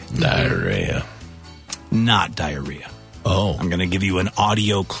classic. Diarrhea. Not diarrhea. Oh. I'm going to give you an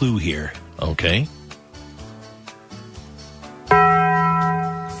audio clue here. Okay.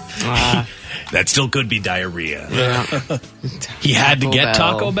 That still could be diarrhea. Yeah. He had to get Bell.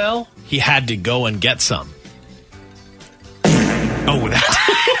 Taco Bell? He had to go and get some. Oh,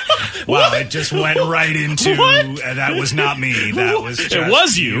 that. Wow, it just went right into. That was not me. That was just It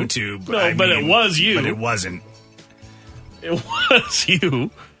was you. YouTube. No, it was you. But it wasn't. It was you.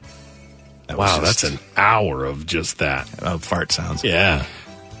 Wow, that's an hour of just that. Fart sounds. Yeah.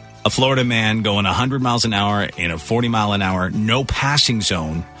 A Florida man going 100 miles an hour in a 40-mile-an-hour no passing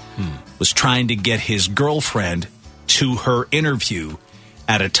zone was trying to get his girlfriend to her interview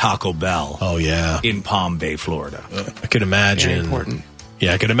at a Taco Bell. Oh, yeah. In Palm Bay, Florida. I could imagine. Very important.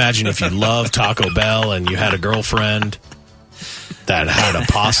 Yeah, I could imagine if you love Taco Bell and you had a girlfriend that had a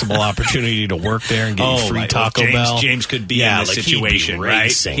possible opportunity to work there and get you free Taco Bell. James could be in this situation,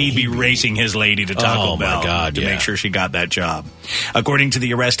 right? He'd be racing his lady to Taco Bell to make sure she got that job. According to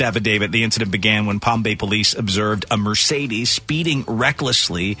the arrest affidavit, the incident began when Palm Bay police observed a Mercedes speeding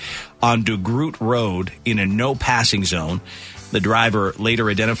recklessly on DeGroot Road in a no-passing zone. The driver, later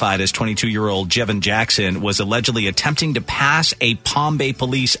identified as 22-year-old Jevin Jackson, was allegedly attempting to pass a Palm Bay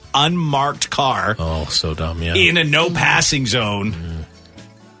police unmarked car. Oh, so dumb, yeah. In a no-passing zone,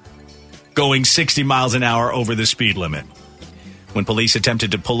 going 60 miles an hour over the speed limit. When police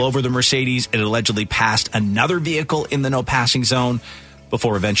attempted to pull over the Mercedes, it allegedly passed another vehicle in the no-passing zone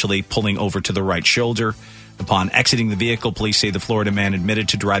before eventually pulling over to the right shoulder. Upon exiting the vehicle, police say the Florida man admitted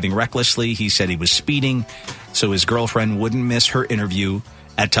to driving recklessly. He said he was speeding, so his girlfriend wouldn't miss her interview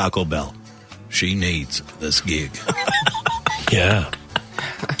at Taco Bell. She needs this gig. Yeah.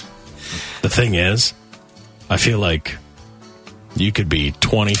 The thing is, I feel like you could be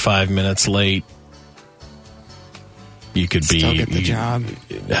 25 minutes late. You could Still get the job.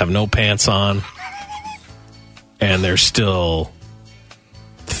 Have no pants on, and they're still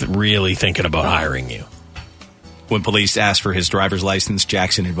really thinking about hiring you. When police asked for his driver's license,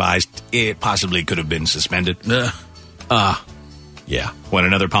 Jackson advised it possibly could have been suspended. Yeah. When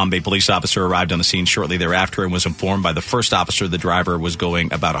another Palm Bay police officer arrived on the scene shortly thereafter and was informed by the first officer the driver was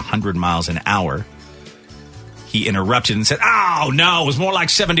going about 100 miles an hour, he interrupted and said, "Oh, no, it was more like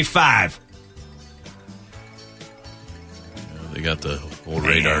 75. They got the whole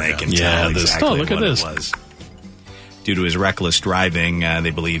radar. They can Yeah, tell exactly look at what this. it was. Due to his reckless driving, they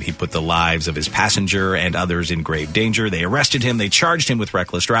believe he put the lives of his passenger and others in grave danger. They arrested him. They charged him with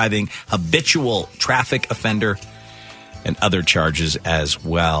reckless driving, habitual traffic offender, and other charges as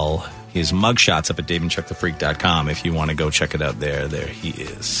well. His mugshot's up at daveandchuckthefreak.com if you want to go check it out there. There he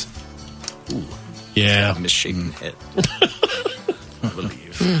is. Ooh. Yeah. Misshapen head. I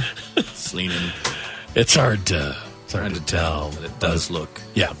believe. It's leaning. It's hard to tell. But it does look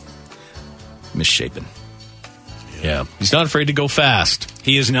misshapen. Yeah. He's not afraid to go fast.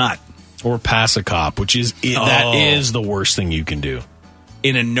 He is not. Or pass a cop, which is that is the worst thing you can do.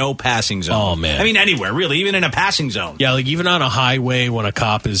 In a no passing zone. Oh, man. I mean, anywhere, really, even in a passing zone. Yeah, like even on a highway when a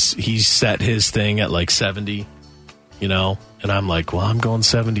cop he's set his thing at like 70, and I'm like, well, I'm going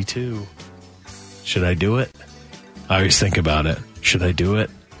 72. Should I do it? I always think about it. Should I do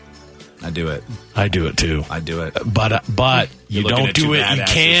it? I do it. I do it too. I do it. But you don't do it. You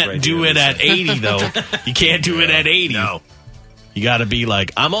can't do it at 80 though. You can't do it at 80. No. You got to be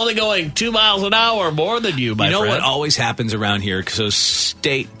like, I'm only going 2 miles an hour more than you, my friend. You know what always happens around here? So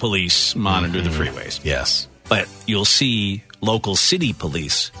state police monitor the freeways. Yes. But you'll see local city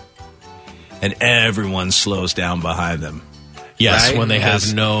police, and everyone slows down behind them. Yes, right? when they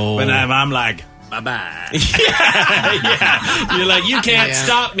have no... When I'm like, bye-bye. yeah. You're like, you can't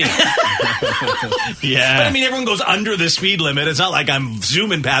stop me. Yeah. But I mean, everyone goes under the speed limit. It's not like I'm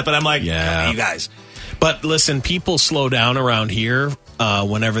zooming past, but I'm like, you guys. But listen, people slow down around here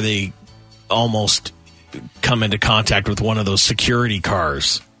whenever they almost come into contact with one of those security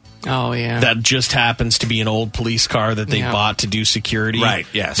cars. Oh, yeah. That just happens to be an old police car that they bought to do security. Right,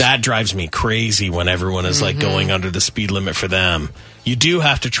 yes. That drives me crazy when everyone is like going under the speed limit for them. You do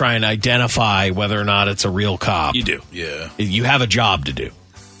have to try and identify whether or not it's a real cop. You do. Yeah. You have a job to do.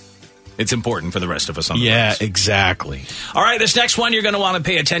 It's important for the rest of us on the Yeah, roads. exactly. All right, this next one you're going to want to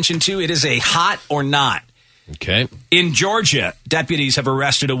pay attention to. It is a hot or not. Okay. In Georgia, deputies have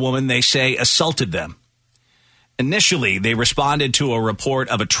arrested a woman they say assaulted them. Initially, they responded to a report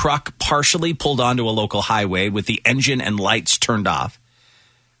of a truck partially pulled onto a local highway with the engine and lights turned off.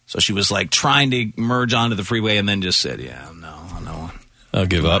 So she was like trying to merge onto the freeway and then just said, no, I'll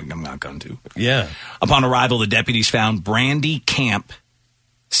give up. I'm not going to. Yeah. Upon arrival, the deputies found Brandy Camp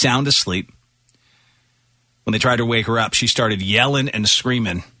sound asleep. When they tried to wake her up, she started yelling and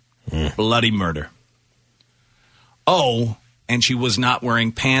screaming, bloody murder. Oh, and she was not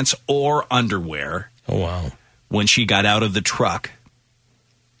wearing pants or underwear. Oh, wow. When she got out of the truck.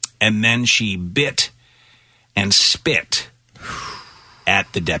 And then she bit and spit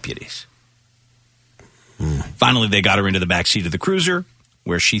at the deputies. Finally, they got her into the back seat of the cruiser,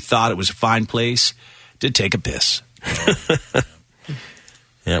 where she thought it was a fine place to take a piss.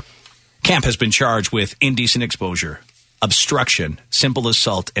 Yep. Camp has been charged with indecent exposure, obstruction, simple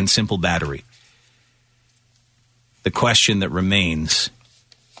assault, and simple battery. The question that remains,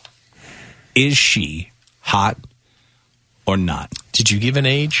 is she hot or not? Did you give an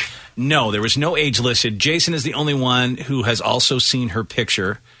age? No, there was no age listed. Jason is the only one who has also seen her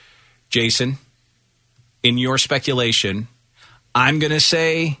picture. Jason, in your speculation, I'm going to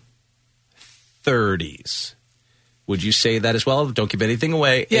say 30s. Would you say that as well? Don't give anything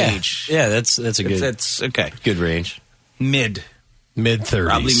away. Yeah. Age. Yeah, that's a good. That's okay. Good range. Mid 30s.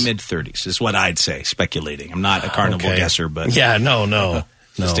 Probably mid 30s is what I'd say, speculating. I'm not a carnival guesser, but yeah, no.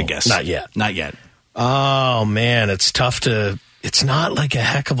 Just a guess. Not yet. Not yet. Oh, man, it's tough to... It's not like a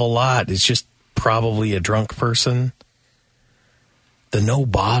heck of a lot. It's just probably a drunk person. The no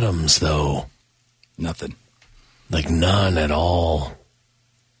bottoms, though. Nothing. Like none at all.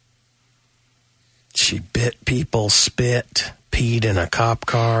 She bit people, spit, peed in a cop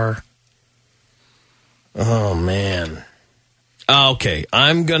car. Oh, man. Okay,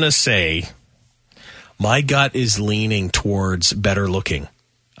 I'm going to say my gut is leaning towards better looking.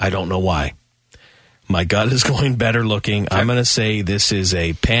 I don't know why. My gut is going better looking. Okay. I'm going to say this is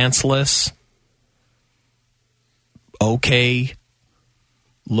a pantsless, okay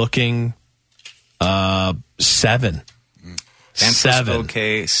looking 7. Pantsless, 7.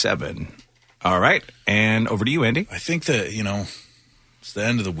 okay, 7. All right. And over to you, Andy. I think that, it's the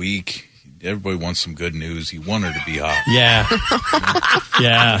end of the week. Everybody wants some good news. You want her to be hot. Yeah.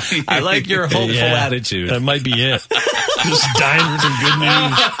 Yeah. I like your hopeful attitude. That might be it. Just dying for some good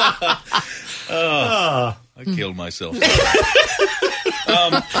news. I killed myself.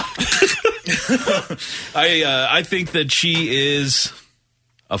 I think that she is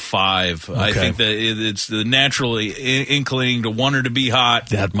a 5. Okay. I think that it's the natural inclining to want her to be hot.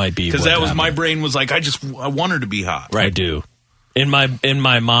 That might be because that was my brain was like I want her to be hot. Right. I do. In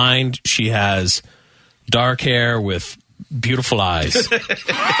my mind, she has dark hair with beautiful eyes,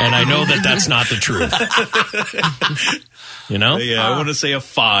 and I know that that's not the truth. Yeah, I want to say a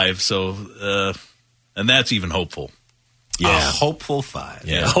 5. So, and that's even hopeful. Yeah, a hopeful 5.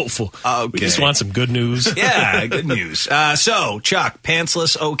 Yeah, hopeful. Okay. We just want some good news. Yeah, good news. So, Chuck,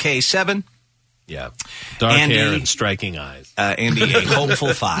 pantsless, okay, 7. Yeah, dark hair and striking eyes. Andy, a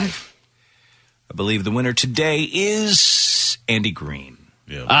hopeful 5. I believe the winner today is Andy Green.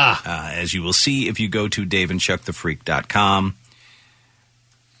 Yeah. As you will see if you go to daveandchuckthefreak.com.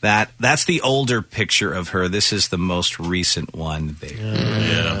 That's the older picture of her. This is the most recent one there.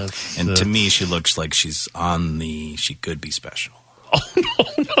 Yeah. And to me, she looks like she's on she could be special.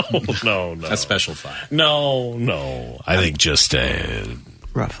 Oh, no. A special 5. No. I think just a...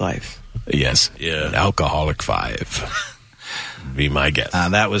 rough life. Yes. Yeah. An alcoholic 5. Be my guess.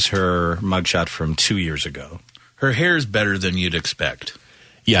 That was her mugshot from 2 years ago. Her hair is better than you'd expect.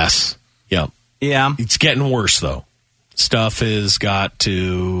 Yes. Yeah. Yeah. It's getting worse, though. Stuff has got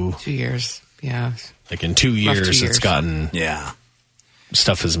to... 2 years. Yeah. Like in 2 years, it's gotten... Yeah.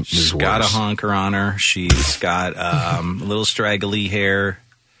 Stuff is She's worse. got a honker on her. She's got a little straggly hair.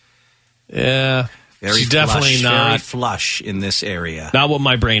 Yeah. She's definitely not... Very flush in this area. Not what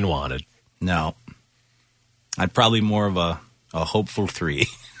my brain wanted. No. I'd probably more of a hopeful 3.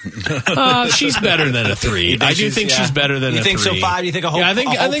 She's better than a 3. I do think she's better than a 3. You think so? 5? You think a hopeful?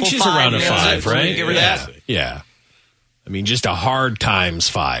 Yeah, I think she's around a 5, right? Give her that. Yeah. I mean, just a hard times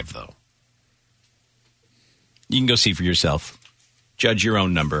 5, though. You can go see for yourself. Judge your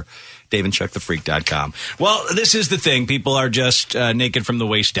own number. DaveandChuckTheFreak.com. Well, this is the thing. People are just naked from the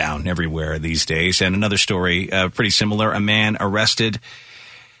waist down everywhere these days. And another story, pretty similar. A man arrested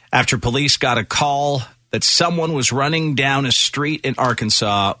after police got a call that someone was running down a street in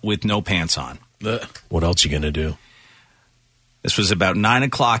Arkansas with no pants on. What else are you going to do? This was about 9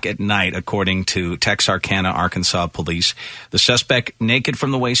 o'clock at night, according to Texarkana, Arkansas police. The suspect, naked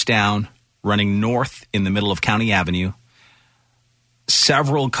from the waist down, running north in the middle of County Avenue.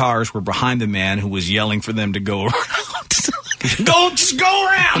 Several cars were behind the man who was yelling for them to go around. Just go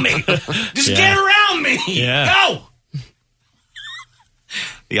around me. Just get around me. Yeah. Go.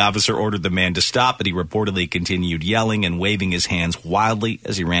 The officer ordered the man to stop, but he reportedly continued yelling and waving his hands wildly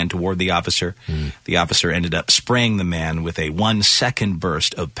as he ran toward the officer. The officer ended up spraying the man with a 1-second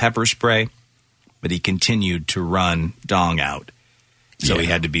burst of pepper spray, but he continued to run dong out. So he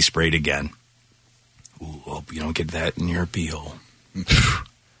had to be sprayed again. Ooh, hope you don't get that in your pee hole.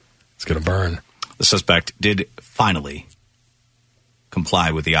 It's going to burn. The suspect did finally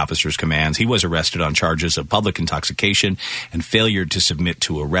comply with the officer's commands. He was arrested on charges of public intoxication and failure to submit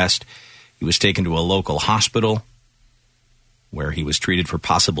to arrest. He was taken to a local hospital where he was treated for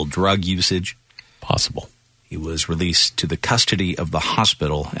possible drug usage. Possible. He was released to the custody of the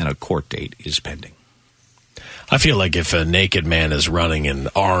hospital, and a court date is pending. I feel like if a naked man is running and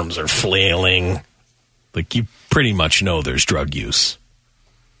arms are flailing, like you pretty much know there's drug use.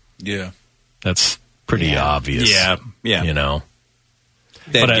 Yeah. That's pretty obvious. Yeah. You know?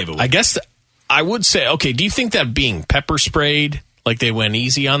 But I guess I would say, okay, do you think that being pepper sprayed, like they went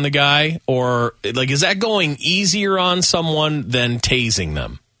easy on the guy? Or, like, is that going easier on someone than tasing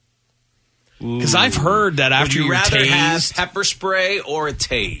them? Because I've heard that after you're tased... Would you rather have pepper spray or a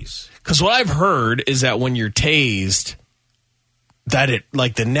tase? Because what I've heard is that when you're tased, that it,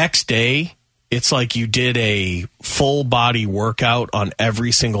 like, the next day, it's like you did a full body workout on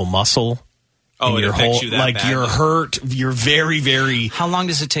every single muscle. Oh, it affects you that like badly. You're hurt. You're very, very. How long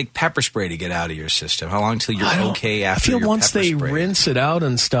does it take pepper spray to get out of your system? How long until you're okay after? I feel your once pepper they spray? rinse it out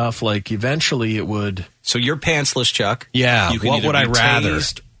and stuff, like eventually it would. So you're pantsless, Chuck. Yeah. You can what would I rather?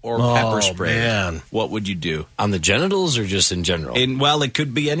 Tased or pepper spray? Man. What would you do on the genitals or just in general? Well, it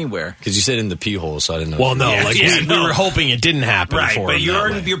could be anywhere because you said in the pee hole, so I didn't know. Well, no, we were hoping it didn't happen, right? For but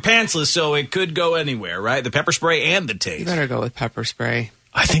him you're pantsless, so it could go anywhere, right? The pepper spray and the tase. You better go with pepper spray.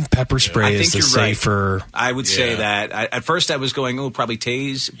 I think pepper spray is the safer. Right. I would say that. At first, I was going, probably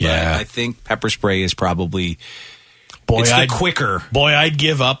tase. But Yeah. I think pepper spray is probably. The quicker. Boy, I'd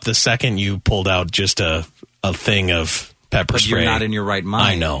give up the second you pulled out just a thing of pepper But spray. you're not in your right mind.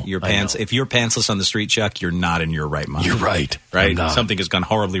 I know. If you're pantsless on the street, Chuck, you're not in your right mind. You're right. Right? Something has gone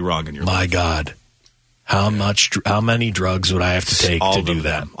horribly wrong in your life. My God. How many drugs would I have to take to do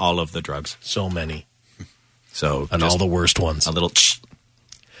that? All of the drugs. So many. So and all the worst ones. A little.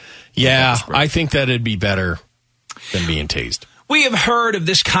 Yeah, I think that it'd be better than being tased. We have heard of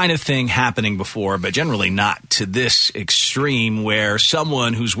this kind of thing happening before, but generally not to this extreme where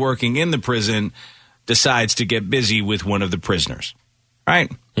someone who's working in the prison decides to get busy with one of the prisoners.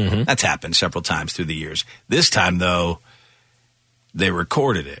 Right? Mm-hmm. That's happened several times through the years. This time, though, they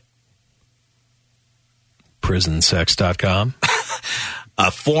recorded it. Prisonsex.com.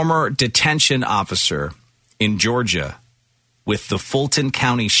 A former detention officer in Georgia with the Fulton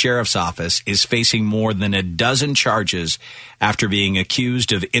County Sheriff's Office is facing more than a dozen charges after being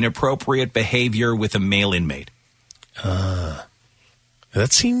accused of inappropriate behavior with a male inmate. That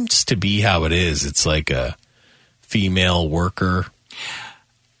seems to be how it is. It's like a female worker,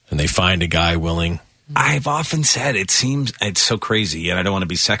 and they find a guy willing. I've often said it's so crazy, and I don't want to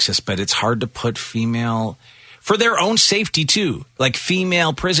be sexist, but it's hard to put female... For their own safety, too. Like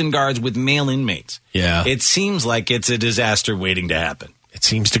female prison guards with male inmates. Yeah. It seems like it's a disaster waiting to happen. It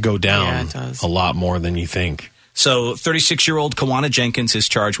seems to go down a lot more than you think. So 36-year-old Kawana Jenkins is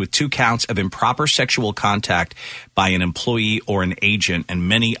charged with 2 counts of improper sexual contact by an employee or an agent and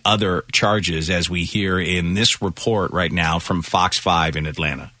many other charges, as we hear in this report right now from Fox 5 in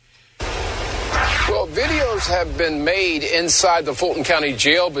Atlanta. Well, videos have been made inside the Fulton County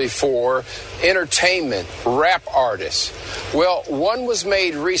Jail before, entertainment, rap artists. Well, one was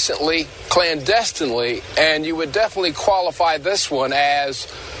made recently, clandestinely, and you would definitely qualify this one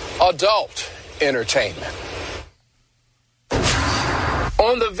as adult entertainment.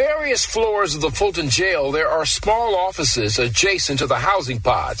 On the various floors of the Fulton Jail, there are small offices adjacent to the housing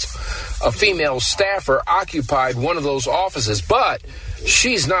pods. A female staffer occupied one of those offices, but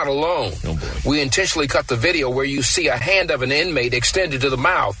she's not alone. We intentionally cut the video where you see a hand of an inmate extended to the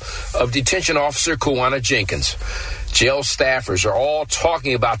mouth of detention officer Kawana Jenkins. Jail staffers are all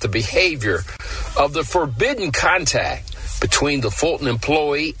talking about the behavior of the forbidden contact between the Fulton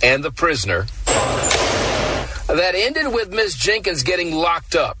employee and the prisoner that ended with Ms. Jenkins getting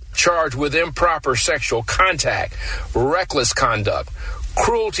locked up, charged with improper sexual contact, reckless conduct,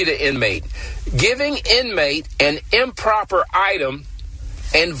 cruelty to inmate, giving inmate an improper item,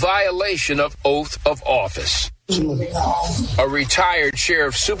 and violation of oath of office. A retired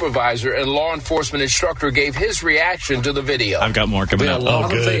sheriff supervisor and law enforcement instructor gave his reaction to the video. I've got more coming there up. There are a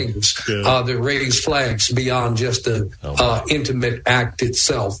lot of things that raise flags beyond just the intimate act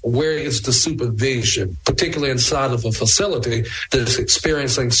itself. Where is the supervision, particularly inside of a facility that's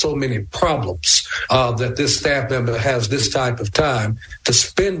experiencing so many problems, that this staff member has this type of time to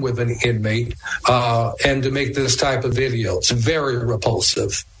spend with an inmate and to make this type of video? It's very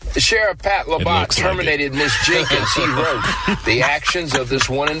repulsive. Sheriff Pat Labat terminated Ms. Jenkins. He wrote, "The actions of this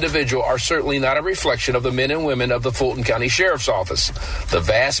one individual are certainly not a reflection of the men and women of the Fulton County Sheriff's Office. The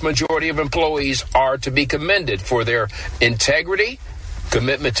vast majority of employees are to be commended for their integrity,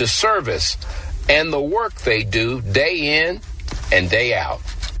 commitment to service, and the work they do day in and day out."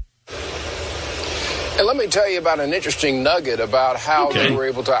 And let me tell you about an interesting nugget about how they were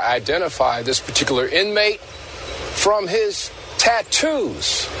able to identify this particular inmate from his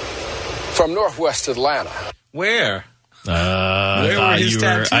tattoos from Northwest Atlanta. Where? I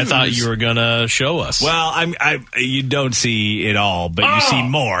thought you were gonna show us. Well, you don't see it all, but you see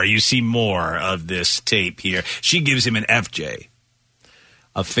more. You see more of this tape here. She gives him an FJ,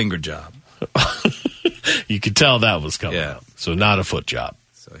 a finger job. You could tell that was coming up. So not a foot job.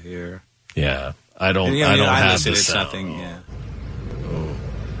 So here, yeah, I don't have this. It's nothing. Yeah.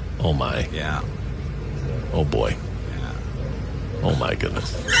 Oh my. Yeah. Oh boy. Oh, my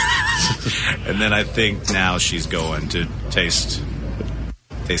goodness. And then I think now she's going to taste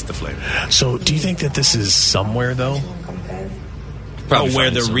the flavor. So do you think that this is somewhere, though? Probably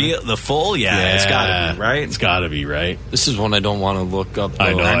where the full? Yeah, it's got to be, right? It's got to be, right? This is one I don't want to look up, though.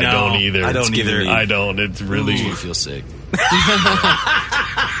 I don't either. I don't either. I don't. It's really... Makes me feel sick.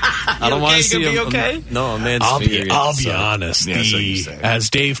 I don't want to see him. Okay? No, a man's I'll finger. be honest. As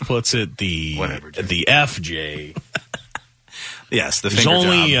Dave puts it, the FJ... Yes, there's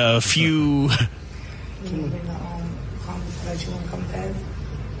only a few.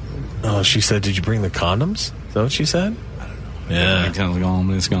 Oh, she said, "Did you bring the condoms?" Is that what she said? I don't know. Yeah, it's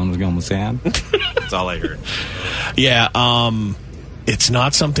going sad. That's all I heard. Yeah, it's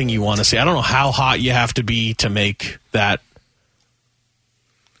not something you want to see. I don't know how hot you have to be to make that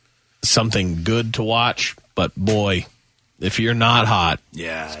something good to watch, but boy, if you're not hot,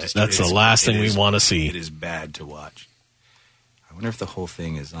 that's the last thing we want to see. It is bad to watch. I wonder if the whole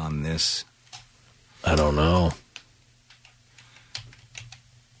thing is on this. I don't know.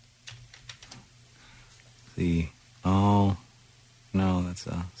 No, that's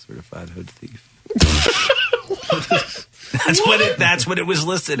a certified hood thief. That's what it was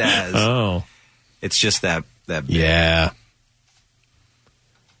listed as. Oh, it's just that big. Yeah.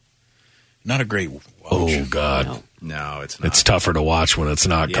 Not a great watch. Oh God. No, it's not. It's tougher to watch when it's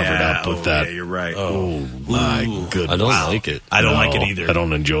not covered up with that. Yeah, you're right. Oh, my goodness. I don't like it. I don't like it either. I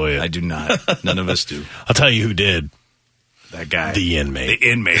don't enjoy it. I do not. None of us do. I'll tell you who did. That guy. The inmate.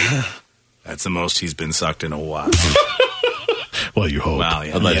 The inmate. That's the most he's been sucked in a while. Well, you hope. Well,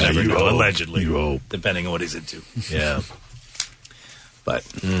 yeah. Allegedly. You hope. Depending on what he's into. Yeah. But,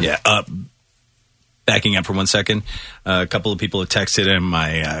 backing up for 1 second, a couple of people have texted him.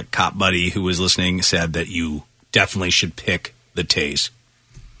 My cop buddy who was listening said that you definitely should pick the tase.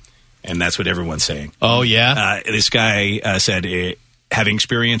 And that's what everyone's saying. Oh, yeah? This guy said, having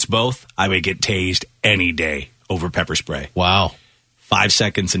experienced both, I would get tased any day over pepper spray. Wow. 5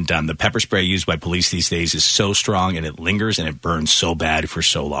 seconds and done. The pepper spray used by police these days is so strong and it lingers and it burns so bad for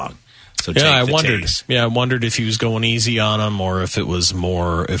so long. So take I the wondered. tase. Yeah, I wondered if he was going easy on him or if it was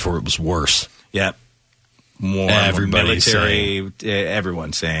worse. Yeah. More military.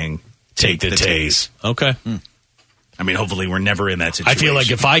 Everyone's saying take the tase. Okay. I mean, hopefully we're never in that situation. I feel like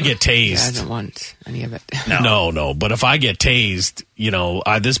if I get tased... I don't want any of it. No. But if I get tased,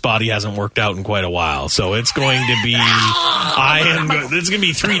 this body hasn't worked out in quite a while. So it's going to be... It's going to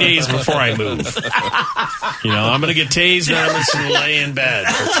be 3 days before I move. I'm going to get tased and I'm just going to lay in bed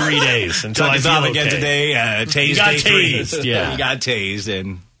for 3 days until I feel okay. Again today, tased he got day 3. tased, yeah. He got tased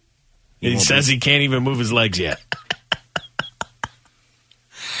and... He says he can't even move his legs yet.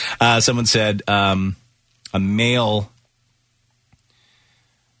 Someone said a male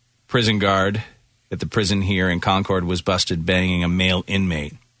prison guard at the prison here in Concord was busted banging a male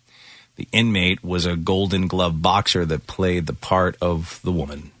inmate. The inmate was a Golden Glove boxer that played the part of the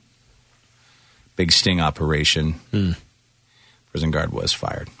woman. Big sting operation. Prison guard was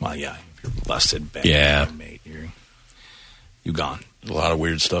fired. Well, yeah, busted bad inmate, you gone. A lot of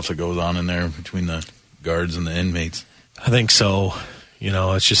weird stuff that goes on in there between the guards and the inmates. I think so.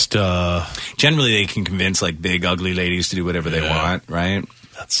 It's just generally they can convince like big ugly ladies to do whatever they want, right?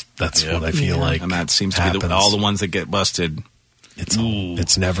 That's what I feel like. And that seems to be all the ones that get busted.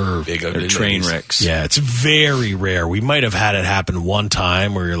 It's never big ugly train ladies. wrecks. Yeah, it's very rare. We might have had it happen one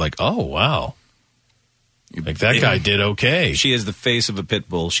time where you're like, oh wow, like that guy did okay. She is the face of a pit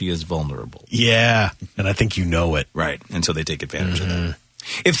bull. She is vulnerable. Yeah, and I think you know it, right? And so they take advantage of that.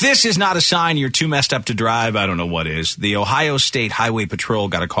 If this is not a sign you're too messed up to drive, I don't know what is. The Ohio State Highway Patrol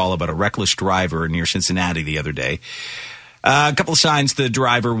got a call about a reckless driver near Cincinnati the other day. A couple of signs: the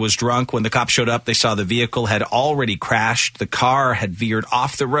driver was drunk. When the cops showed up, they saw the vehicle had already crashed. The car had veered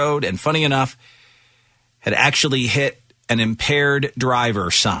off the road and, funny enough, had actually hit an impaired driver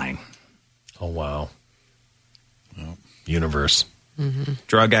sign. Oh, wow. Universe. Mm-hmm.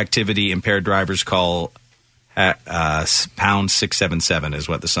 Drug activity, impaired drivers call pound 677 is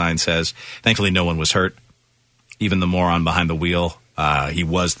what the sign says. Thankfully, no one was hurt. Even the moron behind the wheel. He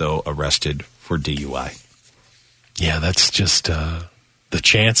was, though, arrested for DUI. Yeah, that's just the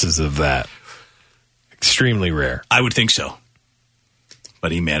chances of that. Extremely rare. I would think so.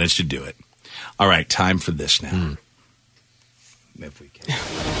 But he managed to do it. All right, time for this now. If we can.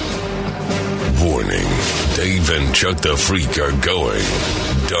 Warning, Dave and Chuck the Freak are going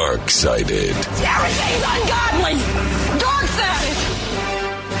dark-sided. Everything's ungodly! Dark-sided!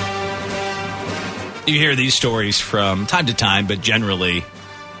 You hear these stories from time to time, but generally,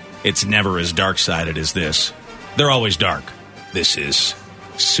 it's never as dark-sided as this. They're always dark. This is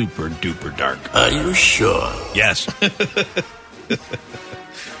super duper dark. Are you sure? Yes.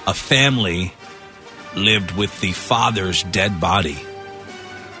 A family lived with the father's dead body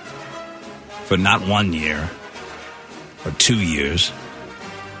for not 1 year, or 2 years,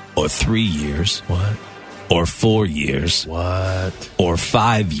 or 3 years. What? Or 4 years. What? Or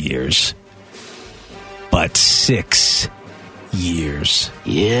 5 years. But 6 years.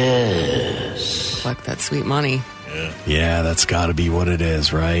 Yes. Collect that sweet money. Yeah, that's got to be what it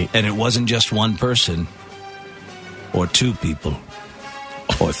is, right? And it wasn't just one person, or 2 people,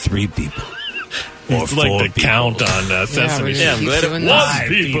 or 3 people, or it's 4 like the people. count on Sesame Street. I'm glad it was 1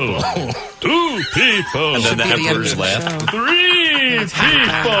 people, 2 people, And then the emperor's laugh. 3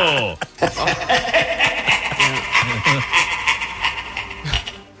 people.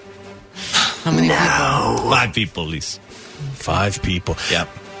 How many people? 5 people, Lisa. 5 people. Yep.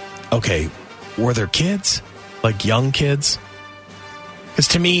 Okay, were there kids? Like young kids? Because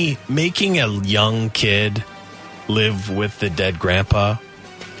to me, making a young kid live with the dead grandpa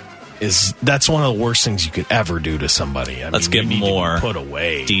that's one of the worst things you could ever do to somebody. Let's get more put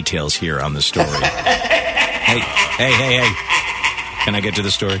away details here on the story. Hey. Can I get to the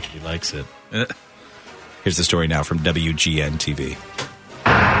story? He likes it. Here's the story now from WGN TV.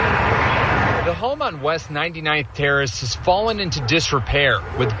 The home on West 99th Terrace has fallen into disrepair,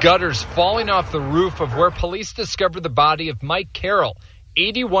 with gutters falling off the roof of where police discovered the body of Mike Carroll,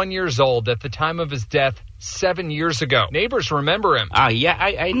 81 years old at the time of his death 7 years ago. Neighbors remember him. Yeah,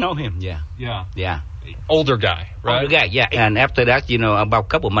 I know him, yeah. Yeah. Older guy, right? Older guy, yeah. And after that, about a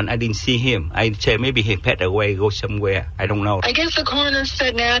couple of months, I didn't see him. I said maybe he passed away, go somewhere. I don't know. I guess the coroner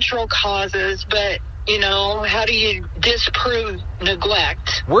said natural causes, but, how do you disprove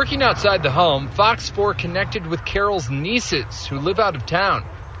neglect? Working outside the home, Fox 4 connected with Carroll's nieces who live out of town.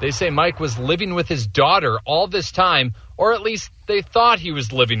 They say Mike was living with his daughter all this time, or at least they thought he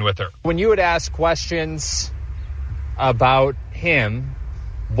was living with her. When you would ask questions about him,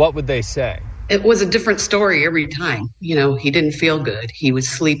 what would they say? It was a different story every time. He didn't feel good. He was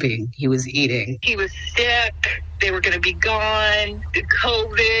sleeping. He was eating. He was sick. They were going to be gone.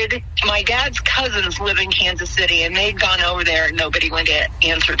 COVID. My dad's cousins live in Kansas City, and they'd gone over there, and nobody went to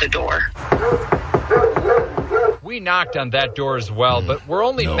answer the door. We knocked on that door as well, but we're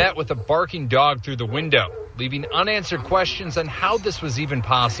only met with a barking dog through the window, leaving unanswered questions on how this was even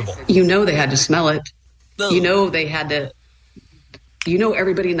possible. They had to smell it. They had to...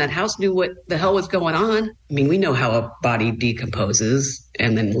 everybody in that house knew what the hell was going on. I mean, we know how a body decomposes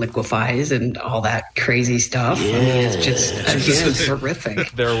and then liquefies and all that crazy stuff. Yeah. I mean, it's just, again, horrific.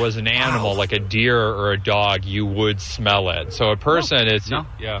 If there was an animal like a deer or a dog, you would smell it. So a person is... No.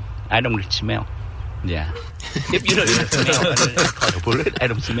 Yeah. I don't smell. Yeah. If you don't smell, I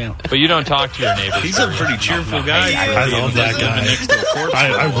don't smell. But you don't talk to your neighbors. He's a pretty cheerful guy. I love that guy.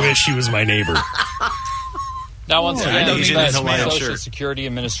 I wish he was my neighbor. Now, once again, the U.S. Hawaiian Social shirt. Security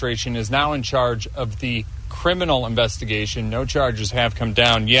Administration is now in charge of the criminal investigation. No charges have come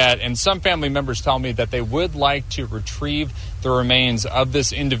down yet, and some family members tell me that they would like to retrieve the remains of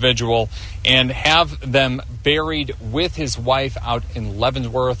this individual and have them buried with his wife out in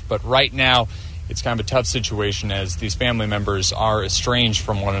Leavenworth. But right now, it's kind of a tough situation as these family members are estranged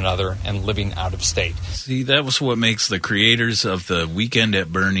from one another and living out of state. See, that was what makes the creators of the Weekend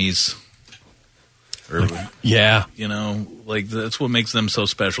at Bernie's, yeah, you know, like that's what makes them so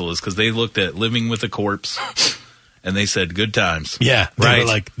special is because they looked at living with a corpse and they said, good times. Yeah, they were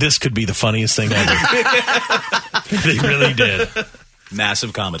like, this could be the funniest thing ever. They really did.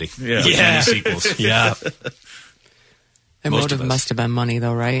 Massive comedy. Yeah. Yeah. Sequels. Yeah. The motive must have been money,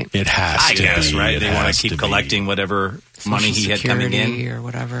 though, right? It has I to guess, be. right? It They want has to keep be collecting whatever money he had coming Security in. or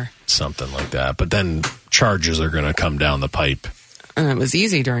whatever. something like that. But then charges are going to come down the pipe. And it was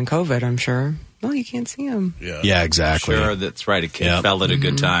easy during COVID, I'm sure. Well, you can't see them. Yeah, exactly. Sure, that's right. A kid fell at a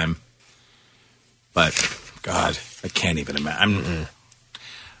good time. But, God, I can't even imagine.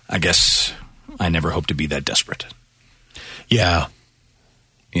 I guess I never hope to be that desperate. Yeah.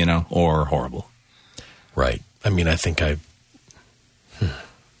 You know, or horrible. Right. I mean, I think I'd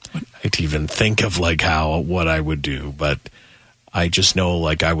even think of like what I would do, but I just know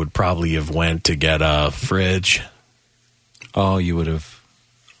like I would probably have went to get a fridge. Oh, you would have,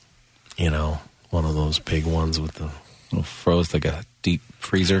 you know, one of those big ones with the froze like a deep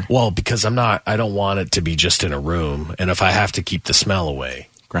freezer. Well, because I don't want it to be just in a room, and if I have to keep the smell away,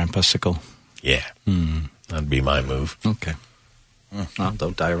 Grandpa Sickle. Yeah, that'd be my move. Okay. Well,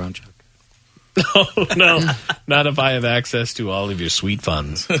 don't die around Chuck. No, not if I have access to all of your sweet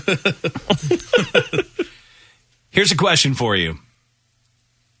funds. Here's a question for you.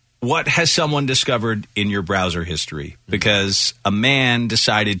 What has someone discovered in your browser history? Because a man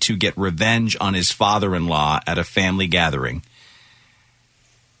decided to get revenge on his father-in-law at a family gathering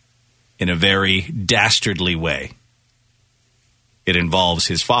in a very dastardly way. It involves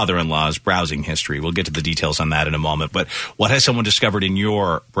his father-in-law's browsing history. We'll get to the details on that in a moment. But what has someone discovered in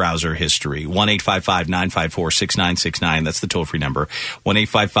your browser history? 1-855-954-6969. That's the toll-free number.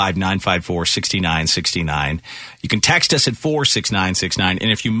 1-855-954-6969. You can text us at 46969.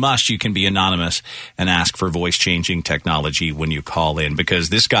 And if you must, you can be anonymous and ask for voice-changing technology when you call in. Because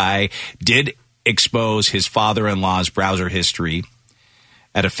this guy did expose his father-in-law's browser history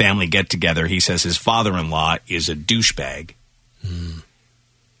at a family get-together. He says his father-in-law is a douchebag.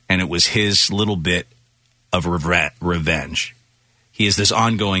 And it was his little bit of revenge. He has this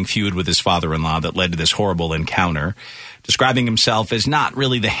ongoing feud with his father-in-law that led to this horrible encounter. Describing himself as not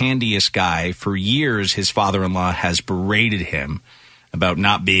really the handiest guy, for years his father-in-law has berated him about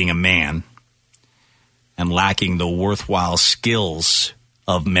not being a man and lacking the worthwhile skills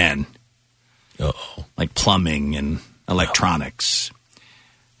of men. Like plumbing and electronics.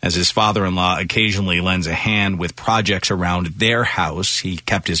 As his father-in-law occasionally lends a hand with projects around their house, he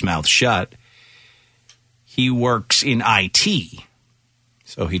kept his mouth shut. He works in IT,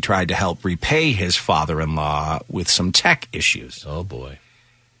 so he tried to help repay his father-in-law with some tech issues. Oh, boy.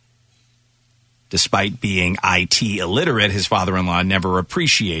 Despite being IT illiterate, his father-in-law never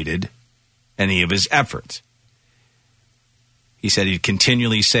appreciated any of his efforts. He said he'd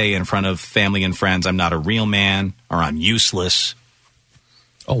continually say in front of family and friends, "I'm not a real man," or "I'm useless."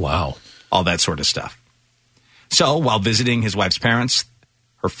 Oh, wow. All that sort of stuff. So, while visiting his wife's parents,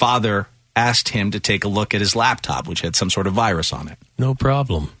 her father asked him to take a look at his laptop, which had some sort of virus on it. No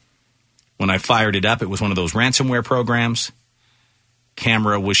problem. When I fired it up, it was one of those ransomware programs.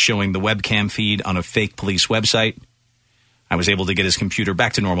 Camera was showing the webcam feed on a fake police website. I was able to get his computer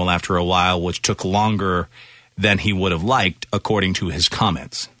back to normal after a while, which took longer than he would have liked, according to his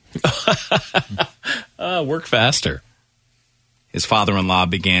comments. Work faster. His father-in-law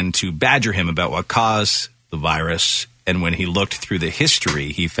began to badger him about what caused the virus, and when he looked through the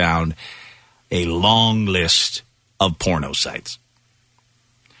history, he found a long list of porno sites.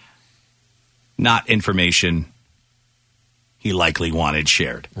 Not information he likely wanted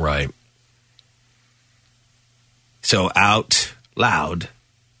shared. Right. So out loud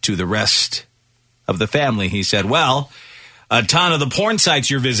to the rest of the family, he said, "Well, a ton of the porn sites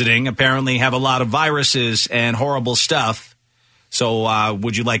you're visiting apparently have a lot of viruses and horrible stuff. So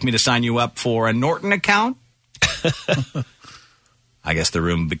would you like me to sign you up for a Norton account?" I guess the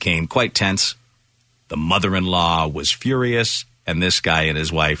room became quite tense. The mother-in-law was furious, and this guy and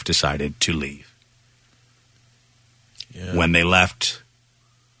his wife decided to leave. Yeah. When they left,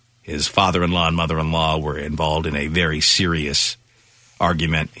 his father-in-law and mother-in-law were involved in a very serious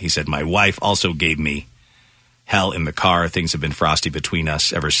argument. He said, "My wife also gave me hell in the car. Things have been frosty between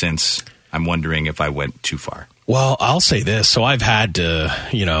us ever since. I'm wondering if I went too far." Well, I'll say this. So I've had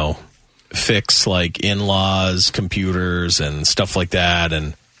to, fix like in-laws, computers and stuff like that.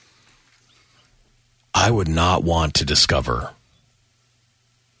 And I would not want to discover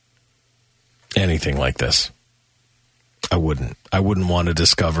anything like this. I wouldn't want to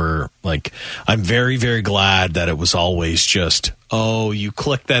discover, like, I'm very, very glad that it was always just, oh, you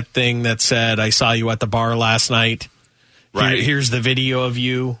clicked that thing that said, I saw you at the bar last night. Right. Here's the video of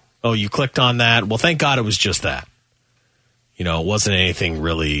you. Oh, you clicked on that. Well, thank God it was just that. It wasn't anything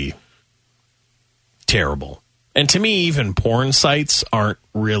really terrible. And to me, even porn sites aren't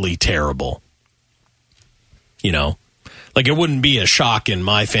really terrible. Like, it wouldn't be a shock in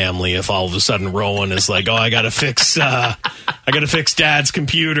my family if all of a sudden Rowan is like, oh, I got to fix Dad's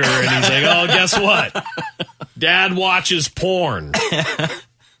computer. And he's like, oh, guess what? Dad watches porn.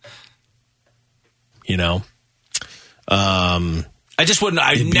 I just wouldn't.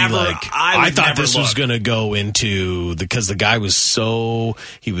 I thought this was going to go into because the guy was so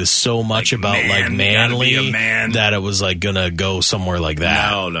much about like manly that it was like going to go somewhere like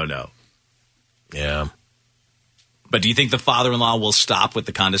that. No. Yeah. But do you think the father-in-law will stop with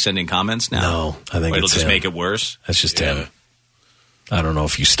the condescending comments now? No, I think it'll just make it worse. That's just him. I don't know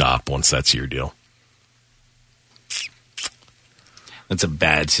if you stop once that's your deal. That's a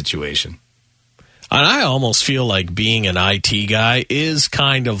bad situation. And I almost feel like being an IT guy is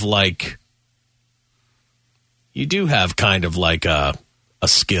kind of like, you do have kind of like a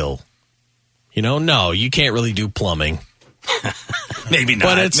skill. No, you can't really do plumbing. Maybe not.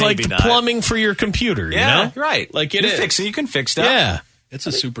 But it's maybe like not. Plumbing for your computer, Yeah, right. Like it is. You can fix stuff. Yeah. It's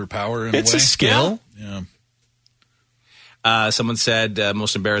a superpower in a way. It's a skill. Yeah. Someone said,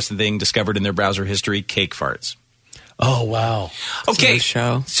 most embarrassing thing discovered in their browser history, cake farts. Oh, wow. Okay.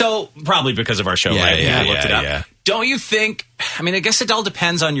 Show. So probably because of our show, right? Yeah, I looked it up. yeah. Don't you think, I guess it all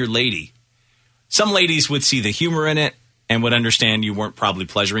depends on your lady. Some ladies would see the humor in it and would understand you weren't probably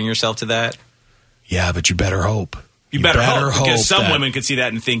pleasuring yourself to that. Yeah, but you better hope. You better hope because some women could see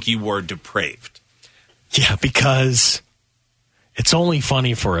that and think you were depraved. Yeah, because it's only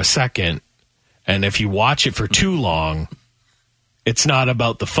funny for a second, and if you watch it for too long, it's not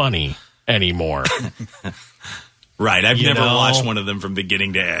about the funny anymore. Right, I've never watched one of them from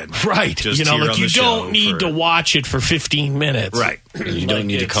beginning to end. Right, Just you don't need to watch it for 15 minutes. Right, you don't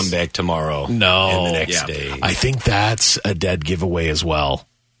need to come back tomorrow. No, and the next day. I think that's a dead giveaway as well.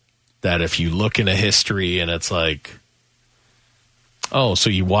 That if you look in a history and it's like, oh,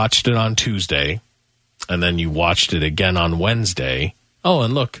 so you watched it on Tuesday, and then you watched it again on Wednesday. Oh,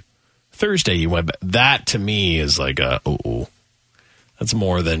 and look, Thursday you went back. That to me is like ooh. That's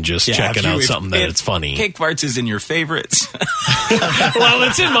more than just checking out something that it's funny. Cake farts is in your favorites. Well,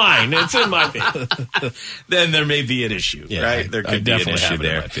 it's in mine. It's in my favorite. Then there may be an issue, right? There could be an issue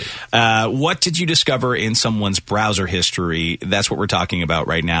there. What did you discover in someone's browser history? That's what we're talking about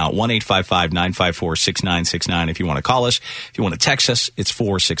right now. 1-855-954-6969 if you want to call us. If you want to text us, it's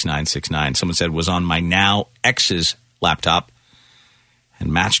 46969. Someone said it was on my now ex's laptop,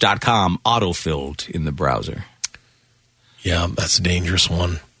 and Match.com auto-filled in the browser. Yeah, that's a dangerous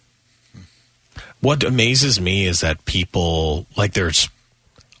one. What amazes me is that people, like there's,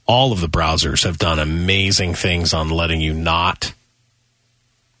 all of the browsers have done amazing things on letting you not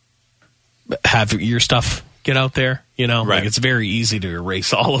have your stuff get out there, Right. Like it's very easy to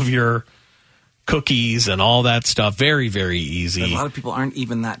erase all of your cookies and all that stuff. Very, very easy. But a lot of people aren't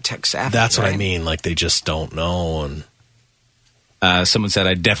even that tech savvy. That's what I mean. Like they just don't know. And someone said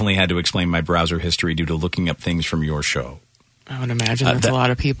I definitely had to explain my browser history due to looking up things from your show. I would imagine that's a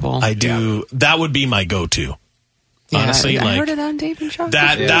lot of people. I do. Yeah. That would be my go-to. Honestly, I heard it on Dave and Chuck.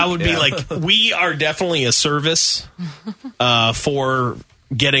 That would be like, we are definitely a service for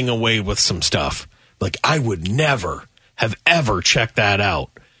getting away with some stuff. Like, I would never have ever checked that out.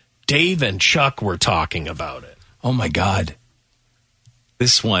 Dave and Chuck were talking about it. Oh, my God.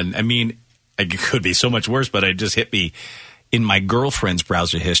 This one, it could be so much worse, but it just hit me. In my girlfriend's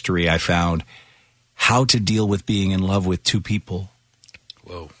browser history, I found how to deal with being in love with two people.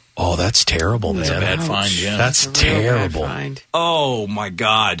 Whoa. Oh, that's terrible, man. That's a bad find, yeah. That's terrible. Oh, my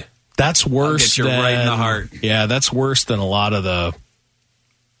God. That's worse than... right in the heart. Yeah, that's worse than a lot of the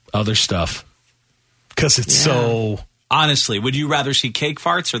other stuff. Because it's so... Honestly, would you rather see cake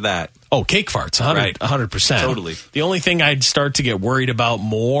farts or that? Oh, cake farts, 100%. Totally. The only thing I'd start to get worried about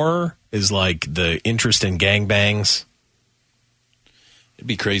more is like the interest in gangbangs. It'd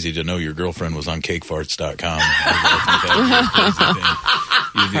be crazy to know your girlfriend was on cakefarts.com.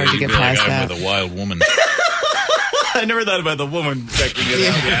 Hard to get past that. I'm with a wild woman. I never thought about the woman checking it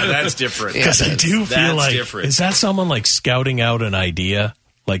out. Yeah, that's different. Because I do feel like, different. Is that someone like scouting out an idea?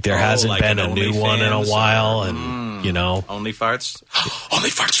 Like there hasn't like been an a new one in a OnlyFans while, and you know, Only farts.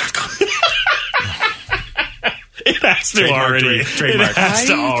 Onlyfarts.com. it has to already. Trademark. Why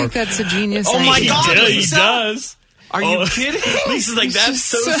do you think that's a genius Oh my idea? God, He Lisa. does. Are you kidding? Lisa's like, that's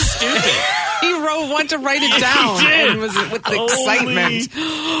so stupid. He went to write it down and was with the excitement.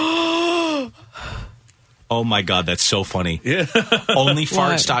 Oh my God, that's so funny. Yeah.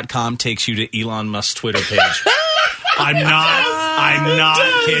 Onlyfarts.com takes you to Elon Musk's Twitter page. I'm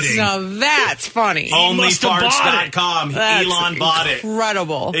not kidding. Now that's funny. Onlyfarts.com. That's Elon bought it.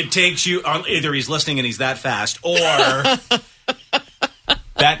 Incredible. It takes you, either he's listening and he's that fast, or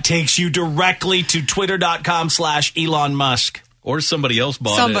that takes you directly to twitter.com/Elon Musk. Or somebody else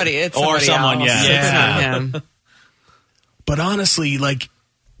bought Somebody, it. it's somebody Or someone, else. yeah. It's not him. But honestly, like,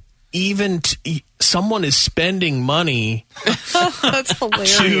 even someone is spending money That's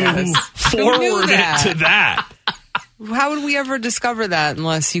hilarious. to Who forward knew that? it to that. How would we ever discover that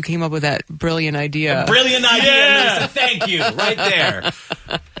unless you came up with that brilliant idea? Brilliant idea, Yeah. Lisa. Thank you. Right there.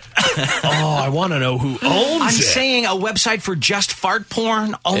 Oh, I want to know who owns I'm it. saying a website for just fart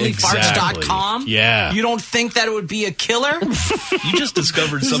porn, onlyfarts.com. Exactly. Yeah. You don't think that it would be a killer? You just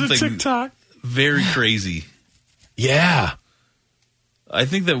discovered Is it something TikTok? very crazy. Yeah. I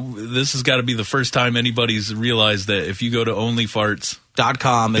think that this has got to be the first time anybody's realized that if you go to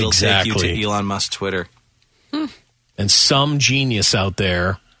onlyfarts.com, it'll take you Exactly. to Elon Musk's Twitter. And some genius out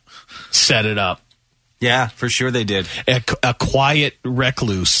there set it up. Yeah, for sure they did. A quiet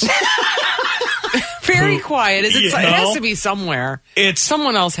recluse. Very quiet. You It has know? to be somewhere. It's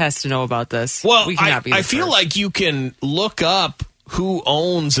Someone else has to know about this. Well, we cannot be the I feel first. like you can look up who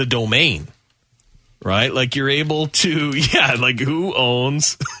owns a domain, right? Like you're able to, like who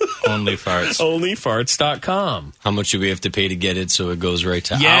owns Onlyfarts. Onlyfarts.com. How much do we have to pay to get it so it goes right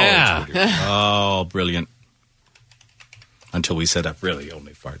to Yeah. our Twitter? Oh, brilliant. Until we set up really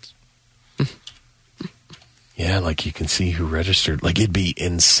Onlyfarts. Yeah, like you can see who registered. Like it'd be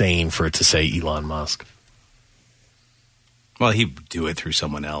insane for it to say Elon Musk. Well, he'd do it through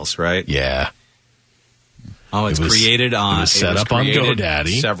someone else, right? Yeah. Oh, it's It was- created on. it was set up on created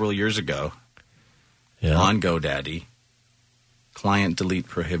GoDaddy. several years ago. Yeah. On GoDaddy. Client delete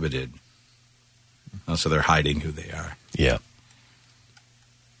prohibited. Oh, so they're hiding who they are. Yeah.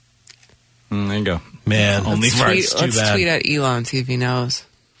 There you go. Man, Let's Onlyfarts, too let's bad. tweet at Elon, see if he knows.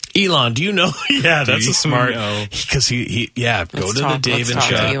 Elon, do you know? Yeah, Do that's you a smart. know? Because he go Let's to talk- the Dave let's and talk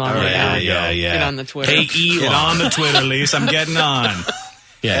to Chuck. Elon right now. yeah. Get on the Twitter. Hey, Elon. Get on the Twitter, Lise. I'm getting on.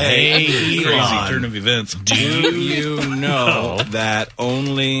 Yeah, Hey, Crazy Elon. turn of events. Do you know that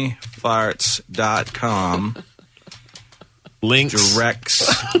onlyfarts.com links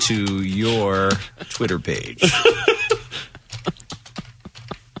directs to your Twitter page?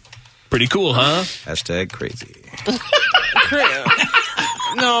 Pretty cool, huh? Hashtag crazy.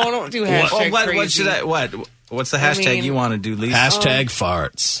 No, don't do hashtag What crazy. should I? What's the hashtag mean- you want to do, Lisa? Hashtag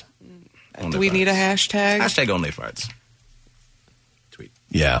farts. Do we need a hashtag? Hashtag onlyfarts.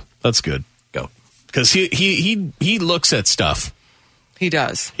 Yeah, that's good. Go. Because he looks at stuff. He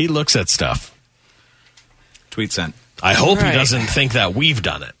does. He looks at stuff. Tweet sent. I hope he Right. doesn't think that we've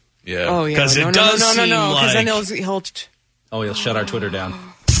done it. Yeah. Oh yeah, Because it does no, seem because then like- he'll Oh, he'll shut our Twitter down.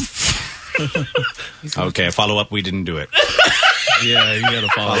 Okay, follow up. We didn't do it. Yeah, you got to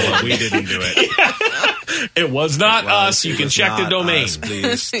follow up. We didn't do it. It was not us. You It can was check the not domain. us.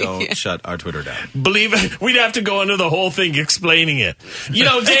 Please don't shut our Twitter down. Believe it, we'd have to go into the whole thing explaining it. You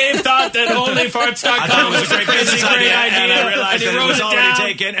know, Dave thought that onlyfarts.com was a crazy great idea, and I realized and he that it wrote was it already down.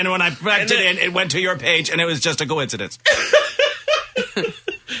 taken. And when I backed it in, it went to your page, and it was just a coincidence.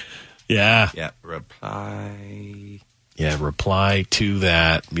 Yeah. Yeah. Reply. Yeah, reply to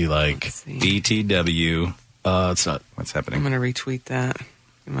that. Be like, BTW. It's not. What's I'm happening? gonna retweet that.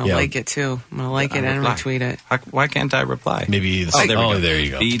 I'm gonna Yeah. like it too. I'm gonna like it and reply. retweet it. Why can't I reply? Maybe it's, there we go. there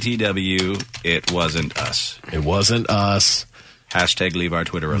you go. BTW. It wasn't us. It wasn't us. Hashtag leave our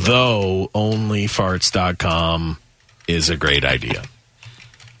Twitter alone. Though onlyfarts.com is a great idea.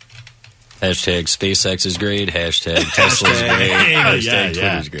 Hashtag SpaceX is great. Hashtag Tesla's great. Hashtag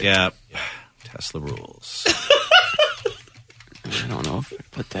Twitter's great. Yeah. Tesla rules. I don't know if I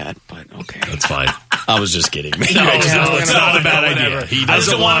put that, but okay. That's fine. I was just kidding. No, it's not a bad idea. Whatever. He I just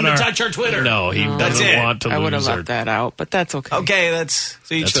doesn't don't want him our- to touch our Twitter. No, he That's doesn't it. want to I would have lose our... left that out, but that's okay. Okay, that's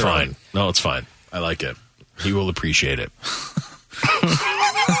so each That's their fine. own. No, it's fine. I like it. He will appreciate it.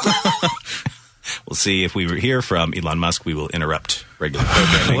 We'll see if we hear from Elon Musk. We will interrupt regular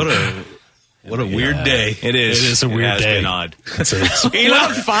programming. What a weird day. It is. It is a weird has day. been odd.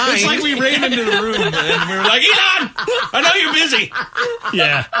 Elon, fine. it's like we ran into the room and we were like, Elon, I know you're busy.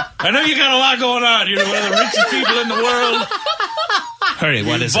 Yeah. I know you got a lot going on. You're one of the richest people in the world. All right,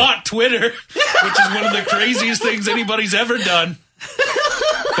 what is it? Bought Twitter, which is one of the craziest things anybody's ever done.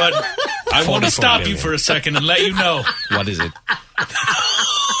 But I want to stop you for a second and let you know. What is it?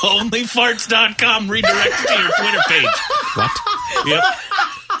 Onlyfarts.com redirects to your Twitter page. What? Yep.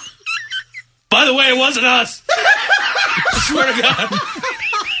 By the way, it wasn't us. I swear to God.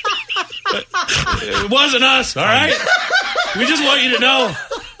 It wasn't us, all right? We just want you to know.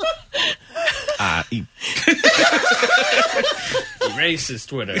 Erase his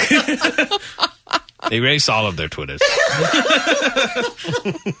Twitter. They erase all of their Twitters.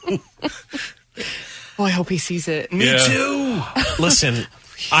 Oh, I hope he sees it. Me too. Listen,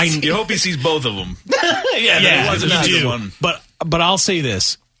 you hope he sees both of them. Yeah, it wasn't us. do. One. But I'll say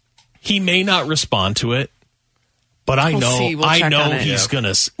this: he may not respond to it, but I know he's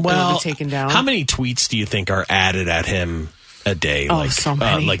gonna. Well, It'll be taken down. How many tweets do you think are added at him a day? Oh, so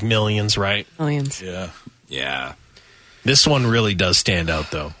many. Like millions, right? Millions. Yeah. This one really does stand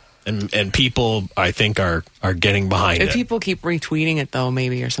out, though. And people, I think, are getting behind If it. people keep retweeting it, though,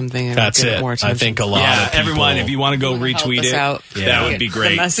 maybe or something. It'll That's get it. More I think a lot of people... everyone, if you want to go retweet it, that would be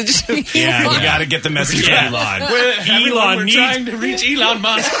great. The message to Yeah, we got to get the message to Elon. We're trying to reach Elon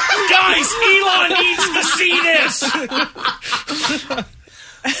Musk. Guys, Elon needs to see this!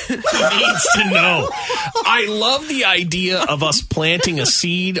 He needs to know. I love the idea of us planting a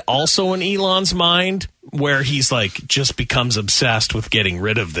seed also in Elon's mind where he's like just becomes obsessed with getting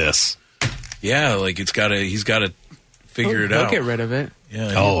rid of this. Yeah, like he's got to figure it out. He'll get rid of it.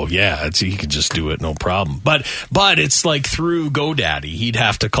 Yeah. Oh yeah, he could just do it, no problem. But it's like through GoDaddy, he'd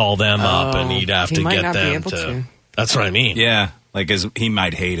have to call them up and he'd have to get them to. That's what I mean. Yeah, like he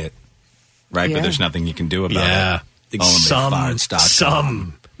might hate it, right? Yeah. But there's nothing you can do about it.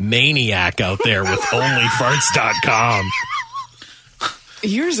 Some maniac out there with onlyfarts.com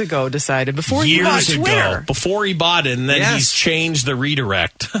years ago decided before he bought Twitter. Before he bought it, and then he's changed the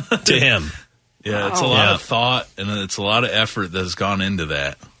redirect to him. Yeah, it's a lot of thought and it's a lot of effort that's gone into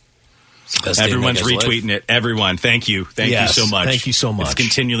that. Everyone's retweeting it. Everyone, thank you. Thank you so much. Thank you so much. It's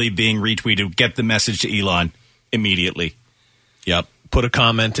continually being retweeted. Get the message to Elon immediately. Yep. Put a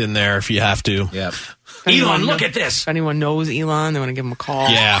comment in there if you have to. Yep. Elon, look at this. If anyone knows Elon, they want to give him a call.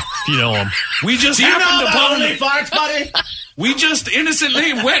 Yeah, if you know him. We just happened upon OnlyFarts, buddy. We just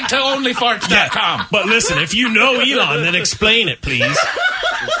innocently went to onlyfarts.com. Yeah, but listen, if you know Elon, then explain it, please.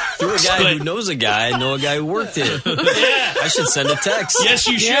 Through a guy who knows a guy, I know a guy who worked it. Yeah. I should send a text. Yes,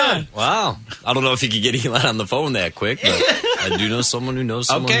 you should. Wow. I don't know if you could get Elon on the phone that quick, but I do know someone who knows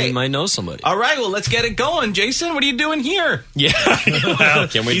someone who might know somebody. All right, well, let's get it going. Jason, what are you doing here? Yeah. Well,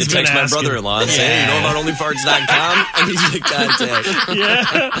 can't wait to text my brother-in-law and say, hey, you know about onlyfarts.com? I need you to contact.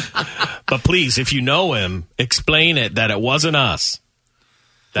 Yeah. But please, if you know him, explain it that it wasn't us.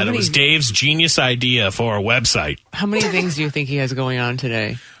 That it was Dave's genius idea for a website. How many things do you think he has going on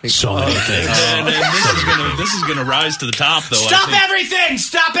today? So many things. And this is gonna rise to the top, though. Stop everything!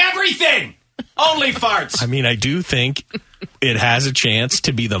 Stop everything! Only farts. I mean, I do think it has a chance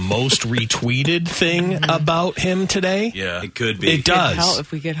to be the most retweeted thing about him today. Yeah, it could be. It does.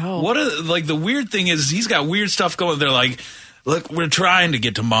 If we get help. The weird thing is he's got weird stuff going. They're like, look, we're trying to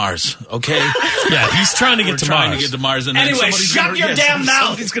get to Mars, okay? Yeah, he's trying to get to Mars. Trying to get to Mars. And then anyway, shut your damn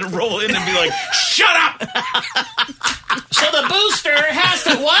mouth. He's going to roll in and be like, shut up! So the booster has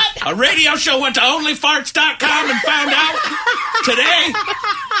to what? A radio show went to onlyfarts.com and found out today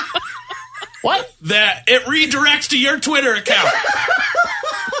what? That it redirects to your Twitter account.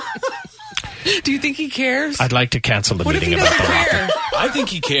 Do you think he cares? I'd like to cancel the meeting about the rockets. I think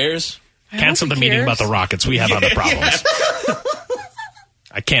he cares. Cancel the meeting about the rockets. We have other problems.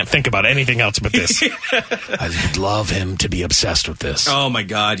 I can't think about anything else but this. I would love him to be obsessed with this. Oh, my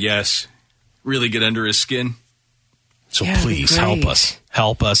God, yes. Really get under his skin. So please help us.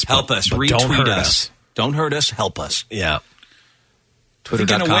 Help us. Help us. But Retweet don't hurt us. Don't hurt us. Help us. Yeah.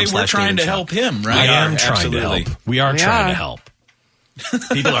 Twitter.com. In a way, we're trying to help him, right? I am trying to help. We are trying to help.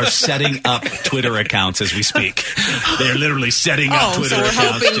 People are setting up Twitter accounts as we speak. They're literally setting up Twitter so we're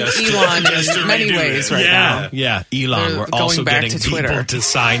accounts. helping Elon in many ways right now. Yeah, Elon. We're also getting people to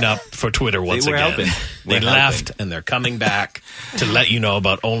sign up for Twitter once again. Helping. They left, and they're coming back to let you know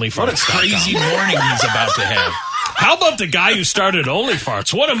about OnlyFarts. What a crazy morning he's about to have. How about the guy who started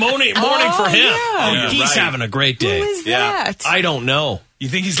OnlyFarts? What a morning for him. Yeah. He's having a great day. Who is that? I don't know. You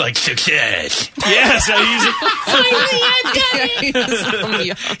think he's like success? Yes,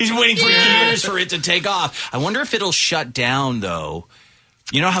 he's waiting for years for it to take off. I wonder if it'll shut down though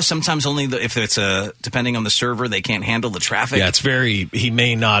You know how sometimes only if it's depending on the server, they can't handle the traffic? Yeah, he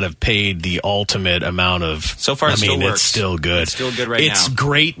may not have paid the ultimate amount of. So far, still works. It's still good. It's still good now. It's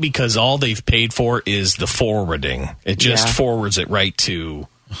great because all they've paid for is the forwarding. It just forwards it right to,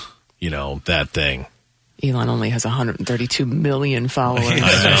 that thing. Elon only has 132 million followers.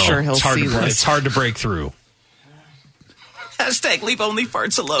 I'm sure he'll see this. It's hard to break through. Hashtag leave only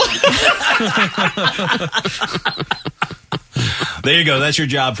farts alone. There you go. That's your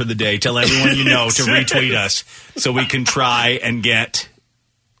job for the day. Tell everyone you know to retweet us so we can try and get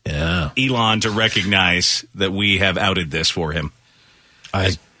Elon to recognize that we have outed this for him.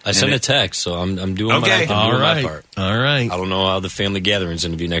 I sent a text, so I'm doing my part. All right. I don't know how the family gathering's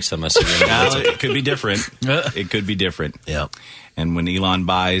going to be next time I see him. It could be different. It could be different. Yeah. And when Elon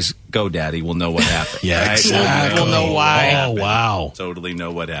buys GoDaddy, we'll know what happened. Yeah, exactly. We'll know why. Oh, wow. Totally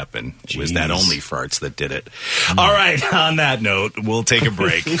know what happened. It was that only farts that did it. All right, on that note, we'll take a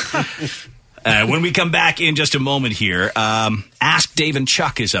break. When we come back in just a moment here, Ask Dave and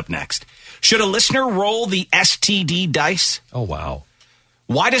Chuck is up next. Should a listener roll the STD dice? Oh, wow.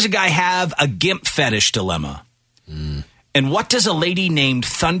 Why does a guy have a gimp fetish dilemma? And what does a lady named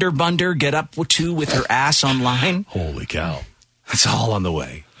Thunderbunder get up to with her ass online? Holy cow. It's all on the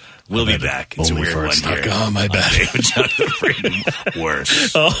way. We'll be back. It's a weird one here. Oh, my bad.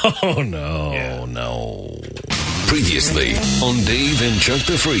 Worse. Oh, no, no. Previously on Dave and Chuck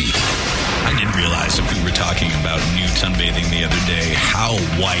the Freak. I didn't realize if we were talking about nude sunbathing the other day, how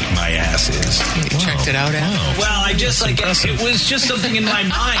white my ass is. You checked it out, Al? Well, I just, it was just something in my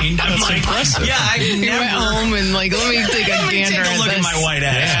mind. I'm That's impressive. Yeah, I've never... You went home and, let me take a gander take a look at my white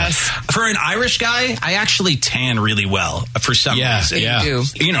ass. Yes. For an Irish guy, I actually tan really well for some reason. Yeah. You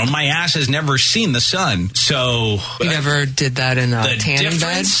do. My ass has never seen the sun, so... You never did that in a tanning bed? The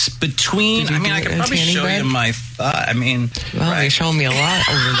difference between... I could probably show you my thought. Well, you're showing me a lot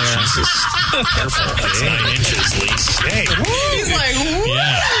over there. Jesus. Careful. That's 9 inches, Lise. Hey. He's like, what?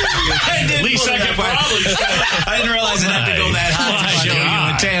 Yeah. At least I could probably show. I didn't realize I'd have to go that high to show you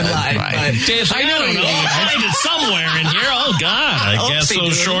a tan line. I don't know. I'll find it somewhere in here. Oh, God. I guess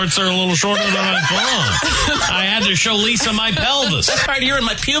those shorts are a little shorter than I thought. I had to show Lisa my pelvis. That's right here in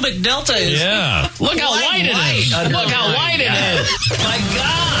my pubic delta is. Yeah. Look how white it is. Look how white it is. My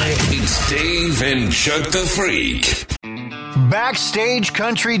God. It's Dave and Chuck the Freak.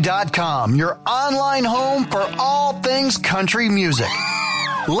 BackstageCountry.com, your online home for all things country music.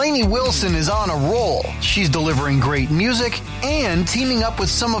 Lainey Wilson is on a roll. She's delivering great music and teaming up with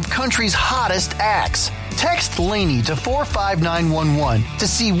some of country's hottest acts. Text Lainey to 45911 to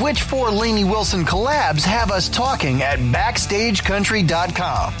see which 4 Lainey Wilson collabs have us talking at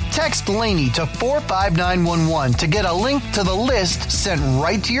BackstageCountry.com. Text Lainey to 45911 to get a link to the list sent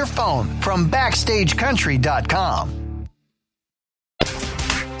right to your phone from BackstageCountry.com.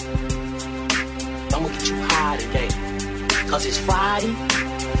 I'ma get you high today. Cause it's Friday,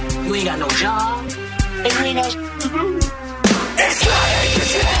 you ain't got no job, and you ain't got shit to do. It's Friday,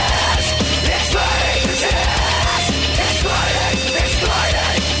 bitches! It's Friday, bitches! It's Friday, it's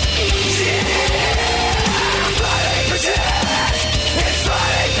Friday! Yeah! Friday, bitches! It's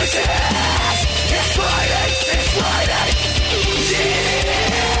Friday, bitches! It's Friday, it's Friday!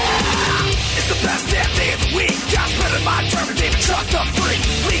 Yeah! It's the best damn day of the week. I'm spending my term with David Chuck the Freak.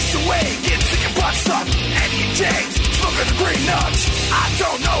 Least away, getting sick and butt stuff. Andy and James, smoking the green nugs. I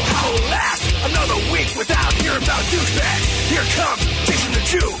don't know how it'll last another week without hearing about douchebags. Here comes Jason the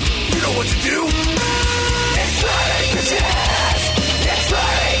Jew. You know what to do? It's Friday, bitches. It's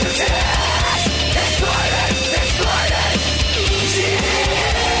Friday, bitches. It's Friday, it's Friday. Yeah.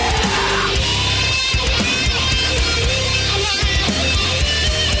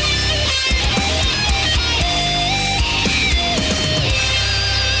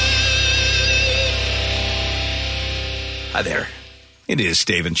 Hi there. It is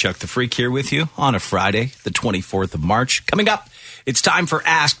Dave and Chuck the Freak here with you on a Friday, the 24th of March. Coming up, it's time for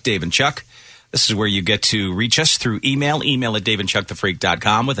Ask Dave and Chuck. This is where you get to reach us through email at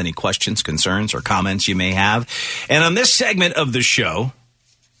daveandchuckthefreak.com with any questions, concerns, or comments you may have. And on this segment of the show,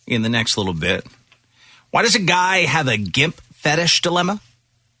 in the next little bit, why does a guy have a gimp fetish dilemma?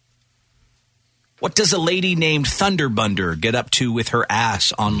 What does a lady named Thunderbunder get up to with her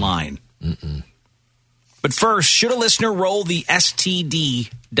ass online? But first, should a listener roll the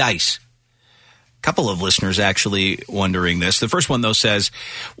STD dice? A couple of listeners actually wondering this. The first one, though, says,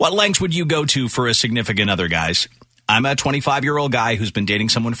 what lengths would you go to for a significant other, guys? I'm a 25-year-old guy who's been dating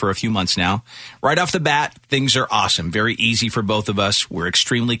someone for a few months now. Right off the bat, things are awesome. Very easy for both of us. We're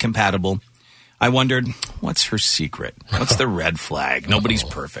extremely compatible. I wondered, what's her secret? What's the red flag? Nobody's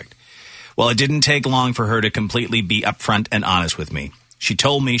perfect. Well, it didn't take long for her to completely be upfront and honest with me. She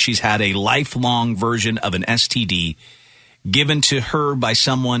told me she's had a lifelong version of an STD given to her by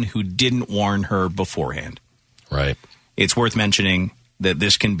someone who didn't warn her beforehand. Right. It's worth mentioning that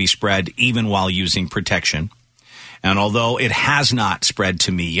this can be spread even while using protection. And although it has not spread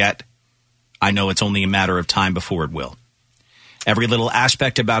to me yet, I know it's only a matter of time before it will. Every little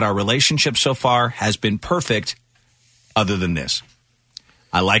aspect about our relationship so far has been perfect other than this.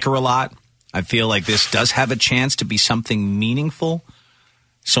 I like her a lot. I feel like this does have a chance to be something meaningful,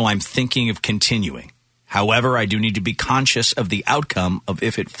 so I'm thinking of continuing. However, I do need to be conscious of the outcome of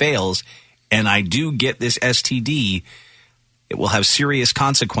if it fails, and I do get this STD, it will have serious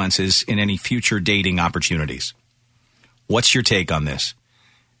consequences in any future dating opportunities. What's your take on this?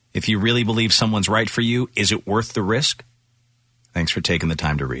 If you really believe someone's right for you, is it worth the risk? Thanks for taking the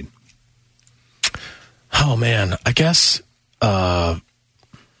time to read. Oh, man. I guess...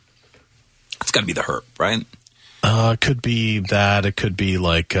 It's got to be the herp, right? It could be that. It could be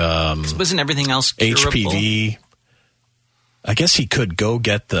like... wasn't everything else curable? HPV. I guess he could go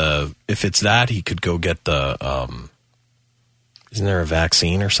get the... If it's that, he could go get the... isn't there a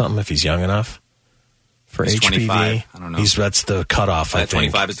vaccine or something if he's young enough for he's HPV? 25. I don't know. That's the cutoff, I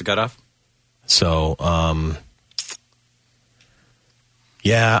think. 25 is the cutoff? So,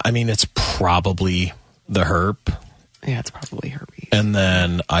 yeah, I mean, it's probably the herp. Yeah, it's probably herpes. And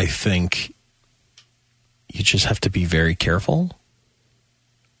then I think you just have to be very careful.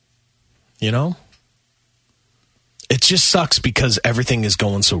 You know? It just sucks because everything is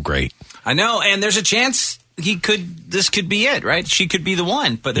going so great. I know, and there's a chance this could be it, right? She could be the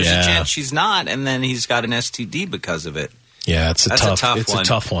one, but there's a chance she's not, and then he's got an STD because of it. Yeah, it's a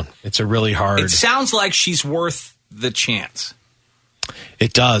tough one. It's a really hard... It sounds like she's worth the chance.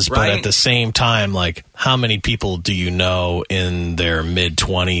 It does, right? But at the same time, like, how many people do you know in their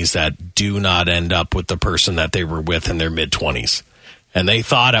mid-20s that do not end up with the person that they were with in their mid-20s? And they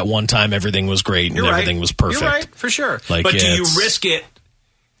thought at one time everything was great and everything was perfect. You're right, for sure. Like, but do you risk it?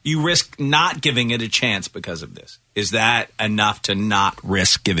 You risk not giving it a chance because of this. Is that enough to not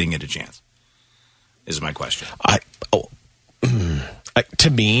risk giving it a chance? Is my question. To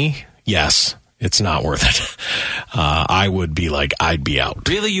me, yes. It's not worth it. I would be like, I'd be out.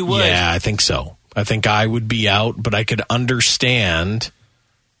 Really, you would? Yeah, I think so. I think I would be out, but I could understand.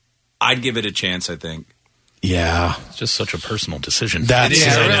 I'd give it a chance, I think. Yeah. It's just such a personal decision. That's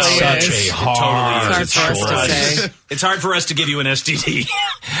really such a hard choice. It's hard for us to give you an STD,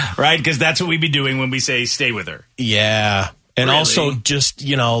 right? Because that's what we'd be doing when we say stay with her. Yeah. And also just,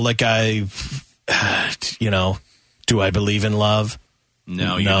 do I believe in love?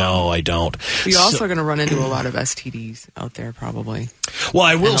 No, I don't. You're also going to run into a lot of STDs out there, probably. Well,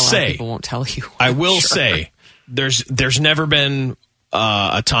 I will say, people won't tell you. I will say, there's never been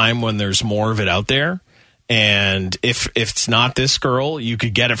a time when there's more of it out there, and if it's not this girl, you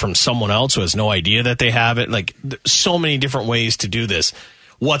could get it from someone else who has no idea that they have it. Like, there's so many different ways to do this.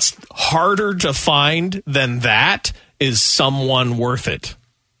 What's harder to find than that is someone worth it.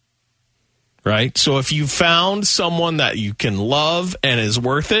 Right? So if you found someone that you can love and is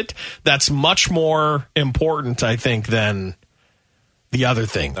worth it, that's much more important, I think, than the other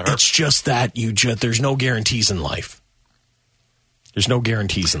thing. It's just that there's no guarantees in life. There's no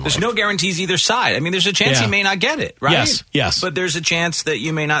guarantees in life. There's no guarantees either side. I mean, there's a chance you may not get it, right? Yes. But there's a chance that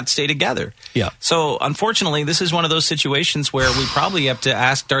you may not stay together. Yeah. So, unfortunately, this is one of those situations where we probably have to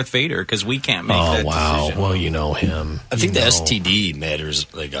ask Darth Vader because we can't make that decision. Well, you know him. I think the STD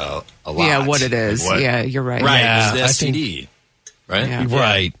matters like a lot. Yeah, what it is. Like Yeah, you're right. Right, Yeah, it's the STD. Right? Yeah.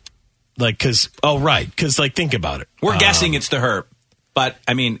 Right. Like, because think about it. We're guessing it's the herp, but,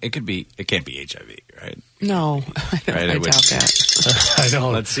 I mean, it can't be HIV, right? No, I doubt that. I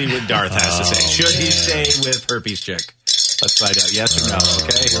don't. Let's see what Darth has to say. Should he stay with herpes chick? Let's find out. Yes or no?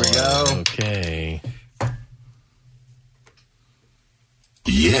 Okay, here we go. Okay.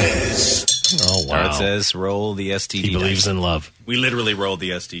 Yes. Oh, wow. Darth says roll the STD. He believes in love. We literally rolled the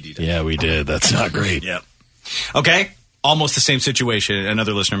STD dice. Yeah, we did. That's not great. Yep. Okay. Almost the same situation.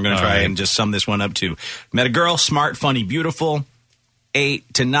 Another listener I'm going to try and just sum this one up to. Met a girl, smart, funny, beautiful,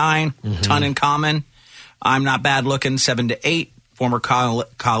 8 to 9, ton in common. I'm not bad looking, 7 to 8. Former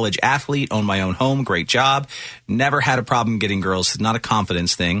college athlete, own my own home, great job. Never had a problem getting girls. It's not a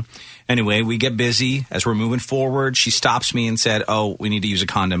confidence thing. Anyway, we get busy. As we're moving forward, she stops me and said, "Oh, we need to use a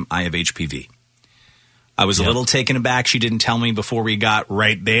condom. I have HPV." I was a little taken aback. She didn't tell me before we got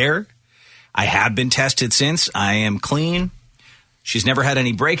right there. I have been tested since. I am clean. She's never had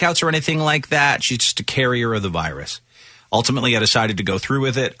any breakouts or anything like that. She's just a carrier of the virus. Ultimately, I decided to go through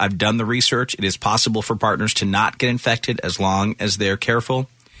with it. I've done the research. It is possible for partners to not get infected as long as they're careful.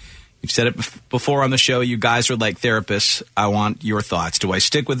 You've said it before on the show. You guys are like therapists. I want your thoughts. Do I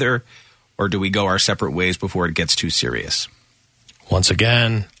stick with her, or do we go our separate ways before it gets too serious? Once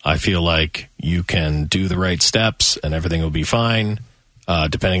again, I feel like you can do the right steps and everything will be fine.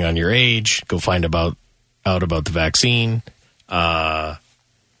 Depending on your age, go find out about the vaccine. I'm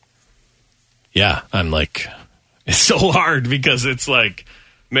like, it's so hard because it's like,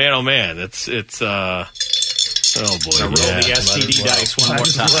 man, oh man, it's oh boy. Roll the STD dice one more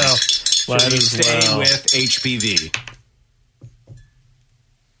time. Should we stay with HPV?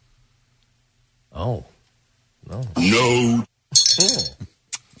 Oh, no. No.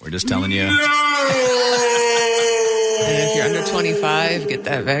 We're just telling you. And if you're under 25, get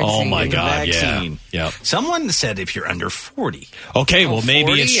that vaccine. Oh my God, vaccine. Yeah. Yep. Someone said if you're under 40. Okay, well maybe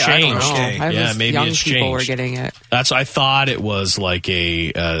 40? it's changed. Yeah, maybe young it's people changed. were getting it. I thought it was like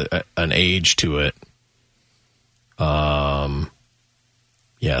an age to it.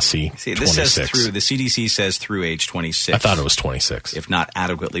 See, this says the CDC says through age 26. I thought it was 26. If not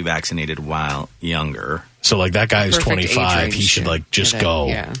adequately vaccinated while younger. So like that guy who's Perfect 25, he should just go.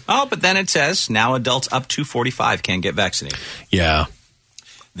 Yeah. Oh, but then it says now adults up to 45 can get vaccinated. Yeah.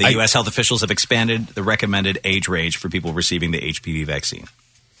 The U.S. health officials have expanded the recommended age range for people receiving the HPV vaccine.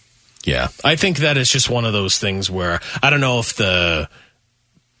 Yeah. I think that it's just one of those things where I don't know if the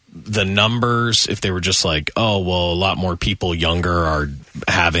numbers, if they were just like, oh, well, a lot more people younger are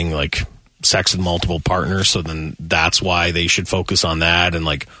having like sex with multiple partners. So then that's why they should focus on that, and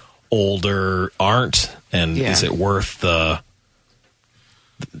like older aren't. And is it worth the,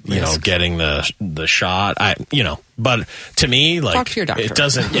 getting the shot? But to me, like, talk to your doctor. It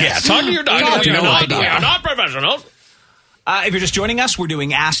doesn't. Yeah. Talk to your doctor. We are not professionals. If you're just joining us, we're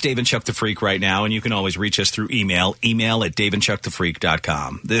doing Ask Dave and Chuck the Freak right now, and you can always reach us through email at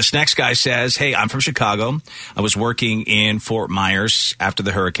daveandchuckthefreak.com. This next guy says, hey, I'm from Chicago. I was working in Fort Myers after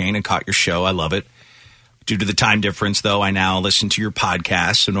the hurricane and caught your show. I love it. Due to the time difference, though, I now listen to your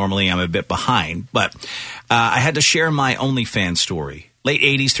podcast, so normally I'm a bit behind. But I had to share my OnlyFans story. Late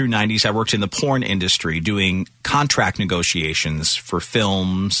 80s through 90s, I worked in the porn industry doing contract negotiations for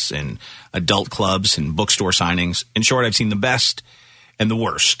films and adult clubs and bookstore signings. In short, I've seen the best and the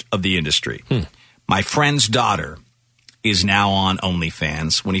worst of the industry. My friend's daughter is now on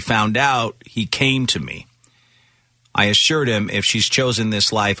OnlyFans. When he found out, he came to me. I assured him if she's chosen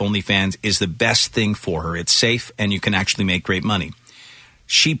this life, OnlyFans is the best thing for her. It's safe and you can actually make great money.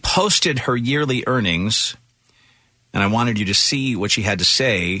 She posted her yearly earnings, and I wanted you to see what she had to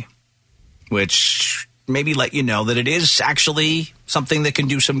say, which maybe let you know that it is actually something that can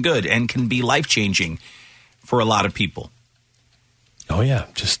do some good and can be life-changing for a lot of people. Oh, yeah.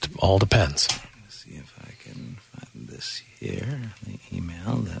 Just all depends. Let's see if I can find this here. The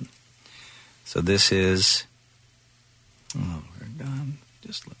email that. So this is. Oh, we're done.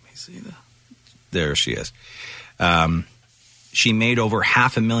 Just let me see the. There she is. She made over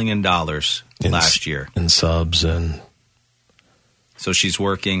 $500,000 last year in subs, and so she's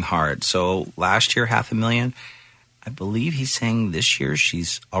working hard. So last year, $500,000. I believe he's saying this year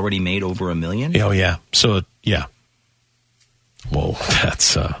she's already made over $1 million. Oh yeah. So yeah. Whoa,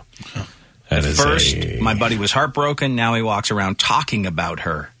 that's that is. First, my buddy was heartbroken. Now he walks around talking about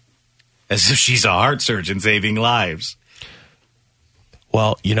her as if she's a heart surgeon saving lives.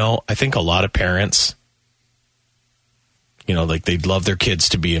 Well, I think a lot of parents, like they'd love their kids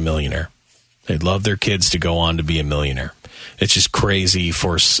to be a millionaire. They'd love their kids to go on to be a millionaire. It's just crazy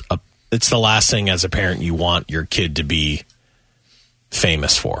it's the last thing as a parent you want your kid to be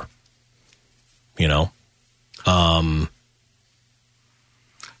famous for.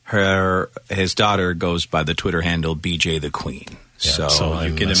 His daughter goes by the Twitter handle BJ the Queen. Yeah, so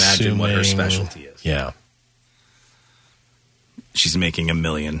you can imagine what her specialty is. Yeah. She's making $1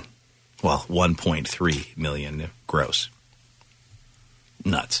 million. Well, 1.3 million gross.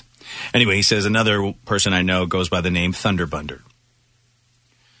 Nuts. Anyway, he says another person I know goes by the name Thunderbunder.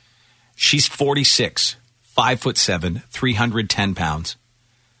 She's 46, 5'7", 310 pounds.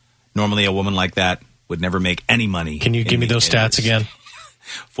 Normally, a woman like that would never make any money. Can you give me those stats again?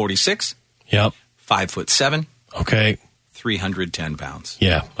 46. Yep. 5'7". Okay. 310 pounds.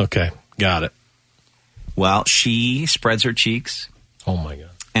 Yeah. Okay. Got it. Well, she spreads her cheeks. Oh my God.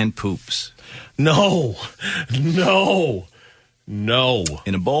 And poops. No. In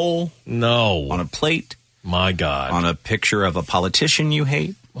a bowl. No. On a plate. My God. On a picture of a politician you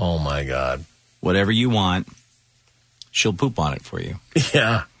hate. Oh my God. Whatever you want, she'll poop on it for you.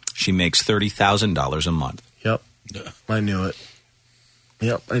 Yeah. She makes $30,000 a month. Yep. I knew it.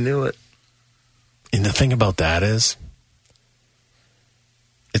 Yep, I knew it. And the thing about that is,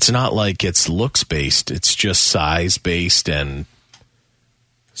 it's not like it's looks based. It's just size based, and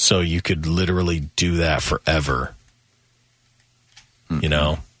So you could literally do that forever. You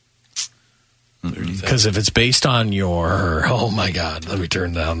know? Because if it's based on your... Oh, my God. Let me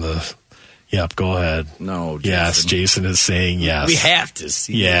turn down the... Yep, go ahead. No, Jason. Yes, Jason is saying yes. We have to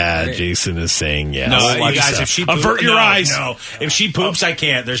see. Yeah, it. Jason is saying yes. No, you guys, if she poops... Avert your eyes. No, if she poops, I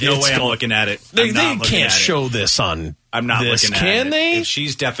can't. There's no way I'm looking at it. They can't show this on I'm not this, looking at can it. they? If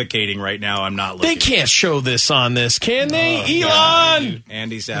she's defecating right now, I'm not looking. They can't show this on this, can they? Elon!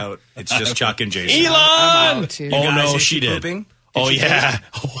 Andy's out. It's just Chuck and Jason. Elon! I'm out. Oh, no, she did. Pooping? Oh, yeah.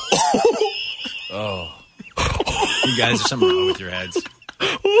 Oh. You guys, there's something wrong with your heads. No,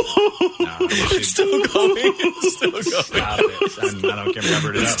 it's still going. It's still going. Stop it. I don't care.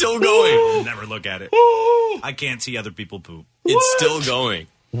 Remember it. It's still going. I'll never look at it. I can't see other people poop. It's still going.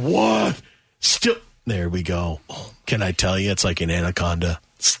 What? Still. There we go. Can I tell you? It's like an anaconda.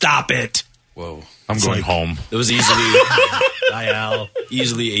 Stop it. Whoa. I'm going home. It was easily... Hi, Al.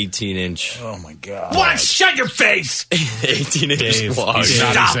 Easily 18-inch. Oh, my God. What? Shut your face. 18-inch Dave, squad.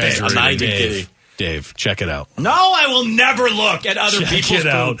 Stop it. I'm not even kidding. Dave, check it out. No, I will never look at other people's Check it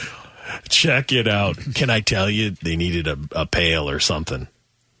out. poop. Check it out. Can I tell you? They needed a pail or something.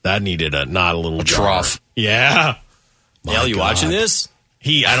 That needed not a little trough. Yeah. Al, you watching this?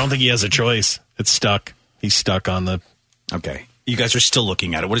 I don't think he has a choice. It's stuck. He's stuck on the... Okay. You guys are still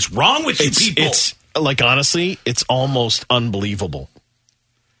looking at it. What is wrong with you people? It's like, honestly, it's almost unbelievable.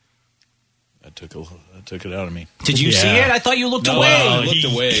 That took it out of me. Did you see it? I thought you looked away.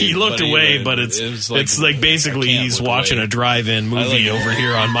 He looked away, but it's like basically he's watching a drive-in movie over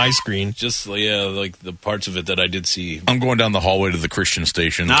here on my screen. Just, like the parts of it that I did see. I'm going down the hallway to the Christian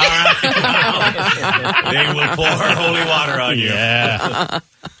station. All right. They will pour holy water on you. Yeah.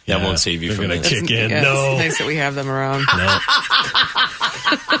 That won't save you from going to this. kick in. Yeah, No. It's nice that we have them around. No.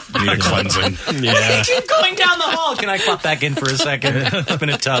 Need a cleansing. Yeah. Keep going down the hall. Can I pop back in for a second? It's been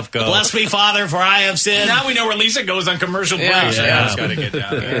a tough go. Bless me, Father, for I have sinned. Now we know where Lisa goes on commercial breaks. Yeah. I just got to get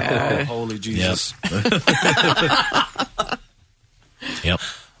down there. Yeah. Oh, holy Jesus. Yep.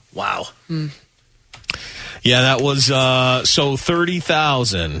 Wow. Yeah, that was so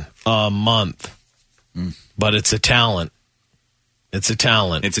 $30,000 a month. But it's a talent. It's a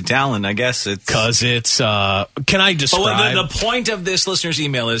talent. It's a talent, I guess. Because it's, can I describe? The point of this listener's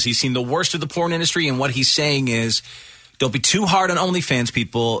email is he's seen the worst of the porn industry, and what he's saying is don't be too hard on OnlyFans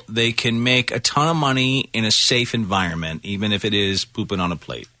people. They can make a ton of money in a safe environment, even if it is pooping on a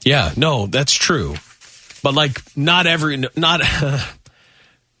plate. Yeah, no, that's true. But like, not everybody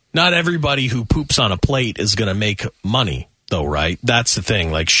who poops on a plate is going to make money, though, right? That's the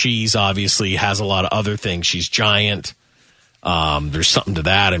thing. Like, she's obviously has a lot of other things. She's giant. There's something to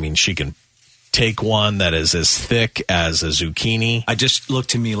that. I mean, she can take one that is as thick as a zucchini. I just looked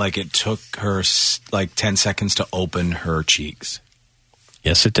to me like it took her like 10 seconds to open her cheeks.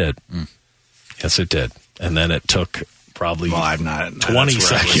 Yes, it did. Yes, it did. And then it took probably 20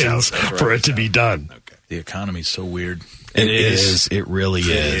 seconds for it to be done. Okay. The economy's so weird. It is. It really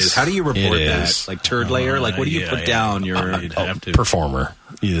is. How do you report It that? is. Like turd layer? Like what do you put down? You'd have to. Performer.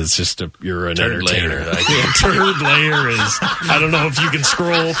 It's just you're an Turd entertainer. layer. Turd layer is. I don't know if you can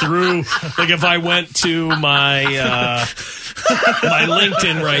scroll through. Like if I went to my my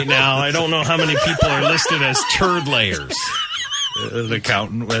LinkedIn right now, I don't know how many people are listed as turd layers. An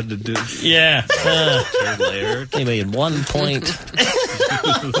accountant had to do. Yeah. Turd layer. They made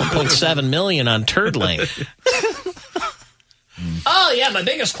 1.7 million on turd layer. Oh, yeah, my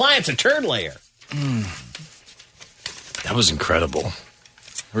biggest client's a turd layer. That was incredible.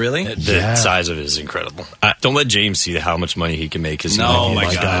 Really? The size of it is incredible. Don't let James see how much money he can make. Oh,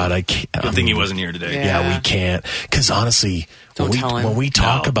 my God. I can't. Good thing he wasn't here today. Yeah, we can't. Because honestly, when we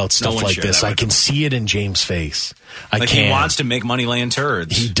talk about stuff like this, I can see it in James' face. He wants to make money laying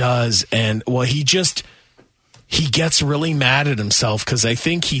turds. He does. And, well, he gets really mad at himself because I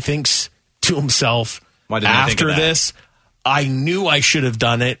think he thinks to himself, why didn't I think of that? this, I knew I should have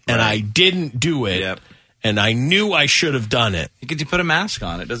done it, and I didn't do it. Yep. And I knew I should have done it. Could you put a mask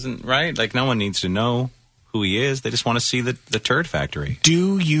on? It doesn't, right? Like, no one needs to know who he is. They just want to see the turd factory.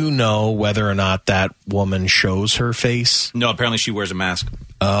 Do you know whether or not that woman shows her face? No, apparently she wears a mask.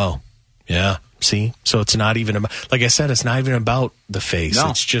 Oh, yeah. See? So it's not even about, like I said, it's not even about the face. No.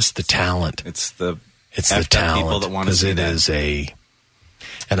 It's just the talent. It's the talent. People that want to see that.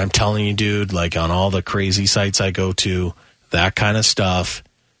 And I'm telling you, dude, like on all the crazy sites I go to, that kind of stuff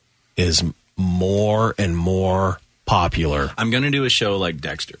is more and more popular. I'm going to do a show like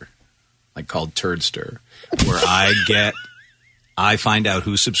Dexter, like called Turd Stir, where I find out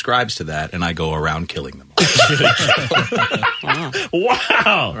who subscribes to that, and I go around killing them all.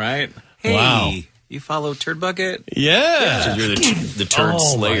 Wow. Right? Hey, wow. You follow Turd Bucket? Yeah. So you're the turd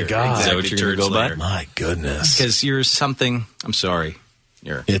slayer. My God. Is that what you're going to go by? My goodness. Because you're something. I'm sorry.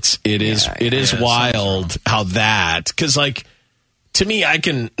 It is wild how that, because like to me I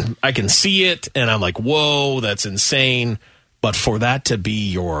can see it and I'm like, whoa, that's insane. But for that to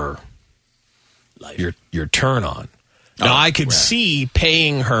be your turn on. Now I could see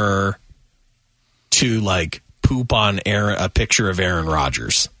paying her to like poop on a picture of Aaron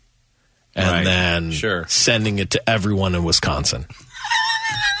Rodgers and then sending it to everyone in Wisconsin.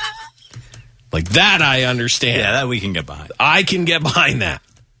 Like that I understand. Yeah, that we can get behind. I can get behind that.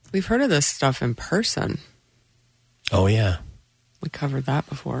 We've heard of this stuff in person. Oh, yeah. We covered that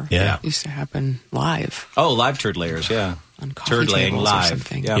before. Yeah. It used to happen live. Oh, live turd layers, yeah. On coffee turd laying tables or live.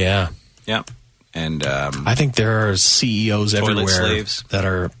 something. Yeah. And I think there are CEOs toilet everywhere slaves that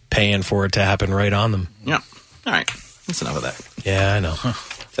are paying for it to happen right on them. Yeah. All right. That's enough of that. Yeah, I know.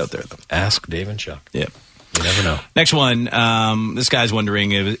 It's out there, though. Ask Dave and Chuck. Yeah. You never know. Next one. This guy's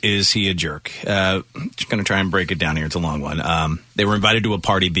wondering, is he a jerk? Just going to try and break it down here. It's a long one. They were invited to a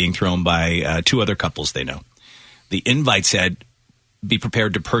party being thrown by two other couples they know. The invite said, be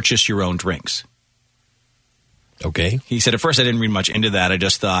prepared to purchase your own drinks. Okay. He said, at first I didn't read much into that. I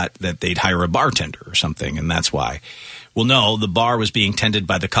just thought that they'd hire a bartender or something, and that's why. Well, no, the bar was being tended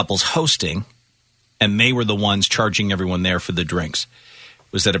by the couples hosting, and they were the ones charging everyone there for the drinks.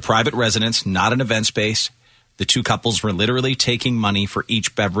 It was at a private residence, not an event space. The two couples were literally taking money for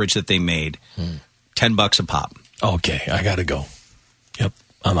each beverage that they made. $10 a pop. Okay, I got to go. Yep,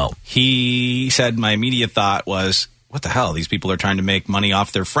 I'm out. He said, my immediate thought was, what the hell? These people are trying to make money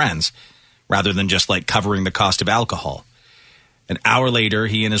off their friends rather than just like covering the cost of alcohol. An hour later,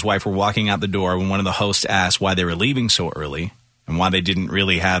 he and his wife were walking out the door when one of the hosts asked why they were leaving so early and why they didn't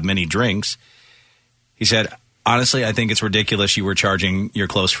really have many drinks. He said, honestly, I think it's ridiculous you were charging your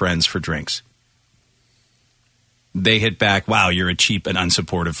close friends for drinks. They hit back, wow, you're a cheap and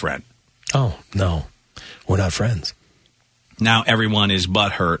unsupportive friend. Oh, no. We're not friends. Now everyone is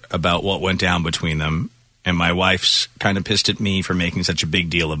butthurt about what went down between them, and my wife's kind of pissed at me for making such a big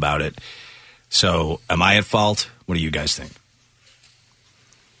deal about it. So am I at fault? What do you guys think?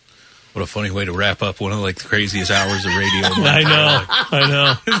 What a funny way to wrap up one of like the craziest hours of radio. I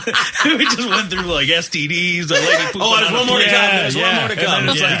know. We just went through like STDs. A lady pooping there's one more to come. There's one more to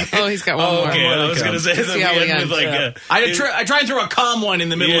come. Oh, he's got one more. Okay, I was going to say that we end with like I try and throw a calm one in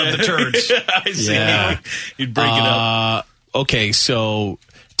the middle of the turds. I see. Yeah. You'd break it up. Okay, so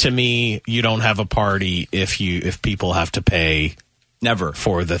to me, you don't have a party if people have to pay never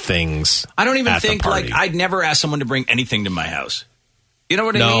for the things. I don't even at the think party. like I'd never ask someone to bring anything to my house. You know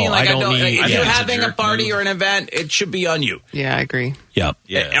what I No, mean? Like I don't need- if yeah, you're it's a having a jerk party move. or an event, it should be on you. Yeah, I agree. Yep.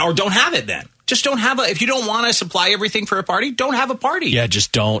 Yeah. Or don't have it then. Just don't have if you don't want to supply everything for a party, don't have a party. Yeah,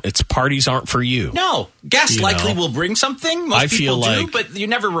 just don't. Parties aren't for you. No. Guests You likely know? will bring something. Most I feel people do, like- but you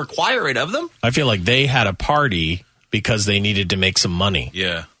never require it of them. I feel like they had a party because they needed to make some money.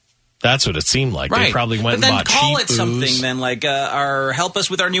 Yeah. That's what it seemed like. Right. They probably went but then and bought call cheap it something booze, then, like or help us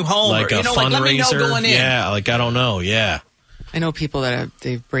with our new home. like or, a you know, fundraiser. like, let me know going in. Yeah, like I don't know. Yeah. I know people that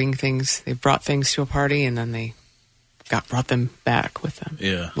they brought things to a party and then they brought them back with them.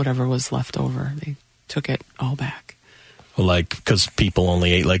 Yeah. Whatever was left over, they took it all back. Well, like because people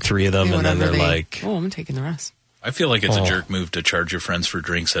only ate like 3 of them, Yeah, and then whatever they're they- like, oh, I'm taking the rest. I feel like it's Oh. a jerk move to charge your friends for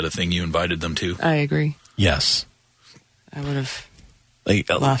drinks at a thing you invited them to. I agree. yes. I would have Like,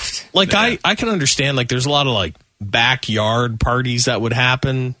 left. Like I can understand. Like there's a lot of like backyard parties that would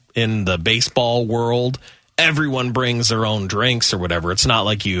happen in the baseball world. Everyone brings their own drinks or whatever. It's not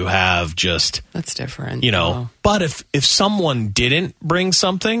like you have just That's different. you know. Oh. But if someone didn't bring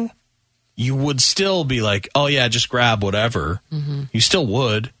something, you would still be like, oh yeah, just grab whatever. Mm-hmm. You still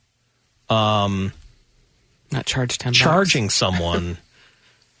would. Not charge $10. Charging someone.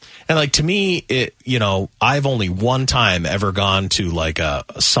 And like to me, I've only one time ever gone to like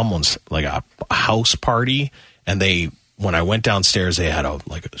someone's like a house party, and when I went downstairs, they had a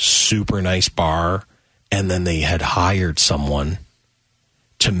super nice bar, and then they had hired someone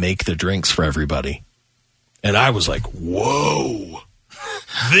to make the drinks for everybody, and I was like, whoa.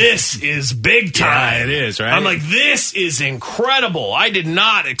 This is big time. Yeah, it is, right? I'm like, this is incredible. I did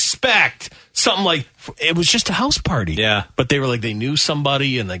not expect something like it was just a house party. Yeah. But they were like, they knew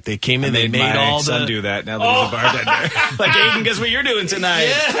somebody and like they came in, they made my all son the. do that now that he's a bartender. Like, Aiden, guess what you're doing tonight?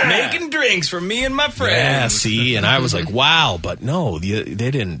 Yeah. Making drinks for me and my friends. Yeah, see, and I was like, wow, but no, they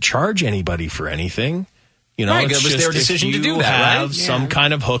didn't charge anybody for anything. You know, Right, it's it was just their decision if to you do that, right? have some Yeah.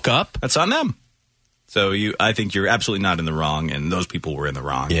 kind of hookup. That's on them. So I think you're absolutely not in the wrong, and those people were in the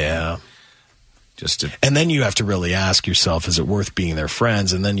wrong. Yeah. And then you have to really ask yourself, is it worth being their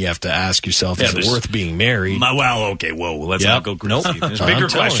friends? And then you have to ask yourself, is it worth being married? Let's not go crazy. There's bigger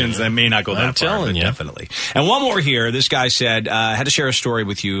questions that may not go that far, but definitely. And one more here. This guy said, I had to share a story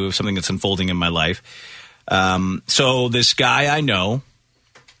with you of something that's unfolding in my life. So this guy I know,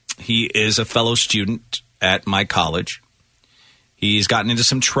 he is a fellow student at my college. He's gotten into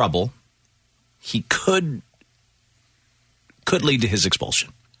some trouble. He could lead to his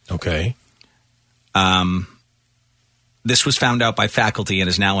expulsion. Okay. This was found out by faculty and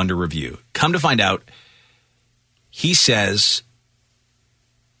is now under review. Come to find out, he says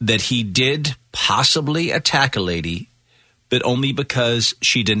that he did possibly attack a lady, but only because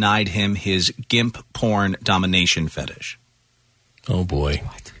she denied him his gimp porn domination fetish. Oh, boy.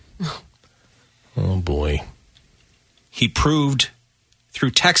 Oh, boy. He proved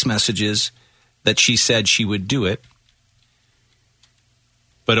through text messages that she said she would do it,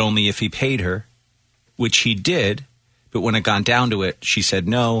 but only if he paid her, which he did. But when it got down to it, she said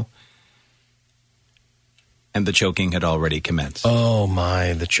no, and the choking had already commenced. Oh,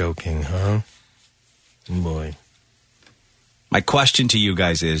 my, the choking, huh? Oh, boy. My question to you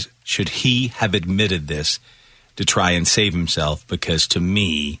guys is, should he have admitted this to try and save himself? Because to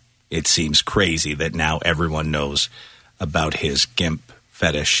me, it seems crazy that now everyone knows about his gimp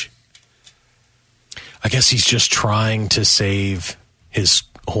fetish. I guess he's just trying to save his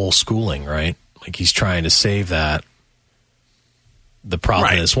whole schooling, right? Like he's trying to save that. The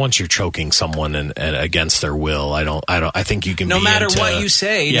problem is once you're choking someone and against their will, I think you can no be matter into, what you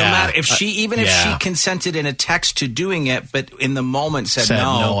say, yeah, no matter if she consented in a text to doing it, but in the moment said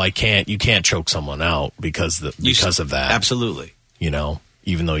no, I can't. You can't choke someone out because of that. Absolutely.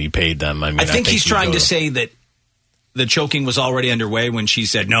 Even though you paid them. I think he's trying to say that the choking was already underway when she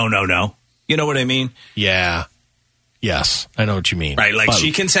said no. You know what I mean? Yeah. Yes, I know what you mean. Right, like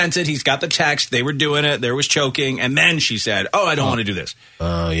she consented, he's got the text, they were doing it, there was choking, and then she said, I don't want to do this.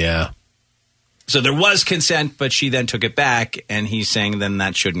 Oh, yeah. So there was consent, but she then took it back, and he's saying then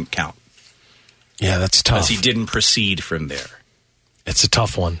that shouldn't count. Yeah, that's tough. Because he didn't proceed from there. It's a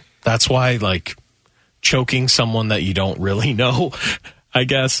tough one. That's why, choking someone that you don't really know, I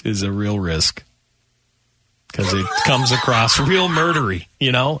guess, is a real risk. Because it comes across real murdery,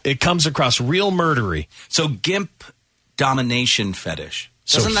 It comes across real murdery. So gimp domination fetish.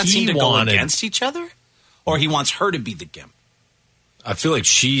 Doesn't that seem to go against each other? Or he wants her to be the gimp? I feel like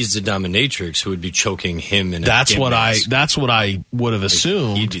she's the dominatrix who would be choking him in that's a gimp what mask. That's what I would have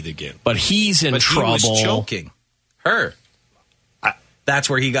assumed. He'd be the gimp. But he's in trouble. He was choking her. That's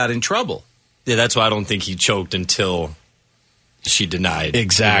where he got in trouble. Yeah, that's why I don't think he choked until she denied.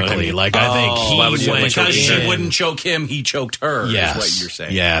 Exactly. You know what I I mean? think he went because she wouldn't choke him, he choked her. Yes. Is what you're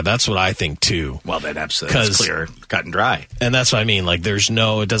saying. Yeah, that's what I think too. Well, then that's clear, cut and dry. And that's what I mean.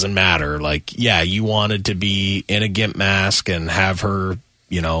 It doesn't matter. You wanted to be in a gimp mask and have her,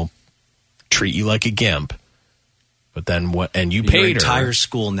 treat you like a gimp. But then and you paid her. Your entire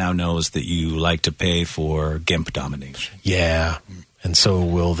school now knows that you like to pay for gimp domination. Yeah. And so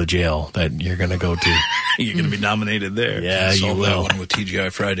will the jail that you're going to go to. You're going to be nominated there. Yeah, you will. That one with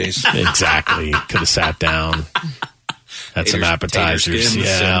TGI Fridays. Exactly. Could have sat down. Had some appetizers.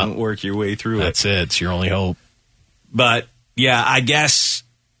 Yeah. Work your way through That's it. It's your only hope. But, yeah, I guess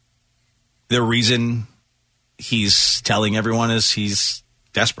the reason he's telling everyone is he's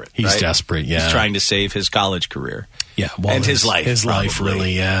desperate. He's desperate, yeah. He's trying to save his college career. Yeah, and his life. His life,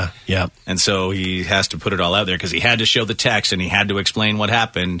 really, yeah. Yep. And so he has to put it all out there because he had to show the text and he had to explain what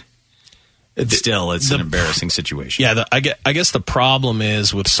happened. It's an embarrassing situation. Yeah, I guess the problem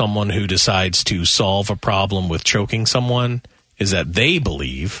is with someone who decides to solve a problem with choking someone is that they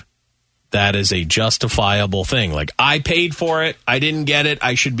believe that is a justifiable thing. I paid for it, I didn't get it,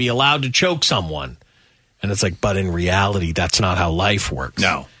 I should be allowed to choke someone. And it's but in reality, that's not how life works.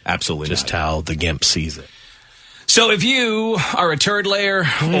 No, absolutely not. Just how the gimp sees it. So if you are a turd layer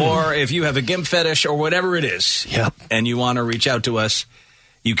or if you have a gimp fetish or whatever it is, and you want to reach out to us,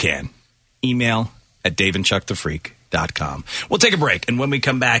 you can. Email at daveandchuckthefreak.com. We'll take a break, and when we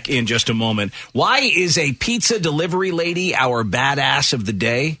come back in just a moment, why is a pizza delivery lady our badass of the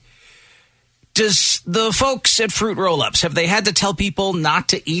day? Does the folks at Fruit Roll-Ups, have they had to tell people not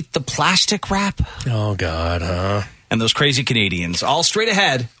to eat the plastic wrap? Oh, God, huh? And those crazy Canadians. All straight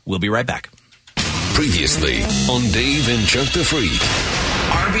ahead. We'll be right back. Previously on Dave and Chuck the Freak.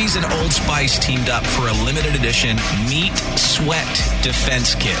 Arby's and Old Spice teamed up for a limited edition meat sweat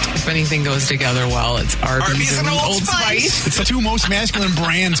defense kit. If anything goes together well, it's Arby's and Old Spice. It's the two most masculine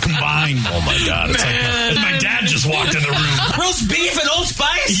brands combined. Oh my God. It's like my dad just walked in the room. Roast beef and Old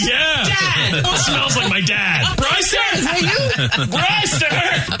Spice? Yeah. Dad! It smells like my dad. Bryster! Is that you? Bryster!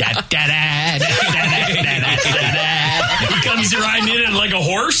 He comes riding in like a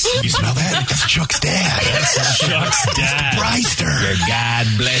horse. You smell that? That's Chuck's dad. That's Chuck's dad. Bryster. You're God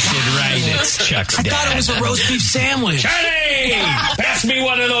blessed right. It's Chuck's dad. I thought it was a roast beef sandwich. Charlie! Pass me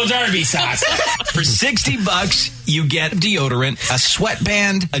one of those Arby's sauce. For $60, you get deodorant, a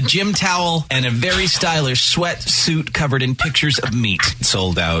sweatband, a gym towel, and a very stylish sweatsuit covered in pictures of meat.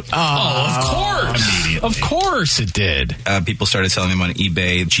 Sold out. Oh, of course. Immediately. Of course it did. People started selling them on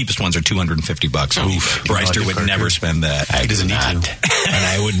eBay. The cheapest ones are $250. Oof. Bryster would never spend that. He doesn't need to. And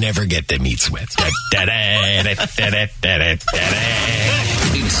I would never get the meat sweats.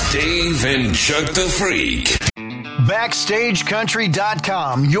 It's Dave and Chuck the Freak.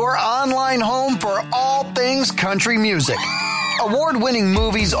 BackstageCountry.com, your online home for all things country music. Award-winning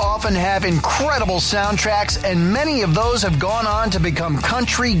movies often have incredible soundtracks, and many of those have gone on to become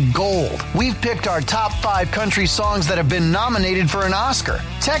country gold. We've picked our top 5 country songs that have been nominated for an Oscar.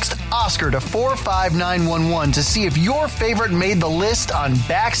 Text Oscar to 45911 to see if your favorite made the list on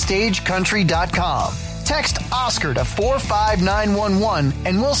BackstageCountry.com. Text Oscar to 45911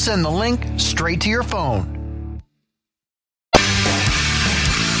 and we'll send the link straight to your phone.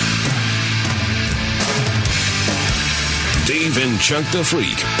 Dave and Chuck the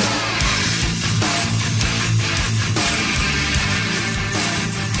Freak.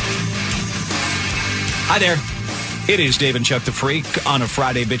 Hi there. It is Dave and Chuck the Freak on a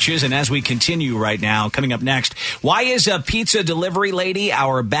Friday, bitches. And as we continue right now, coming up next, why is a pizza delivery lady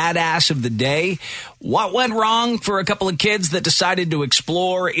our badass of the day? What went wrong for a couple of kids that decided to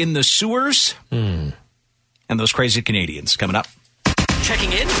explore in the sewers? And those crazy Canadians coming up.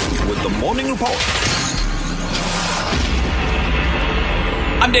 Checking in with the Morning Report.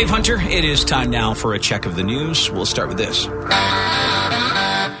 I'm Dave Hunter. It is time now for a check of the news. We'll start with this. The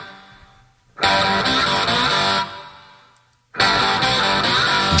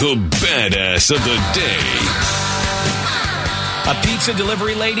badass of the day. A pizza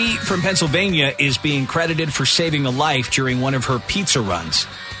delivery lady from Pennsylvania is being credited for saving a life during one of her pizza runs.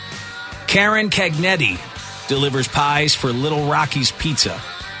 Karen Cagnetti delivers pies for Little Rocky's Pizza.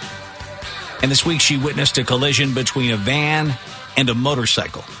 And this week she witnessed a collision between a van and a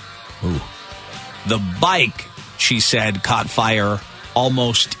motorcycle. Ooh. The bike, she said, caught fire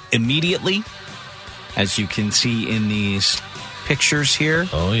almost immediately, as you can see in these pictures here.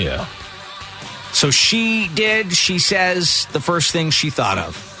 Oh, yeah. So she says, the first thing she thought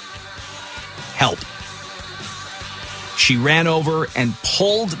of, help. She ran over and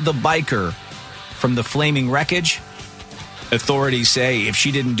pulled the biker from the flaming wreckage. Authorities say if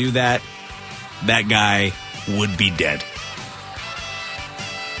she didn't do that, that guy would be dead.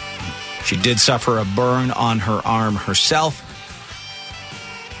 She did suffer a burn on her arm herself.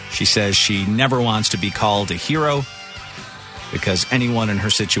 She says she never wants to be called a hero because anyone in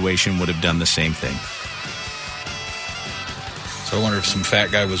her situation would have done the same thing. So I wonder if some fat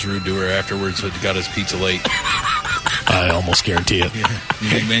guy was rude to her afterwards but got his pizza late. I almost guarantee it. Yeah.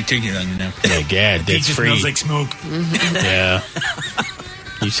 You man, take it on you now. My God, that's Pizza free. smells like smoke. Mm-hmm. Yeah.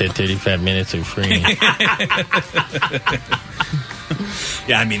 You said 35 minutes are free.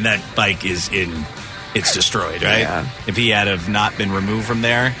 Yeah, I mean, that bike is it's destroyed, right? Yeah. If he had have not been removed from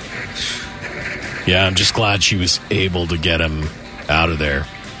there. Yeah, I'm just glad she was able to get him out of there.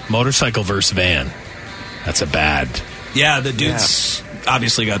 Motorcycle versus van. That's a bad. Yeah, the dude's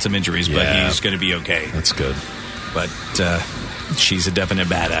obviously got some injuries, but Yeah. he's going to be okay. That's good. But she's a definite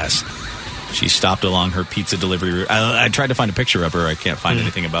badass. She stopped along her pizza delivery route. I tried to find a picture of her. I can't find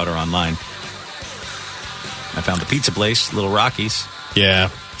anything about her online. I found the pizza place, Little Rocky's. Yeah,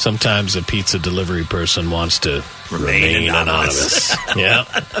 sometimes a pizza delivery person wants to remain anonymous. Yeah.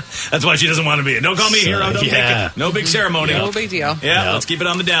 That's why she doesn't want to be. Don't call me a hero. Don't make it. No big ceremony. No big deal. Yeah, let's keep it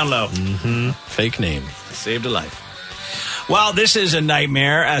on the down low. Mm-hmm. Fake name. Saved a life. Well, this is a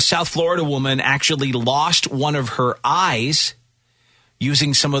nightmare. A South Florida woman actually lost one of her eyes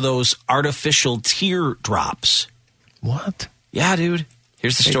using some of those artificial tear drops. What? Yeah, dude.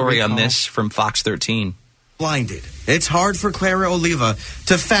 Here's the story on this from Fox 13. Blinded. It's hard for Clara Oliva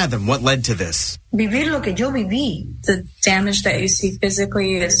to fathom what led to this. Vivir lo que yo viví. The damage that you see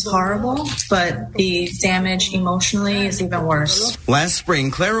physically is horrible, but the damage emotionally is even worse. Last spring,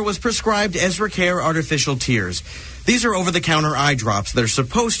 Clara was prescribed Ezra Care artificial tears. These are over-the-counter eye drops that are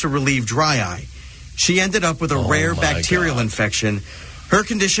supposed to relieve dry eye. She ended up with a rare bacterial infection. Her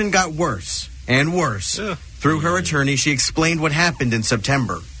condition got worse and worse. Through her attorney, she explained what happened in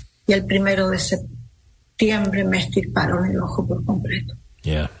September. Y el 1 de septiembre me estirparon el ojo por completo.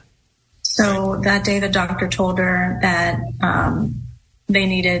 Yeah. So that day, the doctor told her that they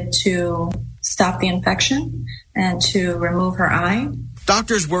needed to stop the infection and to remove her eye.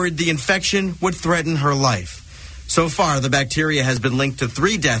 Doctors worried the infection would threaten her life. So far, the bacteria has been linked to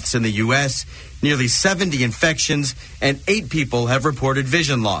 3 deaths in the U.S., nearly 70 infections, and 8 people have reported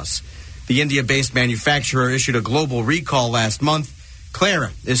vision loss. The India-based manufacturer issued a global recall last month.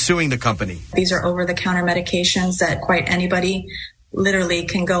 Clara is suing the company. These are over-the-counter medications that quite anybody literally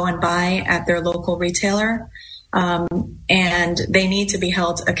can go and buy at their local retailer. And they need to be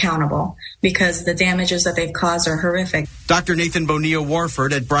held accountable because the damages that they've caused are horrific. Dr. Nathan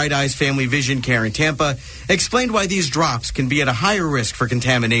Bonilla-Warford at Bright Eyes Family Vision Care in Tampa explained why these drops can be at a higher risk for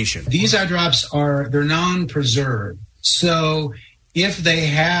contamination. These eye drops they're non-preserved. So if they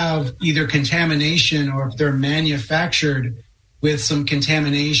have either contamination or if they're manufactured with some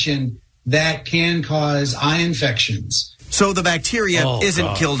contamination, that can cause eye infections. So the bacteria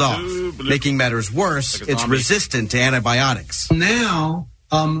isn't killed off. Making matters worse, it's resistant to antibiotics. Now,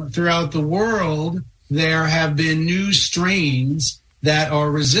 throughout the world, there have been new strains that are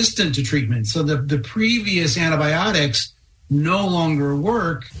resistant to treatment. So the previous antibiotics no longer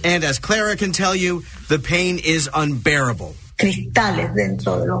work. And as Clara can tell you, the pain is unbearable. Cristales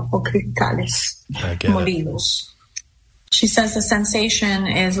dentro del ojo, cristales molidos. She says the sensation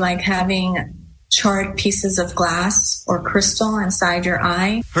is like having charred pieces of glass or crystal inside your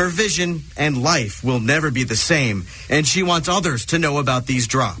eye. Her vision and life will never be the same, and she wants others to know about these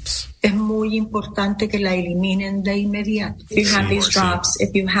drops. Es muy importante que la eliminen de inmediato. If you have these drops,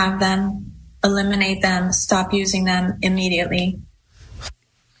 if you have them, eliminate them, stop using them immediately.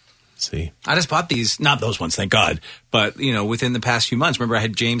 See, I just bought these, not those ones, thank God, but, within the past few months. Remember,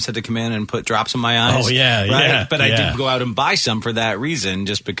 James had to come in and put drops in my eyes? Oh, yeah, right? yeah. But I did go out and buy some for that reason,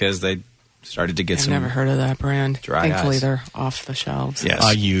 just because they started to get I've some. never heard of that brand. Dry Thankfully, eyes. they're off the shelves. Yes.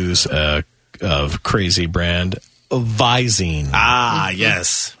 I use a crazy brand, Visine. Ah,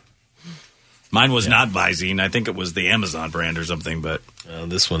 yes. Mine was not Visine. I think it was the Amazon brand or something, but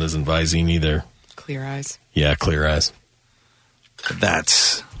this one isn't Visine either. Clear Eyes. Yeah, Clear Eyes.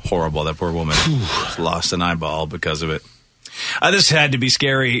 That's horrible. That poor woman lost an eyeball because of it. This had to be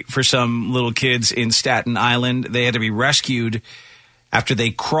scary for some little kids in Staten Island. They had to be rescued after they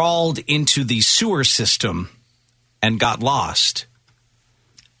crawled into the sewer system and got lost.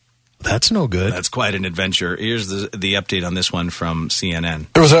 That's no good. That's quite an adventure. Here's the update on this one from CNN.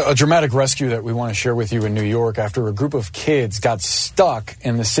 There was a dramatic rescue that we want to share with you in New York after a group of kids got stuck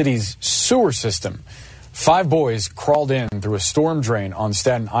in the city's sewer system. 5 boys crawled in through a storm drain on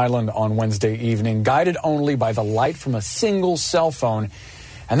Staten Island on Wednesday evening, guided only by the light from a single cell phone.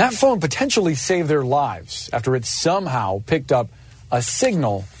 And that phone potentially saved their lives after it somehow picked up a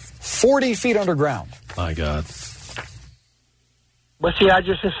signal 40 feet underground. My God. What's the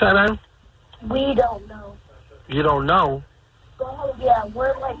address in Staten Island? We don't know. You don't know? Oh, yeah,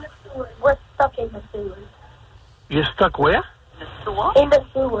 we're stuck in the sewers. You're stuck where? In the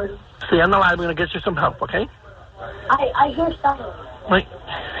sewers. See, I'm not going to get you some help, okay? I hear sirens. Wait,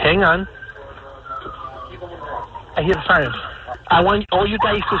 hang on. I hear sirens. I want all you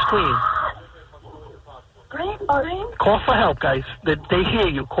guys to scream. Scream? Call for help, guys. They hear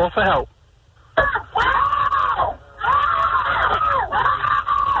you. Call for help.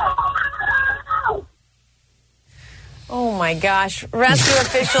 Oh my gosh. Rescue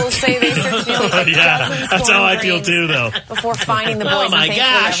officials say they searched nearly a dozen that's how I feel too, though. Before finding the boys. Oh my and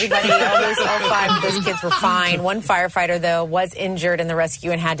gosh. Everybody, all 5 of those kids were fine. One firefighter, though, was injured in the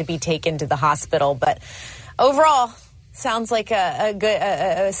rescue and had to be taken to the hospital. But overall, sounds like a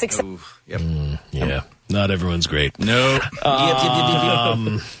good success. Yeah, not everyone's great. No.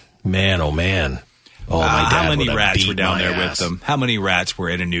 Man, oh man. Oh, my dad how many would have rats beat were down my there ass. with them? How many rats were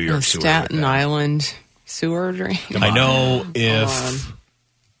in a New York sewer? Staten Island sewer drain. I know if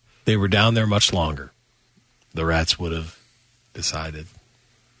they were down there much longer, the rats would have decided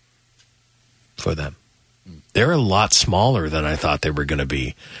for them. They're a lot smaller than I thought they were going to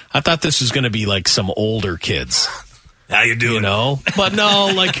be. I thought this was going to be like some older kids. How you doing? But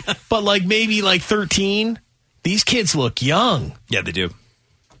no, like maybe like 13. These kids look young. Yeah, they do.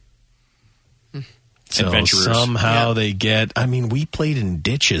 So Adventurers. somehow they get. I mean, we played in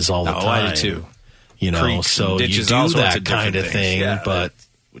ditches all the time. I did too. Creeks, so ditches, you all do sorts that of kind of different thing. things. Yeah, but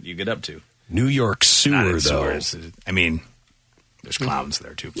what do you get up to? New York sewer, though. Sewers. I mean, there's clowns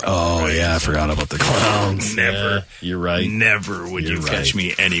there too. Oh yeah, I forgot about the clowns. Never. Yeah, you're right. Never would you catch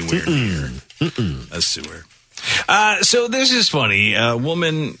me anywhere near a sewer. So this is funny. A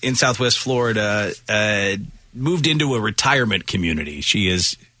woman in Southwest Florida moved into a retirement community. She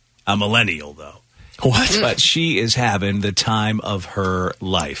is a millennial, though. What? But she is having the time of her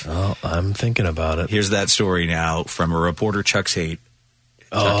life. Oh, I'm thinking about it. Here's that story now from a reporter, Chuck Haidt.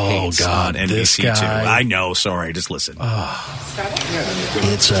 Oh, God, on this NBC2. guy. I know, sorry, just listen.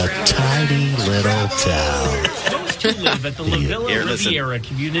 It's a tiny little town. Those who live at the La Villa Here, listen. Riviera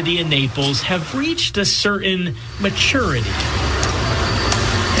community in Naples have reached a certain maturity.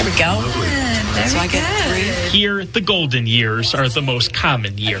 There we go. So I get 3. Here, the golden years are the most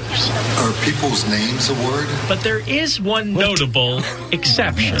common years. Are people's names a word? But there is one notable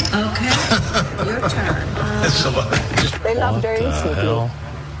exception. Okay. Your turn. They love dirty the hell?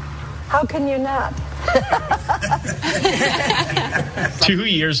 How can you not? 2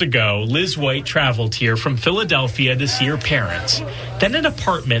 years ago, Liz White traveled here from Philadelphia to see her parents. Then an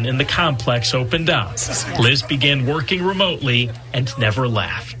apartment in the complex opened up. Liz began working remotely and never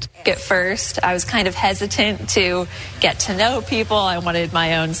left. At first, I was kind of hesitant to get to know people. I wanted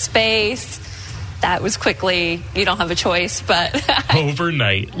my own space. That was quickly, you don't have a choice, but...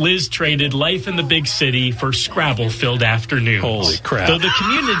 Overnight, Liz traded life in the big city for Scrabble-filled afternoons. Holy crap. Though the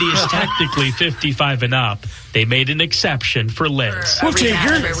community is technically 55 and up, they made an exception for Liz. Where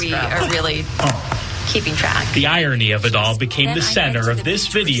we are really keeping track. The irony of it all became the center of this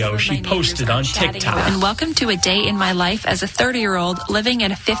video she posted on TikTok. And welcome to a day in my life as a 30-year-old living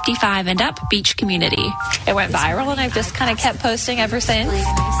in a 55 and up beach community. It went viral, and I've just kind of kept posting ever since.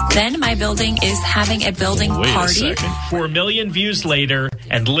 Then my building is having a building party. 4 million views later,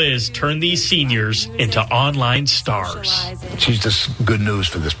 and Liz turned these seniors into online stars. She's just good news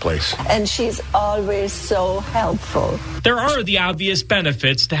for this place. And she's always so helpful. There are the obvious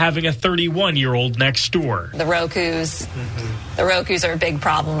benefits to having a 31-year-old next door. The Rokus are a big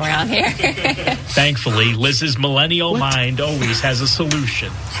problem around here. Thankfully, Liz's millennial mind always has a solution.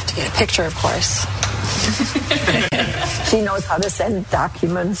 I have to get a picture, of course. She knows how to send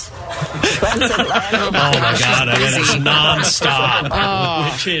documents. Oh my God, I mean, it's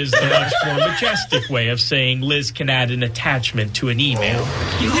nonstop. Which is the much more majestic way of saying Liz can add an attachment to an email.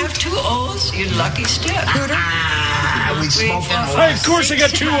 You have 2 O's, you lucky step. Of course I got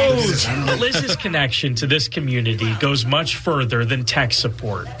 2 O's. Liz's connection to this community goes much further than tech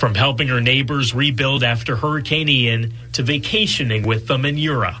support. From helping her neighbors rebuild after Hurricane Ian to vacationing with them in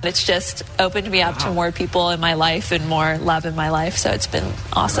Europe. It's just opened me up to more people in my life and more love in my life, so it's been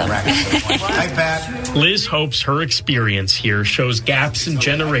awesome. Hi, Pat. Liz hopes her experience here shows gaps in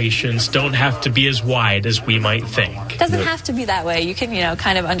generations don't have to be as wide as we might think. It doesn't have to be that way. You can,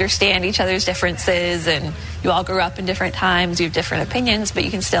 kind of understand each other's differences, and you all grew up in different times, you have different opinions, but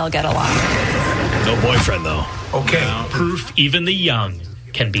you can still get along. No boyfriend, though. Okay. Proof even the young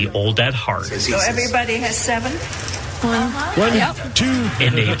can be old at heart. So everybody has 7? 1, 2,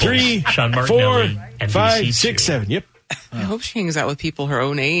 In Naples, 3, Sean 4, Martinelli, 5, NBC2. 6, 7. Yep. I hope she hangs out with people her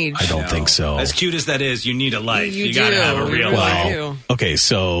own age. I don't think so. As cute as that is, you need a life. You got to do. have a You real really life. do. Okay,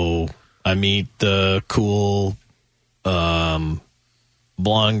 so I meet the cool blonde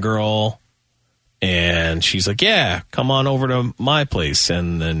girl, and she's like, yeah, come on over to my place.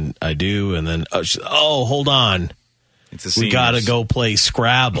 And then I do, and then, hold on. It's a we got to go play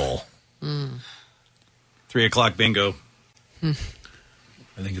Scrabble. 3 o'clock bingo. I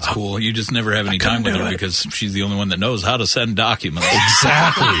think it's cool. You just never have any time with her because she's the only one that knows how to send documents.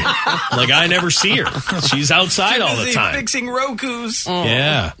 Exactly. Like, I never see her. She's outside all the time. Fixing Rokus.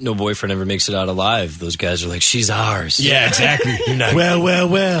 Yeah. No boyfriend ever makes it out alive. Those guys are like, she's ours. Yeah, exactly.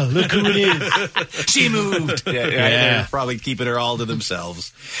 Well, look who it is. She moved. Yeah. They're probably keeping her all to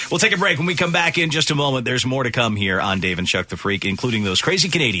themselves. We'll take a break. When we come back in just a moment, there's more to come here on Dave and Chuck the Freak, including those crazy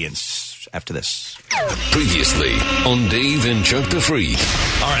Canadians. After this. Previously on Dave and Chuck the Freak.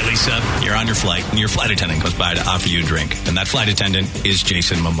 All right, Lisa, you're on your flight, and your flight attendant comes by to offer you a drink. And that flight attendant is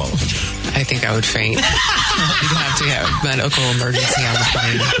Jason Momoa. I think I would faint. You'd have to get medical emergency on the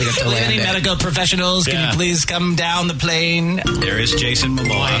plane. We'd have to land Any it. medical professionals, can you please come down the plane? There is Jason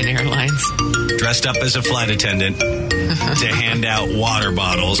Momoa. Hawaiian Airlines. Dressed up as a flight attendant to hand out water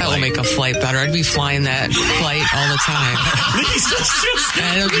bottles. That will make a flight better. I'd be flying that flight all the time. Lisa's just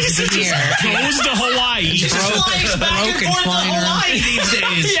goes to Hawaii. Broken flying around. these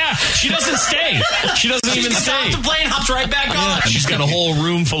days. Yeah, she doesn't stay. She doesn't even Gets stay. off the plane, hops right back on. She's got a whole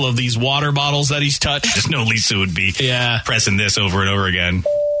room full of these water bottles that he's touched. Just know Lisa would be pressing this over and over again.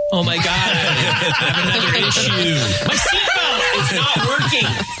 Oh my God. I have another issue. My seatbelt is not working.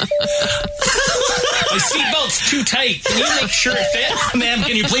 My seatbelt's too tight. Can you make sure it fits? Ma'am,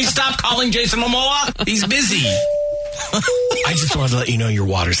 can you please stop calling Jason Momoa? He's busy. I just wanted to let you know your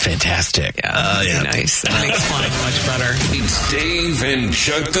water's fantastic. Yeah, nice. That makes flying much better. It's Dave and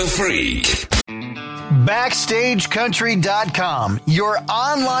Chuck the Freak. BackstageCountry.com, your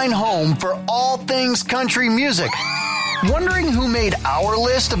online home for all things country music. Wondering who made our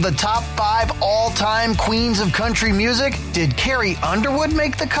list of the top 5 all-time queens of country music? Did Carrie Underwood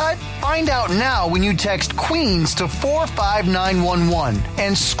make the cut? Find out now when you text Queens to 45911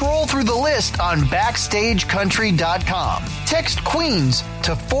 and scroll through the list on BackstageCountry.com. Text Queens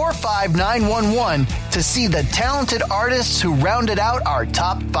to 45911 to see the talented artists who rounded out our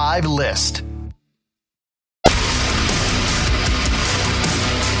top 5 list.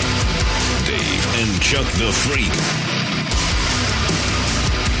 Dave and Chuck the Freak.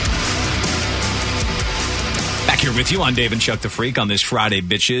 Back here with you on Dave and Chuck the Freak on this Friday,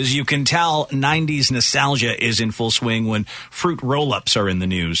 bitches. You can tell 90s nostalgia is in full swing when fruit roll-ups are in the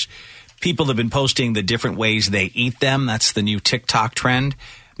news. People have been posting the different ways they eat them. That's the new TikTok trend,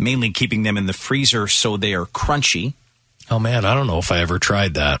 mainly keeping them in the freezer so they are crunchy. Oh, man, I don't know if I ever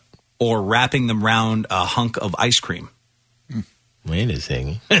tried that. Or wrapping them around a hunk of ice cream. Wait a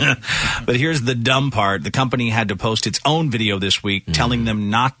second. But here's the dumb part. The company had to post its own video this week telling them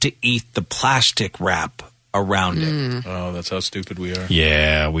not to eat the plastic wrap around it. Oh, that's how stupid we are.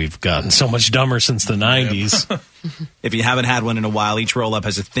 Yeah, we've gotten so much dumber since the 90s. If you haven't had one in a while, each roll-up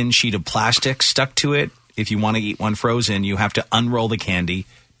has a thin sheet of plastic stuck to it. If you want to eat one frozen, you have to unroll the candy,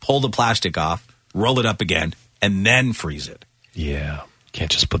 pull the plastic off, roll it up again, and then freeze it. Yeah. Can't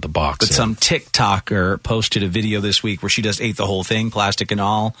just put the box But in. some TikToker posted a video this week where she just ate the whole thing, plastic and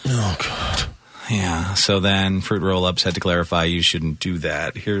all. Oh, God. Yeah, so then Fruit Roll-Ups had to clarify you shouldn't do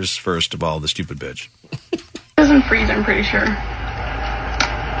that. Here's, first of all, the stupid bitch. It doesn't freeze, I'm pretty sure.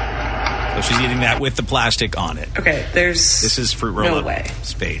 So she's eating that with the plastic on it. Okay, This is Fruit Roll-Up no way.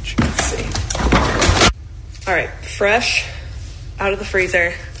 page. Let's see. All right, fresh, out of the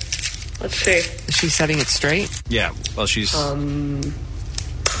freezer. Let's see. Is she setting it straight? Yeah, well, she's...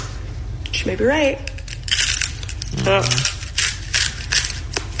 She may be right.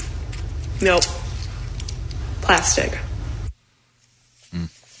 Nope. Plastic.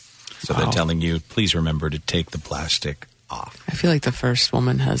 So they're telling you, please remember to take the plastic off. I feel like the first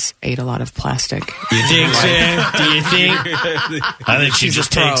woman has ate a lot of plastic. You think so? Do you think? I think she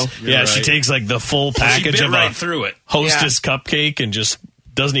just takes. You're She right. takes like the full package bit of right a through it. Hostess cupcake and just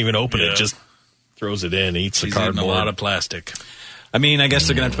doesn't even open Yeah. it. Just throws it in, eats She's the eating cardboard. a lot of plastic. I mean, I guess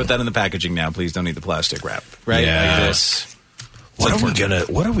they're going to have to put that in the packaging now. Please don't eat the plastic wrap. Right? Yeah. Like this. What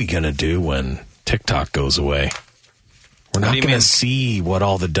are we gonna do when TikTok goes away? We're What not do you going mean? to see what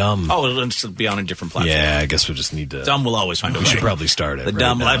all the dumb. Oh, it'll just be on a different platform. Yeah, I guess we just need to. Dumb will always find a way. We should probably start it. The right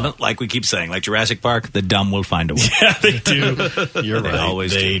dumb, now. like we keep saying, like Jurassic Park, the dumb will find a way. Yeah, they do. You're They right.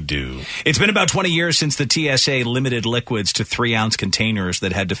 always They do. It's been about 20 years since the TSA limited liquids to 3-ounce containers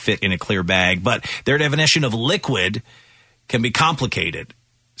that had to fit in a clear bag, but their definition of liquid can be complicated.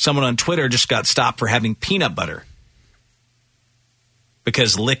 Someone on Twitter just got stopped for having peanut butter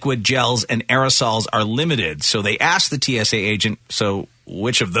because liquid gels and aerosols are limited. So they asked the TSA agent, so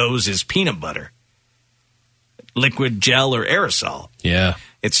which of those is peanut butter? Liquid, gel, or aerosol? Yeah.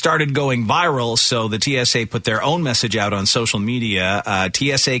 It started going viral, so the TSA put their own message out on social media.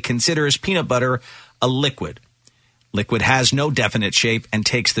 TSA considers peanut butter a liquid. Liquid has no definite shape and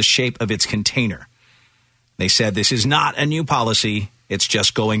takes the shape of its container. They said this is not a new policy. It's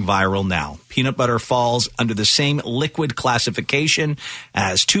just going viral now. Peanut butter falls under the same liquid classification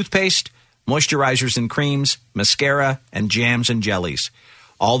as toothpaste, moisturizers and creams, mascara, and jams and jellies.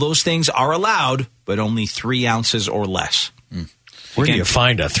 All those things are allowed, but only 3 ounces or less. Where do you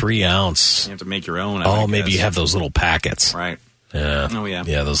find a 3-ounce? You have to make your own. Oh, maybe you have those little packets. Right. Yeah. Oh, yeah.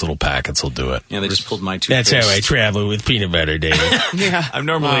 Yeah, those little packets will do it. Yeah, they just pulled my toothpaste. That's how I travel with peanut butter, Dave. Yeah. I'm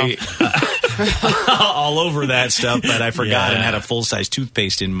normally all over that stuff, but I forgot Yeah. and had a full-size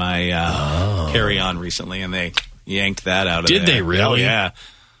toothpaste in my carry-on recently, and they yanked that out of Did there. they really? Oh, yeah.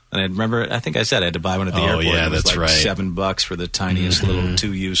 And I remember, I think I said I had to buy one at the Oh, airport. yeah, It was that's like right. $7 for the tiniest little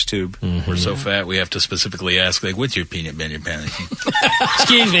 2-use tube. We're so fat, we have to specifically ask, like, what's your peanut butter policy?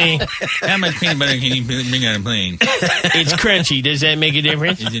 Excuse me. How much peanut butter can you bring on a plane? It's crunchy. Does that make a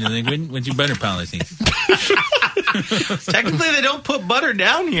difference? Is it like, what's your butter policy? Technically, they don't put butter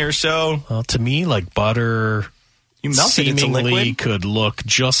down here, so Well, to me, like butter you melt it, it's a seemingly liquid. could look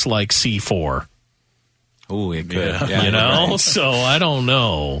just like C4. Oh, it could. Yeah. Yeah, You know? right. So I don't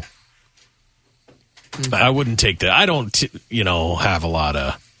know. I wouldn't take that. I don't, have a lot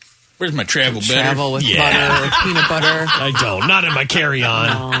of. Where's my travel butter? Travel with Yeah. butter, peanut butter. I don't. Not in my carry-on.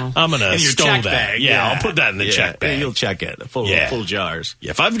 No. I'm going to In your stow check that. bag. Yeah, I'll put that in the check bag. You'll check it. Full jars.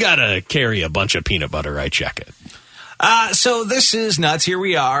 Yeah, if I've got to carry a bunch of peanut butter, I check it. So this is nuts. Here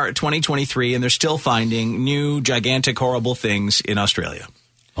we are, 2023, and they're still finding new, gigantic, horrible things in Australia.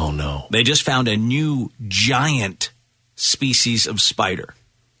 Oh, no. They just found a new giant species of spider.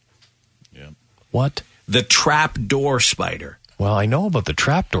 Yeah. What? The trapdoor spider. Well, I know about the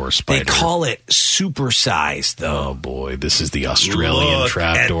trapdoor spider. They call it supersized, though. Oh, boy. This is the Australian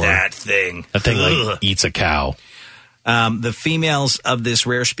trapdoor. At that thing. That thing like eats a cow. The females of this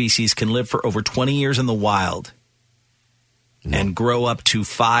rare species can live for over 20 years in the wild and grow up to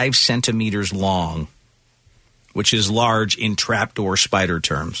 5 centimeters long, which is large in trapdoor spider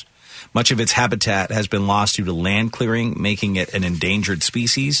terms. Much of its habitat has been lost due to land clearing, making it an endangered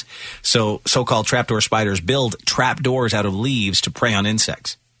species. So so-called trapdoor spiders build trapdoors out of leaves to prey on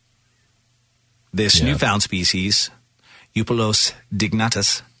insects. This newfound species, Eupelos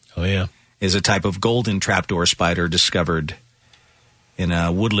dignatus, is a type of golden trapdoor spider discovered in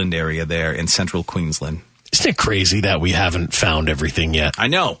a woodland area there in central Queensland. Isn't it crazy that we haven't found everything yet? I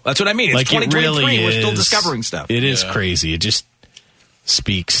know. That's what I mean. It's 2023. Really we're still discovering stuff. It is crazy. It just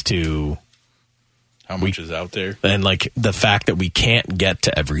speaks to how much is out there. And like the fact that we can't get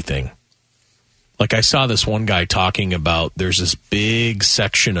to everything. Like I saw this one guy talking about there's this big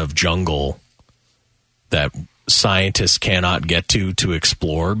section of jungle that scientists cannot get to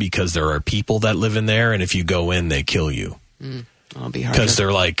explore because there are people that live in there, and if you go in, they kill you. I'll be hard because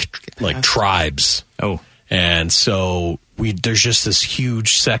they're like tribes. Oh. And so there's just this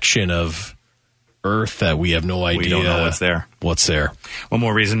huge section of Earth that we have no idea. We don't know what's there. What's there? One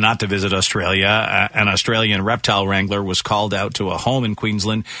more reason not to visit Australia. An Australian reptile wrangler was called out to a home in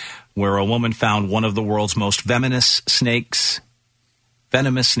Queensland where a woman found one of the world's most venomous snakes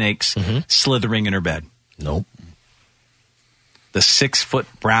slithering in her bed. Nope. The 6-foot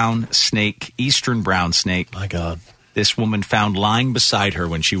brown snake, eastern brown snake. My God. This woman found lying beside her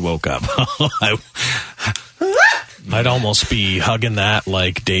when she woke up. I'd almost be hugging that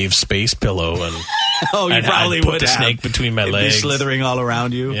like Dave's space pillow, and you probably I'd put would the have. snake between my It'd legs, be slithering all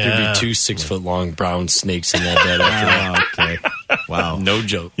around you. Yeah. There'd be 2 6-foot-long brown snakes in that bed after that. Okay. Wow. No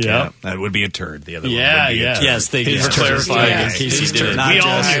joke. Yeah. That would be a turd. The other one would be a turd. Yes, thank you for clarifying in case he did. We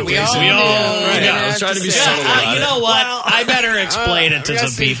all knew. We all knew. I was trying to be subtle about you know what? I better explain it to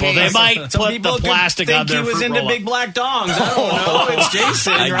some people. They might put the plastic on their fruit roll-up. Think he was into big black dongs. I don't know. It's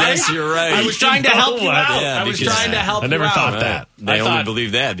Jason, I right? guess you're right. I was trying to help you out. Yeah, I was trying to help you out. I never thought that. They only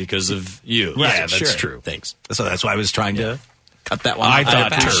believe that because of you. Yeah, that's true. Thanks. So that's why I was trying to cut that one I off.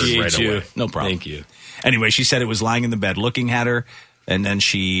 thought appreciate right you. away. No problem. Thank you. Anyway, she said it was lying in the bed looking at her, and then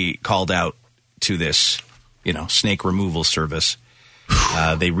she called out to this, snake removal service.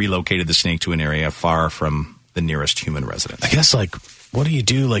 They relocated the snake to an area far from the nearest human residence. I guess, what do?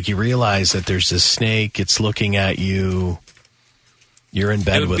 You realize that there's this snake, it's looking at you, you're in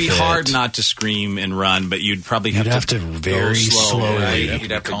bed with it. It would be hard not to scream and run, but you'd probably have to very go slow, slowly. right? You'd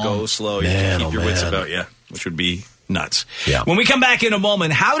have to go slow. You'd have to keep your wits about you, which would be nuts. Yeah. When we come back in a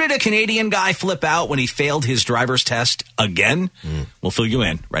moment, how did a Canadian guy flip out when he failed his driver's test again? We'll fill you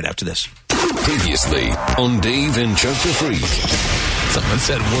in right after this. Previously on Dave and Chuck the Freak. Someone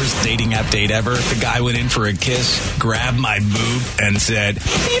said, worst dating app date ever. The guy went in for a kiss, grabbed my boob, and said,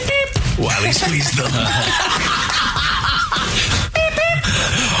 beep, beep, while he squeezed them.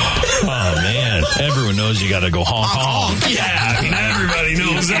 Oh, man. Everyone knows you got to go honk, honk. Yeah, everybody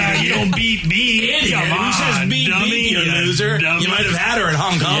knows that. You don't beat me. Who says beat me, you loser? Dummy. You might have had her in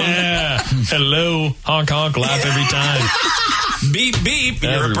Hong Kong. Yeah. Hello. Honk, honk. Laugh every time. Beep, beep.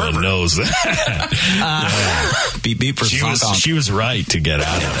 Everyone knows that. Beep, beep for Hong Kong. She was right to get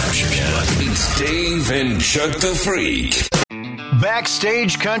out of there. It's Dave and Chuck the Freak.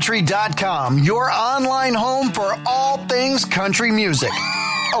 BackstageCountry.com, your online home for all things country music.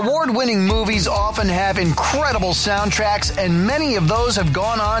 Award-winning movies often have incredible soundtracks, and many of those have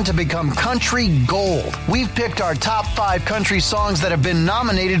gone on to become country gold. We've picked our top 5 country songs that have been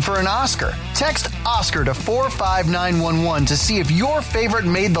nominated for an Oscar. Text Oscar to 45911 to see if your favorite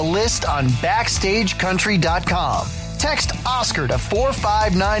made the list on BackstageCountry.com. Text Oscar to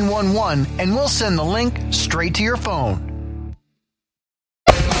 45911 and we'll send the link straight to your phone.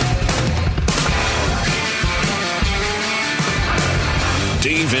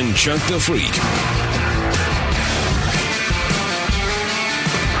 Dave and Chuck the Freak.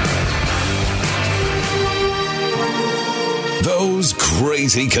 Those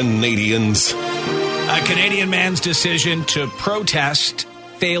crazy Canadians. A Canadian man's decision to protest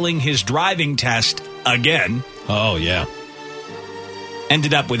failing his driving test again. Oh, yeah.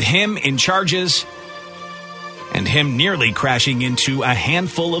 Ended up with him in charges and him nearly crashing into a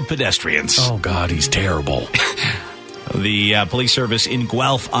handful of pedestrians. Oh, God, he's terrible. The police service in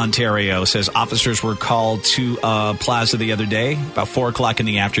Guelph, Ontario, says officers were called to a plaza the other day, about 4 o'clock in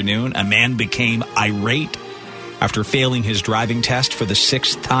the afternoon. A man became irate after failing his driving test for the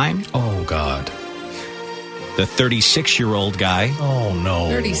 6th time. Oh, God. The 36-year-old guy. Oh, no.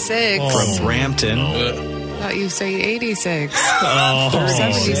 36. From Brampton. I thought you say 86. Oh,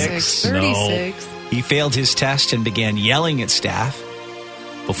 76. 36. He failed his test and began yelling at staff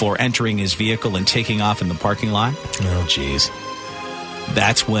before entering his vehicle and taking off in the parking lot. Oh, jeez.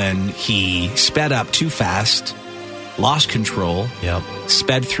 That's when he sped up too fast, lost control,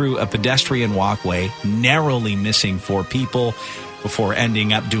 sped through a pedestrian walkway, narrowly missing 4 people before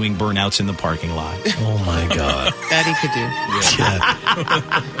ending up doing burnouts in the parking lot. Oh, my God. That he could do.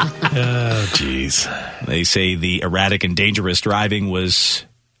 Oh, jeez. They say the erratic and dangerous driving was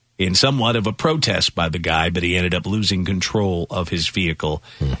in somewhat of a protest by the guy, but he ended up losing control of his vehicle.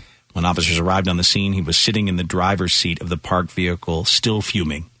 When officers arrived on the scene, he was sitting in the driver's seat of the parked vehicle, still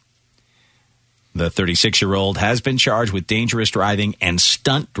fuming. The 36-year-old has been charged with dangerous driving and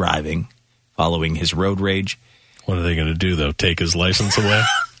stunt driving following his road rage. What are they going to do, though? Take his license away?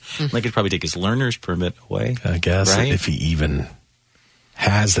 They could probably take his learner's permit away. I guess. Right? If he even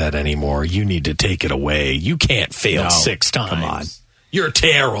has that anymore, you need to take it away. You can't fail 6 times. Come on. You're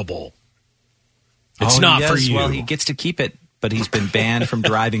terrible. It's not for you. Well, he gets to keep it, but he's been banned from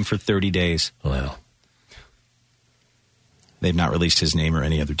driving for 30 days. Well. They've not released his name or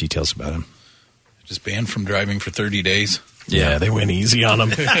any other details about him. Just banned from driving for 30 days. Yeah, they went easy on him.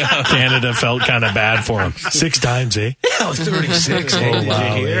 Canada felt kind of bad for him. 6 times, eh? Oh, 36. Hey, did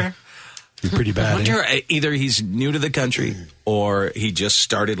you hear? You're pretty bad. I wonder, either he's new to the country, or he just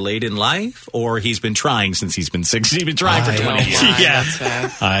started late in life, or he's been trying since he's been 6. He's been trying for 20 years. Yeah.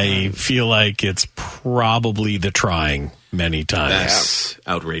 I feel like it's probably the trying many times. That's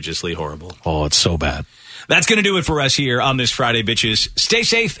outrageously horrible. Oh, it's so bad. That's going to do it for us here on this Friday, bitches. Stay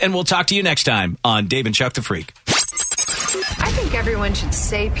safe, and we'll talk to you next time on Dave and Chuck the Freak. I think everyone should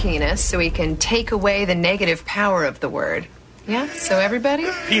say penis so we can take away the negative power of the word. Yeah? So everybody?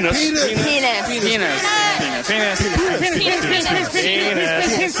 Penis. Penis. Penis. Penis. Penis. Penis.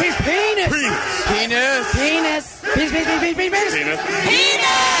 Penis. Penis.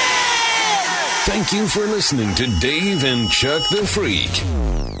 Thank you for listening to Dave and Chuck the Freak.